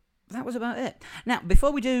about that was about it. Now,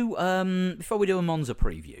 before we do a Monza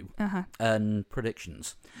preview and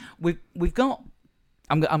predictions, we've got.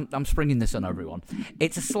 I'm springing this on everyone.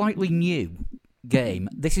 It's a slightly new game.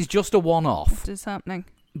 This is just a one-off. What is happening?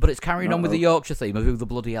 But it's carrying on with the Yorkshire theme of who the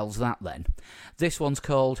bloody hell's that then. This one's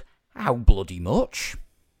called How Bloody Much?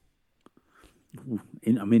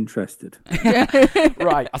 I'm interested.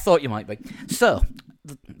 Right, I thought you might be. So,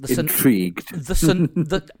 intrigued.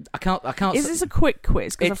 I can't. Is this a quick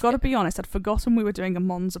quiz? Because I've got to be honest, I'd forgotten we were doing a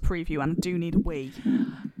Monza preview, and I do need a wee.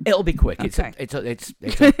 It'll be quick. Okay.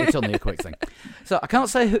 It's only a quick thing. So I can't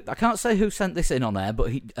say who sent this in on air, but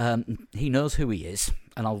he knows who he is,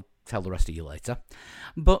 and I'll tell the rest of you later.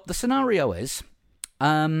 But the scenario is,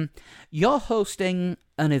 you're hosting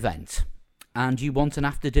an event, and you want an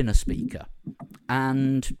after-dinner speaker.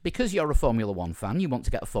 And because you're a Formula One fan, you want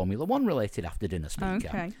to get a Formula One related after-dinner speaker.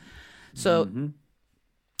 Okay. So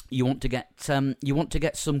you want to get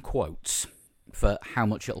some quotes for how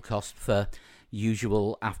much it'll cost for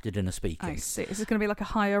usual after-dinner speaking. I see. Is this going to be like a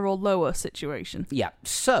higher or lower situation? Yeah.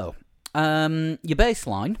 So your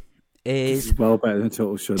baseline is well better than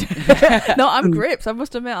Total Shunt. No, I'm gripped. I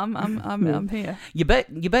must admit, I'm here. Your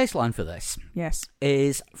baseline for this, yes,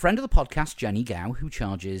 is friend of the podcast Jenny Gow, who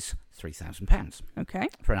charges £3,000. Okay.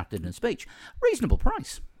 For an after-dinner speech, reasonable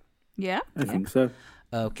price. Yeah, I think so.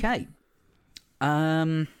 Okay.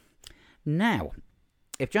 Now,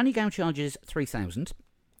 if Jenny Gow charges £3,000,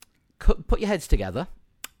 put your heads together.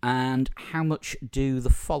 And how much do the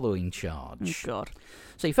following charge? Oh, God.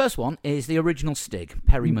 So your first one is the original Stig,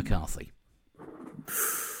 Perry McCarthy.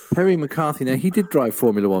 Perry McCarthy, now he did drive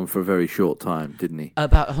Formula One for a very short time, didn't he?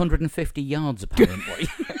 About 150 yards, apparently.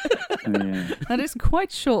 That is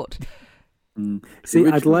quite short. See,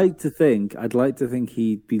 I'd like to think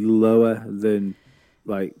he'd be lower than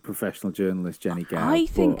like professional journalist Jenny Gow. I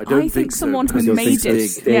think someone so, who made it,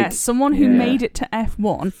 Stig. Who made it to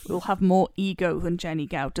F1 will have more ego than Jenny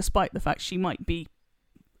Gow, despite the fact she might be,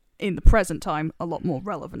 in the present time, a lot more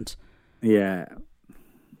relevant. Yeah.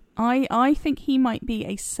 I think he might be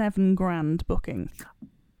a $7,000 booking.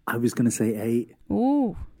 I was going to say 8.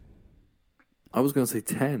 Ooh. I was going to say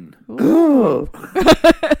 10. Ooh.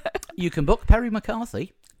 You can book Perry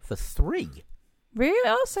McCarthy for 3. Really?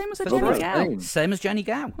 Oh, same as a Jenny Gow. Same as Jenny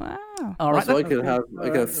Gow. Wow. All right. So I could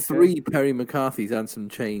have 3 Perry McCarthys and some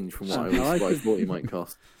change from what I thought he might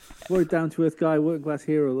cost. What a down-to-earth guy, working class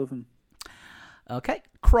hero, love him. Okay,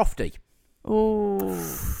 Crofty. Oh.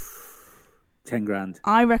 $10,000.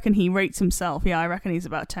 I reckon he rates himself. Yeah, I reckon he's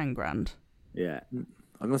about $10,000. Yeah. I'm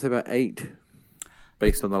going to say about 8,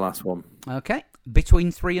 based on the last one. Okay,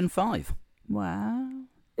 between 3 and 5. Wow.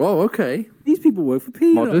 Oh, okay. These people work for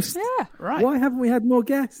peanuts. Modest. Yeah. Right. Why haven't we had more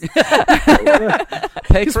guests?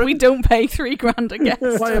 Because we don't pay $3,000 a guest.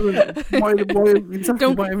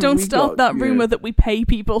 Don't start that rumour that we pay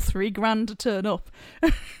people $3,000 to turn up.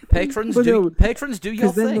 Patrons do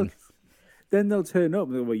your thing. Then they'll turn up.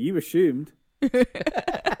 Well, you assumed.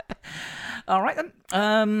 All right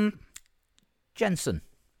then. Jensen.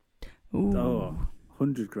 Ooh. Oh,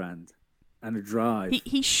 $100,000 and a drive.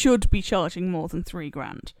 He should be charging more than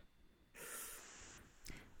 $3,000.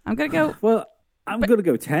 I'm gonna go. Well, I'm gonna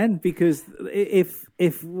go 10 because if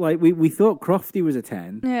like we thought Crofty was a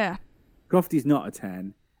 10. Yeah. Crofty's not a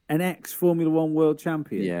 10. An ex-Formula One world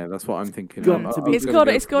champion. Yeah, that's what I'm thinking. It's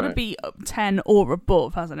got to be 10 or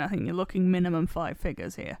above, hasn't it? I think you're looking minimum 5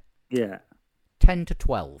 figures here. Yeah. 10 to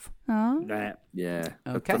 12. Oh. Yeah.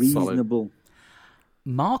 Okay. That's solid. Reasonable.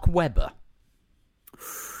 Mark Webber.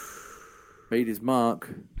 Made his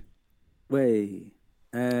mark. Wait.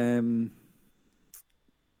 I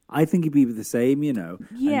think he'd be the same, you know.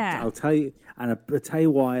 Yeah. And I'll tell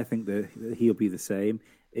you why I think that he'll be the same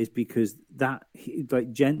is because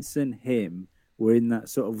Jensen, him, were in that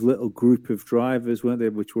sort of little group of drivers, weren't they,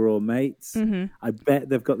 which were all mates. Mm-hmm. I bet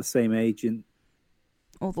they've got the same agent.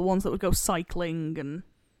 Or the ones that would go cycling and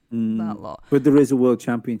that lot. But there is a world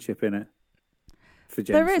championship in it for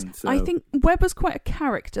Jensen. There is. So. I think Webber's quite a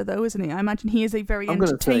character, though, isn't he? I imagine he is a very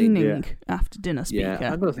entertaining after-dinner speaker.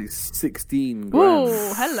 Yeah, I'm going to say $16,000.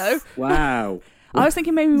 Oh, hello. Wow. I was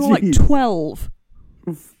thinking maybe more like 12.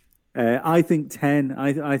 I think 10.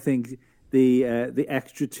 I think the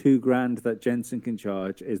extra $2,000 that Jensen can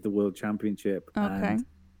charge is the world championship. Okay. And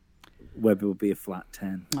Webber will be a flat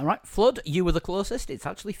 10. All right, Flood, you were the closest. It's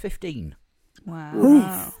actually 15.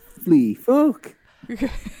 Wow. Holy fuck.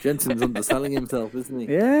 Jensen's underselling himself, isn't he?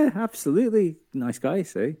 Yeah, absolutely. Nice guy,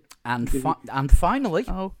 see. And finally,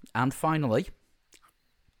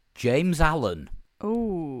 James Allen.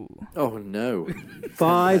 Oh. Oh no.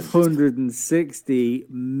 £560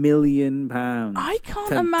 million. I can't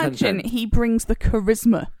 10 imagine pence. he brings the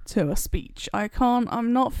charisma to a speech.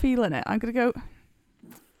 I'm not feeling it. I'm going to go...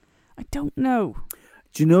 I don't know.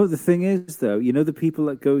 Do you know what the thing is, though? You know the people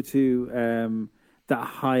that go to that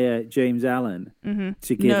hire James Allen to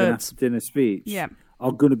give an Nerds. after-dinner speech Yeah.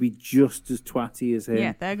 are going to be just as twatty as him.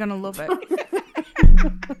 Yeah, they're going to love it.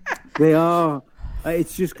 They are.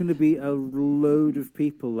 It's just going to be a load of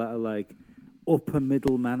people that are like upper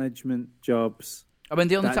middle management jobs. I mean,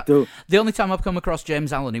 the only time I've come across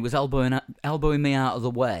James Allen, he was elbowing me out of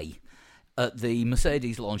the way at the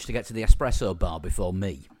Mercedes launch to get to the espresso bar before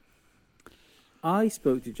me. I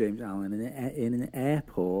spoke to James Allen in an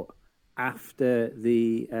airport after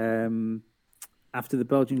the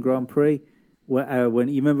Belgian Grand Prix, when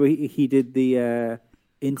you remember he did the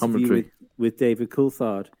interview with David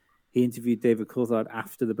Coulthard. He interviewed David Coulthard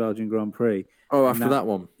after the Belgian Grand Prix. Oh, after that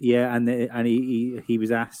one. Yeah, and he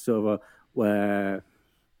was asked sort of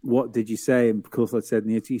what did you say? And Coulthard said in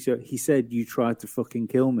the interview, he said, "You tried to fucking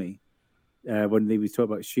kill me." When he was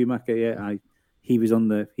talking about Schumacher, yeah, he was in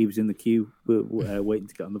the queue waiting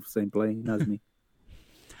to get on the same plane as me.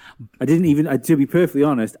 I didn't even, to be perfectly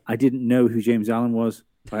honest, I didn't know who James Allen was.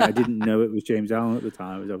 I didn't know it was James Allen at the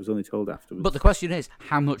time. I was only told afterwards. But the question is,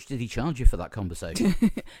 how much did he charge you for that conversation?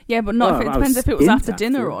 Yeah, but not if it depends if it was after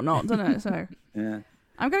dinner or not, doesn't it? So yeah.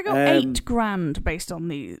 I'm going to go $8,000 based on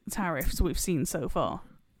the tariffs we've seen so far.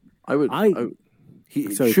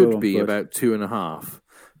 He should be about 2.5,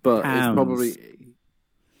 but Pounds. It's probably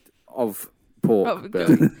of pork. Oh,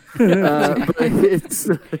 but it's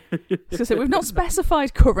So we've not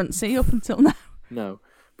specified currency up until now. no.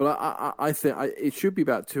 But I think it should be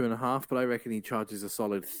about 2.5, but I reckon he charges a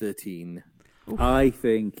solid 13. I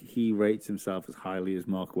think he rates himself as highly as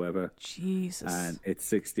Mark Webber. Jesus. And it's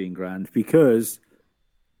 $16,000 because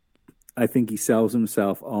I think he sells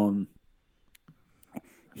himself on.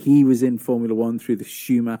 He was in Formula One through the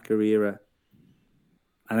Schumacher era,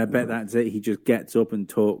 and I bet that's it. He just gets up and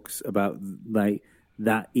talks about like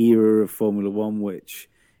that era of Formula One, which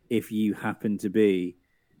if you happen to be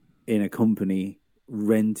in a company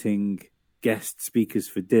renting guest speakers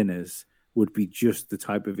for dinners would be just the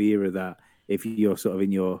type of era that if you're sort of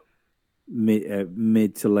in your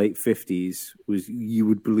mid to late 50s was you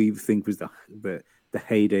would think was the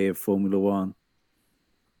heyday of Formula One.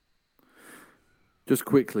 Just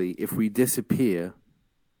quickly, if we disappear,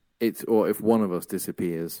 or if one of us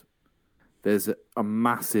disappears, there's a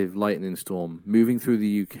massive lightning storm moving through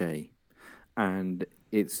the UK, and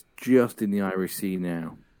it's just in the Irish Sea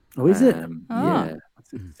now. Oh, is it? Yeah.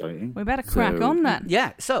 That's exciting. We better crack on then.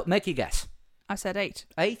 Yeah, so make your guess. I said 8.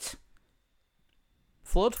 8?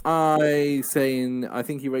 Flood? I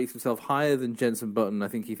think he rates himself higher than Jenson Button. I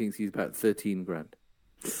think he thinks he's about 13 grand.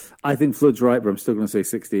 I think Flood's right, but I'm still going to say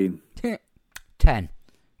 16. 10.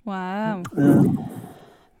 Wow.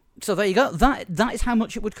 So there you go. That is how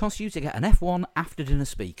much it would cost you to get an F1 after dinner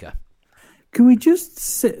speaker. Can we just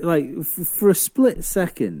sit for a split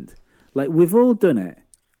second? Like we've all done it.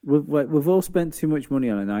 We've all spent too much money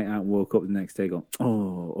on a night out and woke up the next day going,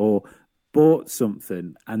 or bought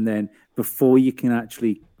something, and then before you can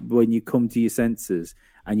actually, when you come to your senses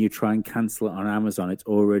and you try and cancel it on Amazon, it's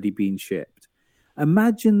already been shipped.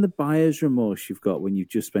 Imagine the buyer's remorse you've got when you've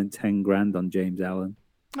just spent 10 grand on James Allen.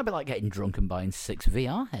 That'd be like getting drunk and buying 6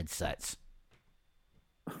 VR headsets.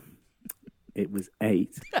 It was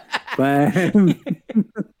 8. But,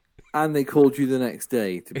 and they called you the next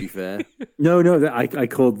day, to be fair. No, I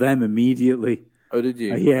called them immediately. Oh, did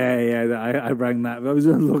you? Yeah. I rang that. I was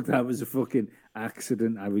looked at as a fucking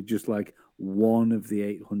accident. I would just like one of the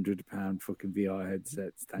 £800 fucking VR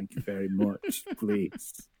headsets. Thank you very much,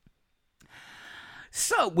 please.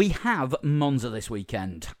 So we have Monza this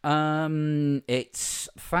weekend. It's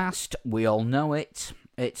fast. We all know it.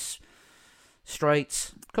 It's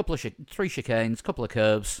straight. Couple of 3 chicanes, couple of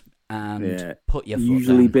curves, and put your foot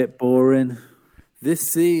usually down. A bit boring. This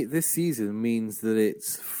season means that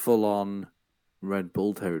it's full on Red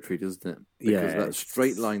Bull territory, doesn't it? Because that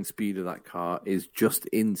straight line speed of that car is just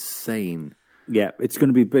insane. Yeah, it's going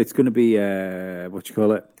to be what you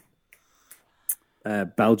call it?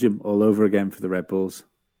 Belgium all over again for the Red Bulls.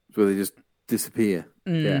 Where they just disappear.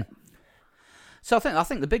 Mm. Yeah. So I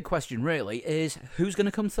think the big question really is who's going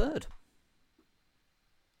to come third?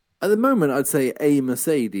 At the moment, I'd say a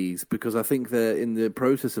Mercedes, because I think they're in the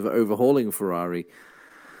process of overhauling Ferrari.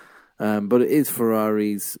 But it is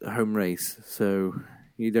Ferrari's home race, so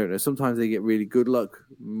you don't know. Sometimes they get really good luck.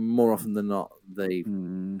 More often than not, they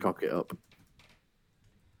cock it up.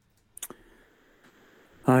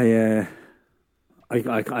 I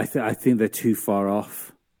I think they're too far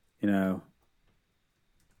off.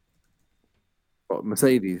 What,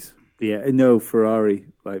 Mercedes? Yeah, no, Ferrari,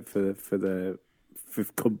 like for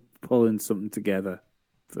pulling something together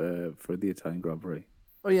for the Italian Grand Prix.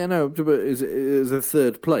 Oh yeah, no, but is a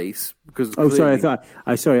third place because. Oh, sorry,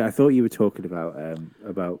 I thought you were talking about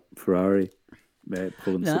Ferrari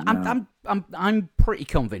pulling something out. I'm pretty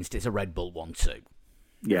convinced it's a Red Bull one too.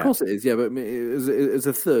 Yeah, of course it is. Yeah, but as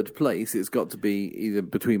a third place, it's got to be either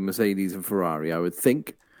between Mercedes and Ferrari. I would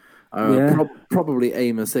think. Probably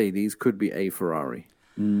a Mercedes, could be a Ferrari.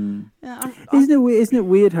 Yeah, isn't it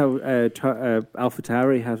weird how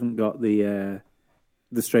AlphaTauri hasn't got the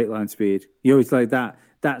straight line speed? You always like that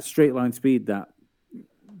straight line speed that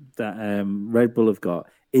Red Bull have got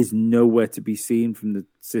is nowhere to be seen from the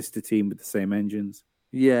sister team with the same engines.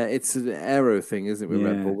 Yeah, it's an aero thing, isn't it, with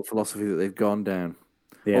Red Bull, the philosophy that they've gone down.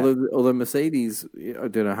 Yeah. Although Mercedes, I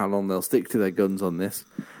don't know how long they'll stick to their guns on this,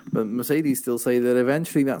 but Mercedes still say that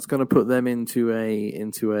eventually that's going to put them into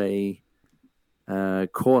a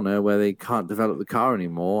corner where they can't develop the car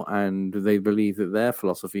anymore, and they believe that their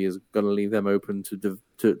philosophy is going to leave them open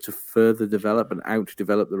to further develop and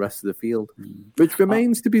outdevelop the rest of the field, which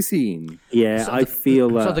remains to be seen. Yeah, so I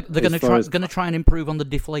feel that they're going to try and improve on the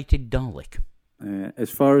deflated Dalek. As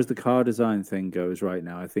far as the car design thing goes right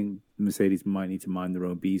now, I think Mercedes might need to mind their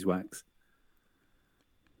own beeswax.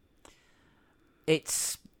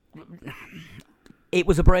 It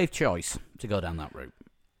was a brave choice to go down that route.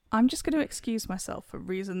 I'm just going to excuse myself for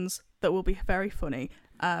reasons that will be very funny.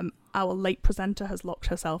 Our late presenter has locked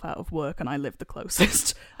herself out of work and I live the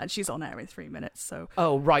closest and she's on air in 3 minutes. So.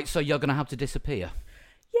 Oh, right, so you're going to have to disappear.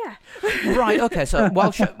 Yeah. Right, okay, so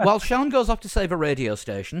while Sean goes off to save a radio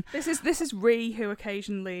station... This is Ree, who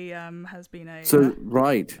occasionally has been a... So,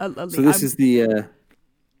 right. So this is the...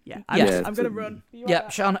 Yeah, I'm going to run. Yeah,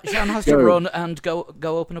 Sean has to run and go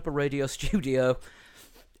open up a radio studio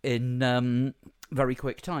in very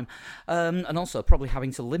quick time. And also probably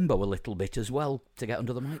having to limbo a little bit as well to get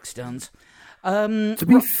under the mic stands. To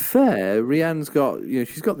be fair, Rianne's got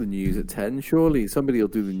she's got the news at 10. Surely somebody will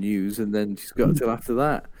do the news, and then she's got until after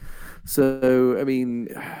that. So I mean,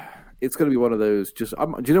 it's going to be one of those. Do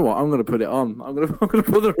you know what? I'm going to put it on. I'm going to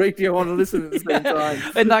put the radio on and listen at the same time.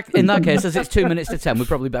 In that case, as it's 2 minutes to 10, we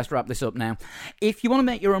probably best wrap this up now. If you want to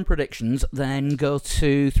make your own predictions, then go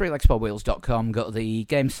to threelegsforwheels.com, go to the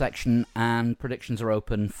games section, and predictions are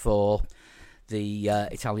open for the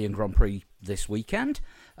Italian Grand Prix this weekend.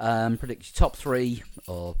 Predict your top three,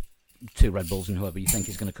 or 2 Red Bulls and whoever you think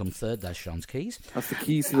is going to come third. There's Sean's keys. That's the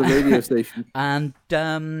keys to the radio station. And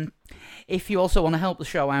if you also want to help the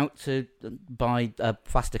show out to buy a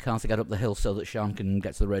faster car to get up the hill so that Sean can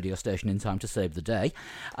get to the radio station in time to save the day,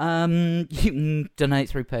 you can donate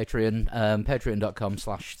through Patreon,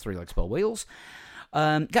 patreon.com/threelegsforwheels.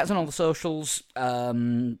 Get us on all the socials,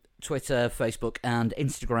 Twitter, Facebook, and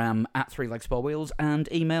Instagram at 3legs4wheels, and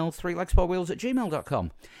email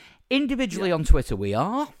 3legs4wheels@gmail.com. Individually on Twitter, we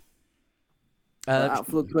are at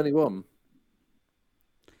Flood21.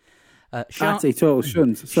 Sean, at Total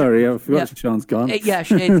Shunt. Sorry, I forgot Sean's gone.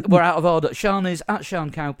 We're out of order. Sean is at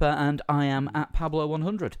Sean Cowper, and I am at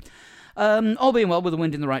Pablo100. All being well, with the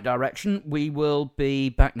wind in the right direction, we will be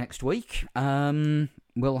back next week.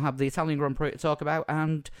 We'll have the Italian Grand Prix to talk about,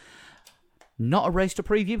 and not a race to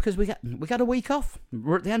preview because we got a week off.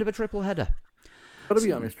 We're at the end of a triple header. Got to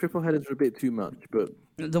be honest, triple headers are a bit too much, but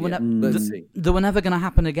let's see. They were never going to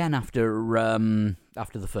happen again after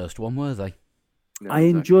the first one, were they? No, I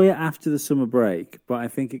enjoy it after the summer break, but I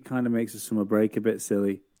think it kind of makes the summer break a bit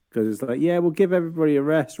silly because it's like, we'll give everybody a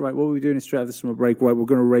rest, right? What are we doing straight after the summer break? Right, we're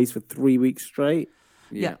going to race for 3 weeks straight.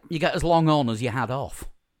 Yeah, you get as long on as you had off.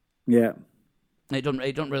 Yeah. It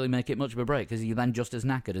don't really make it much of a break because you're then just as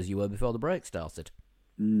knackered as you were before the break started.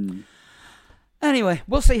 Anyway,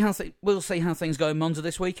 we'll see how things go in Monza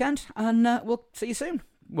this weekend, and we'll see you soon.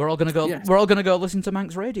 We're all gonna go. Yes. We're all gonna go listen to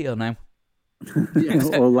Manx Radio now. Yes.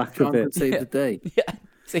 Or lack of it. Save the day. Yeah.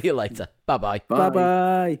 See you later. Bye-bye. Bye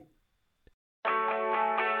bye.